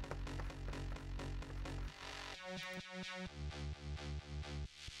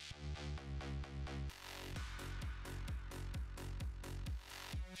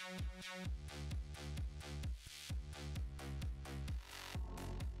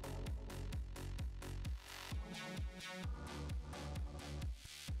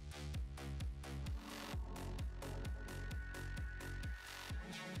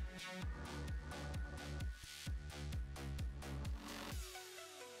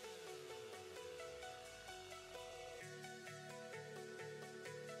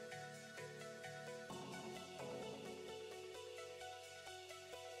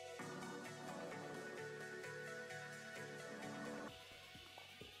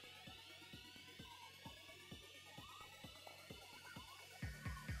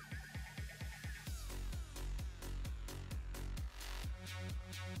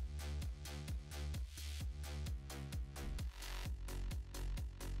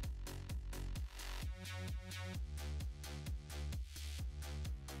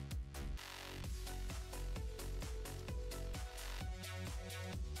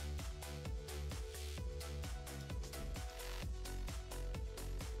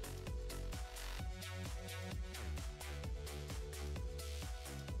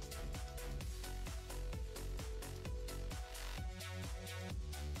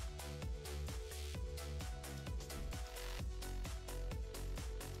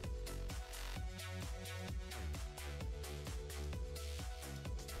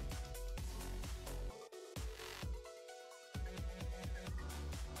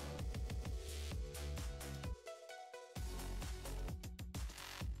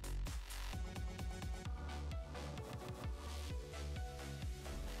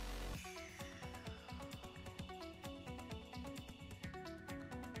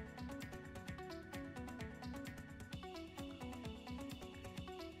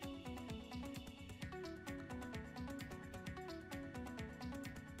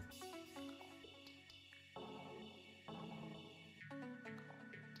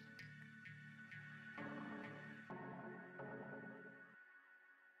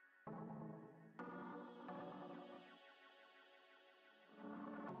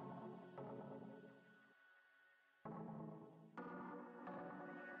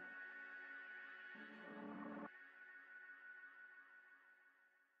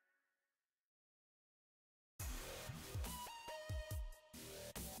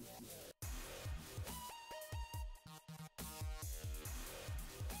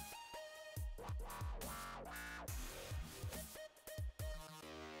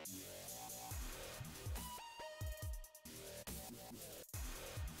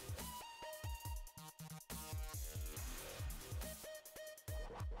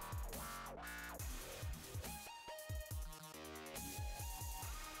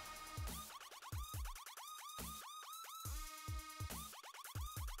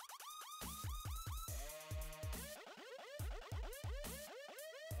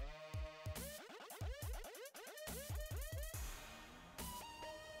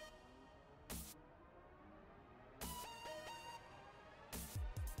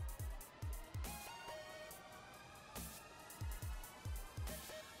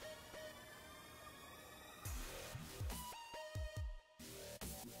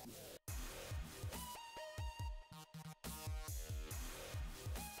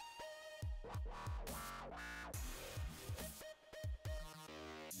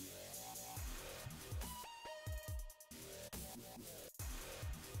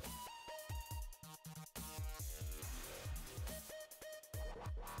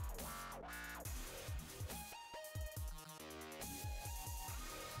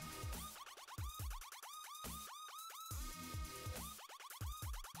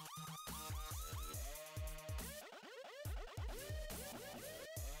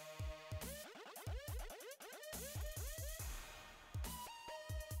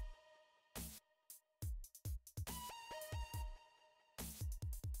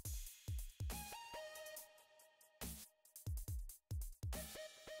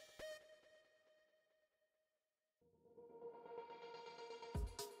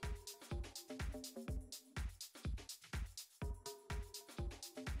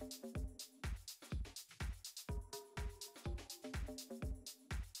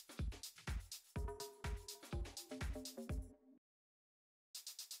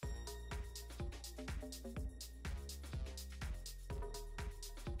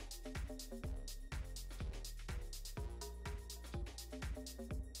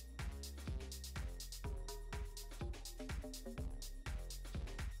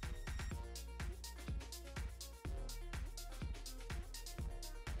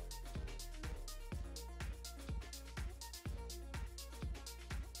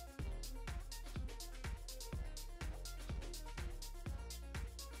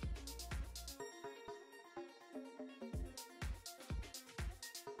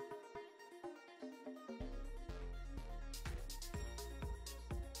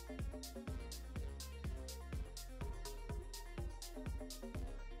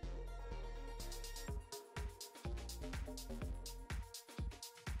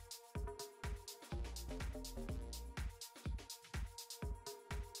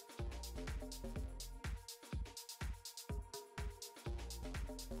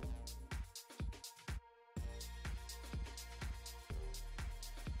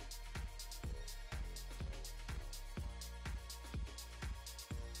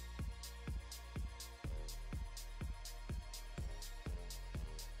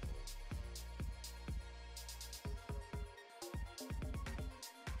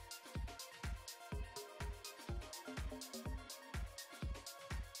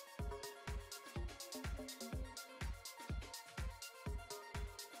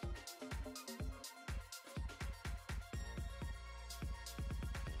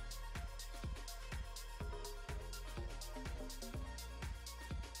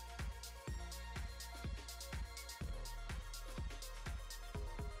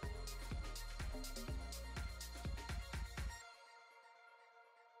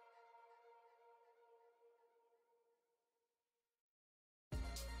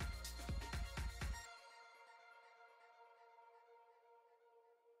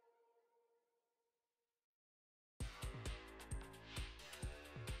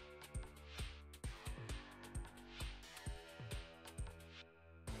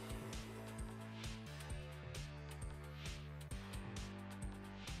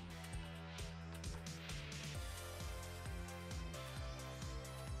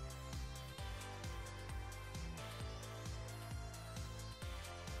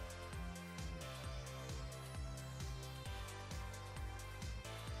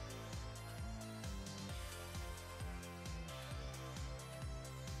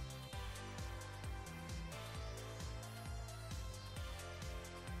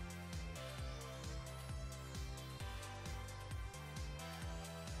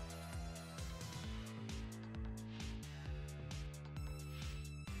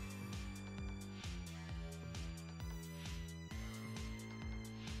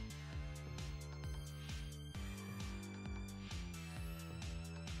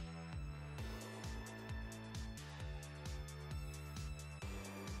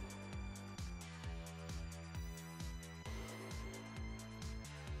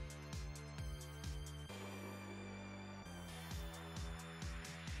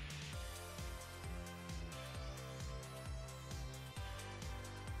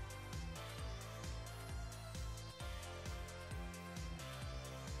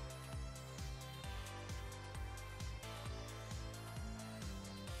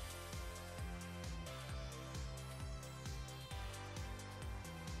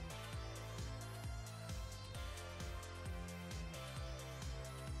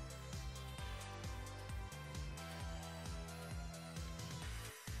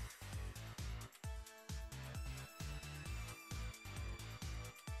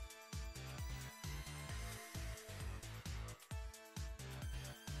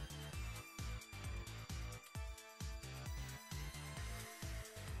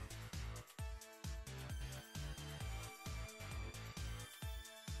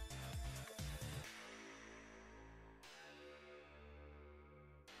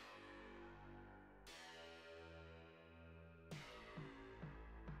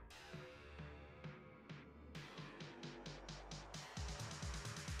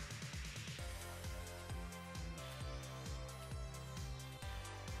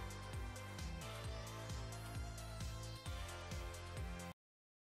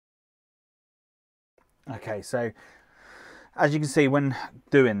 Okay, so as you can see when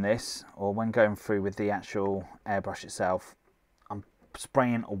doing this, or when going through with the actual airbrush itself, I'm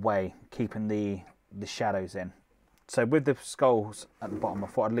spraying away, keeping the shadows in So with the skulls at the bottom, I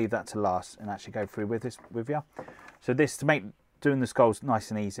thought I'd leave that to last and actually go through with this with you. So this, to make doing the skulls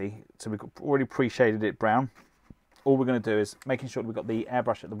nice and easy, so we've already pre-shaded it brown. All we're going to do is making sure that we've got the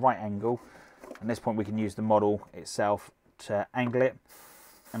airbrush at the right angle. At this point we can use the model itself to angle it,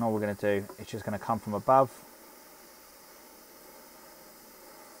 and all we're going to do is just going to come from above,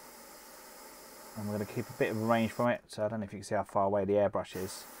 and we're going to keep a bit of a range from it. So I don't know if you can see how far away the airbrush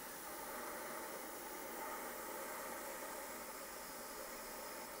is.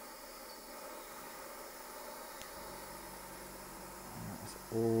 And that's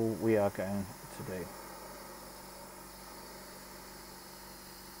all we are going to do.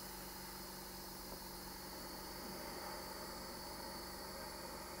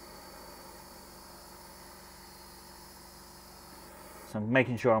 So I'm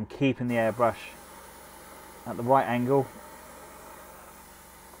making sure I'm keeping the airbrush at the right angle.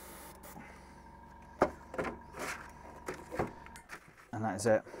 And that is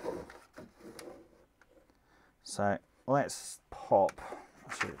it. So let's pop,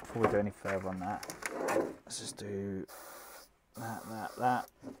 actually before we do any further on that, let's just do that.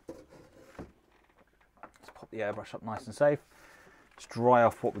 Let's pop the airbrush up nice and safe. Just dry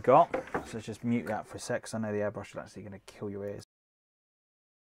off what we got. So let's just mute that for a sec, because I know the airbrush is actually going to kill your ears.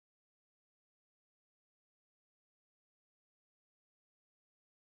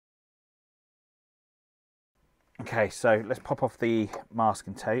 Okay, so let's pop off the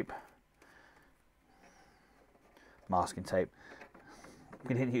masking tape. Masking tape.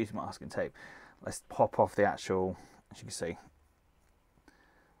 We didn't use masking tape. Let's pop off the actual, as you can see,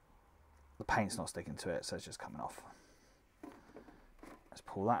 the paint's not sticking to it, so it's just coming off. Let's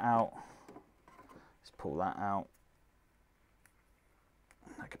pull that out. Let's pull that out.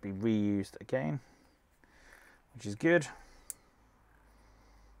 That could be reused again, which is good.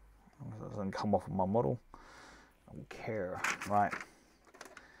 It doesn't come off of my model. I don't care. Right.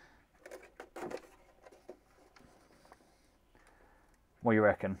 What do you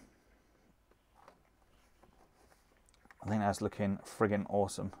reckon? I think that's looking friggin'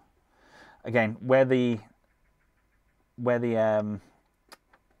 awesome. Again, where the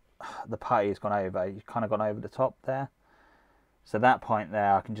putty has gone over, you've kind of gone over the top there. So that point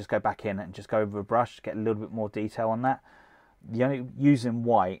there, I can just go back in and just go over a brush, get a little bit more detail on that. The only using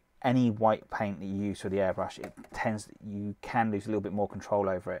white, any white paint that you use for the airbrush, you can lose a little bit more control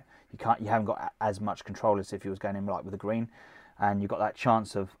over it. You haven't got as much control as if you was going in like with the green, and you've got that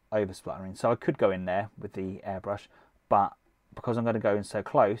chance of over splattering. So I could go in there with the airbrush, but because I'm going to go in so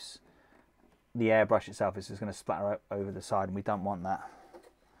close, the airbrush itself is just going to splatter over the side, and we don't want that.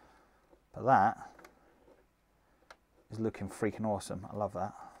 But that is looking freaking awesome. I love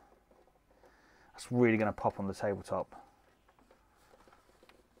that. That's really going to pop on the tabletop.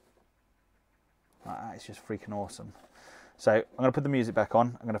 It's just freaking awesome. So I'm going to put the music back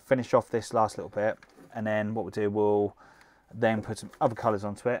on. I'm going to finish off this last little bit, and then what we'll do, we'll then put some other colours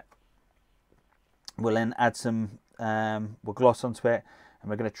onto it. We'll then add some, we'll gloss onto it, and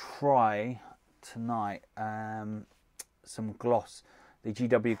we're going to try tonight some gloss, the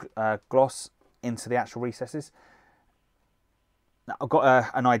GW gloss into the actual recesses. Now, I've got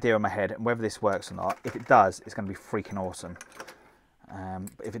an idea in my head, and whether this works or not, if it does, it's going to be freaking awesome.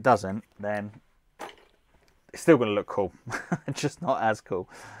 But if it doesn't, then it's still going to look cool, just not as cool.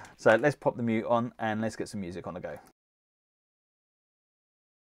 So let's pop the mute on and let's get some music on the go.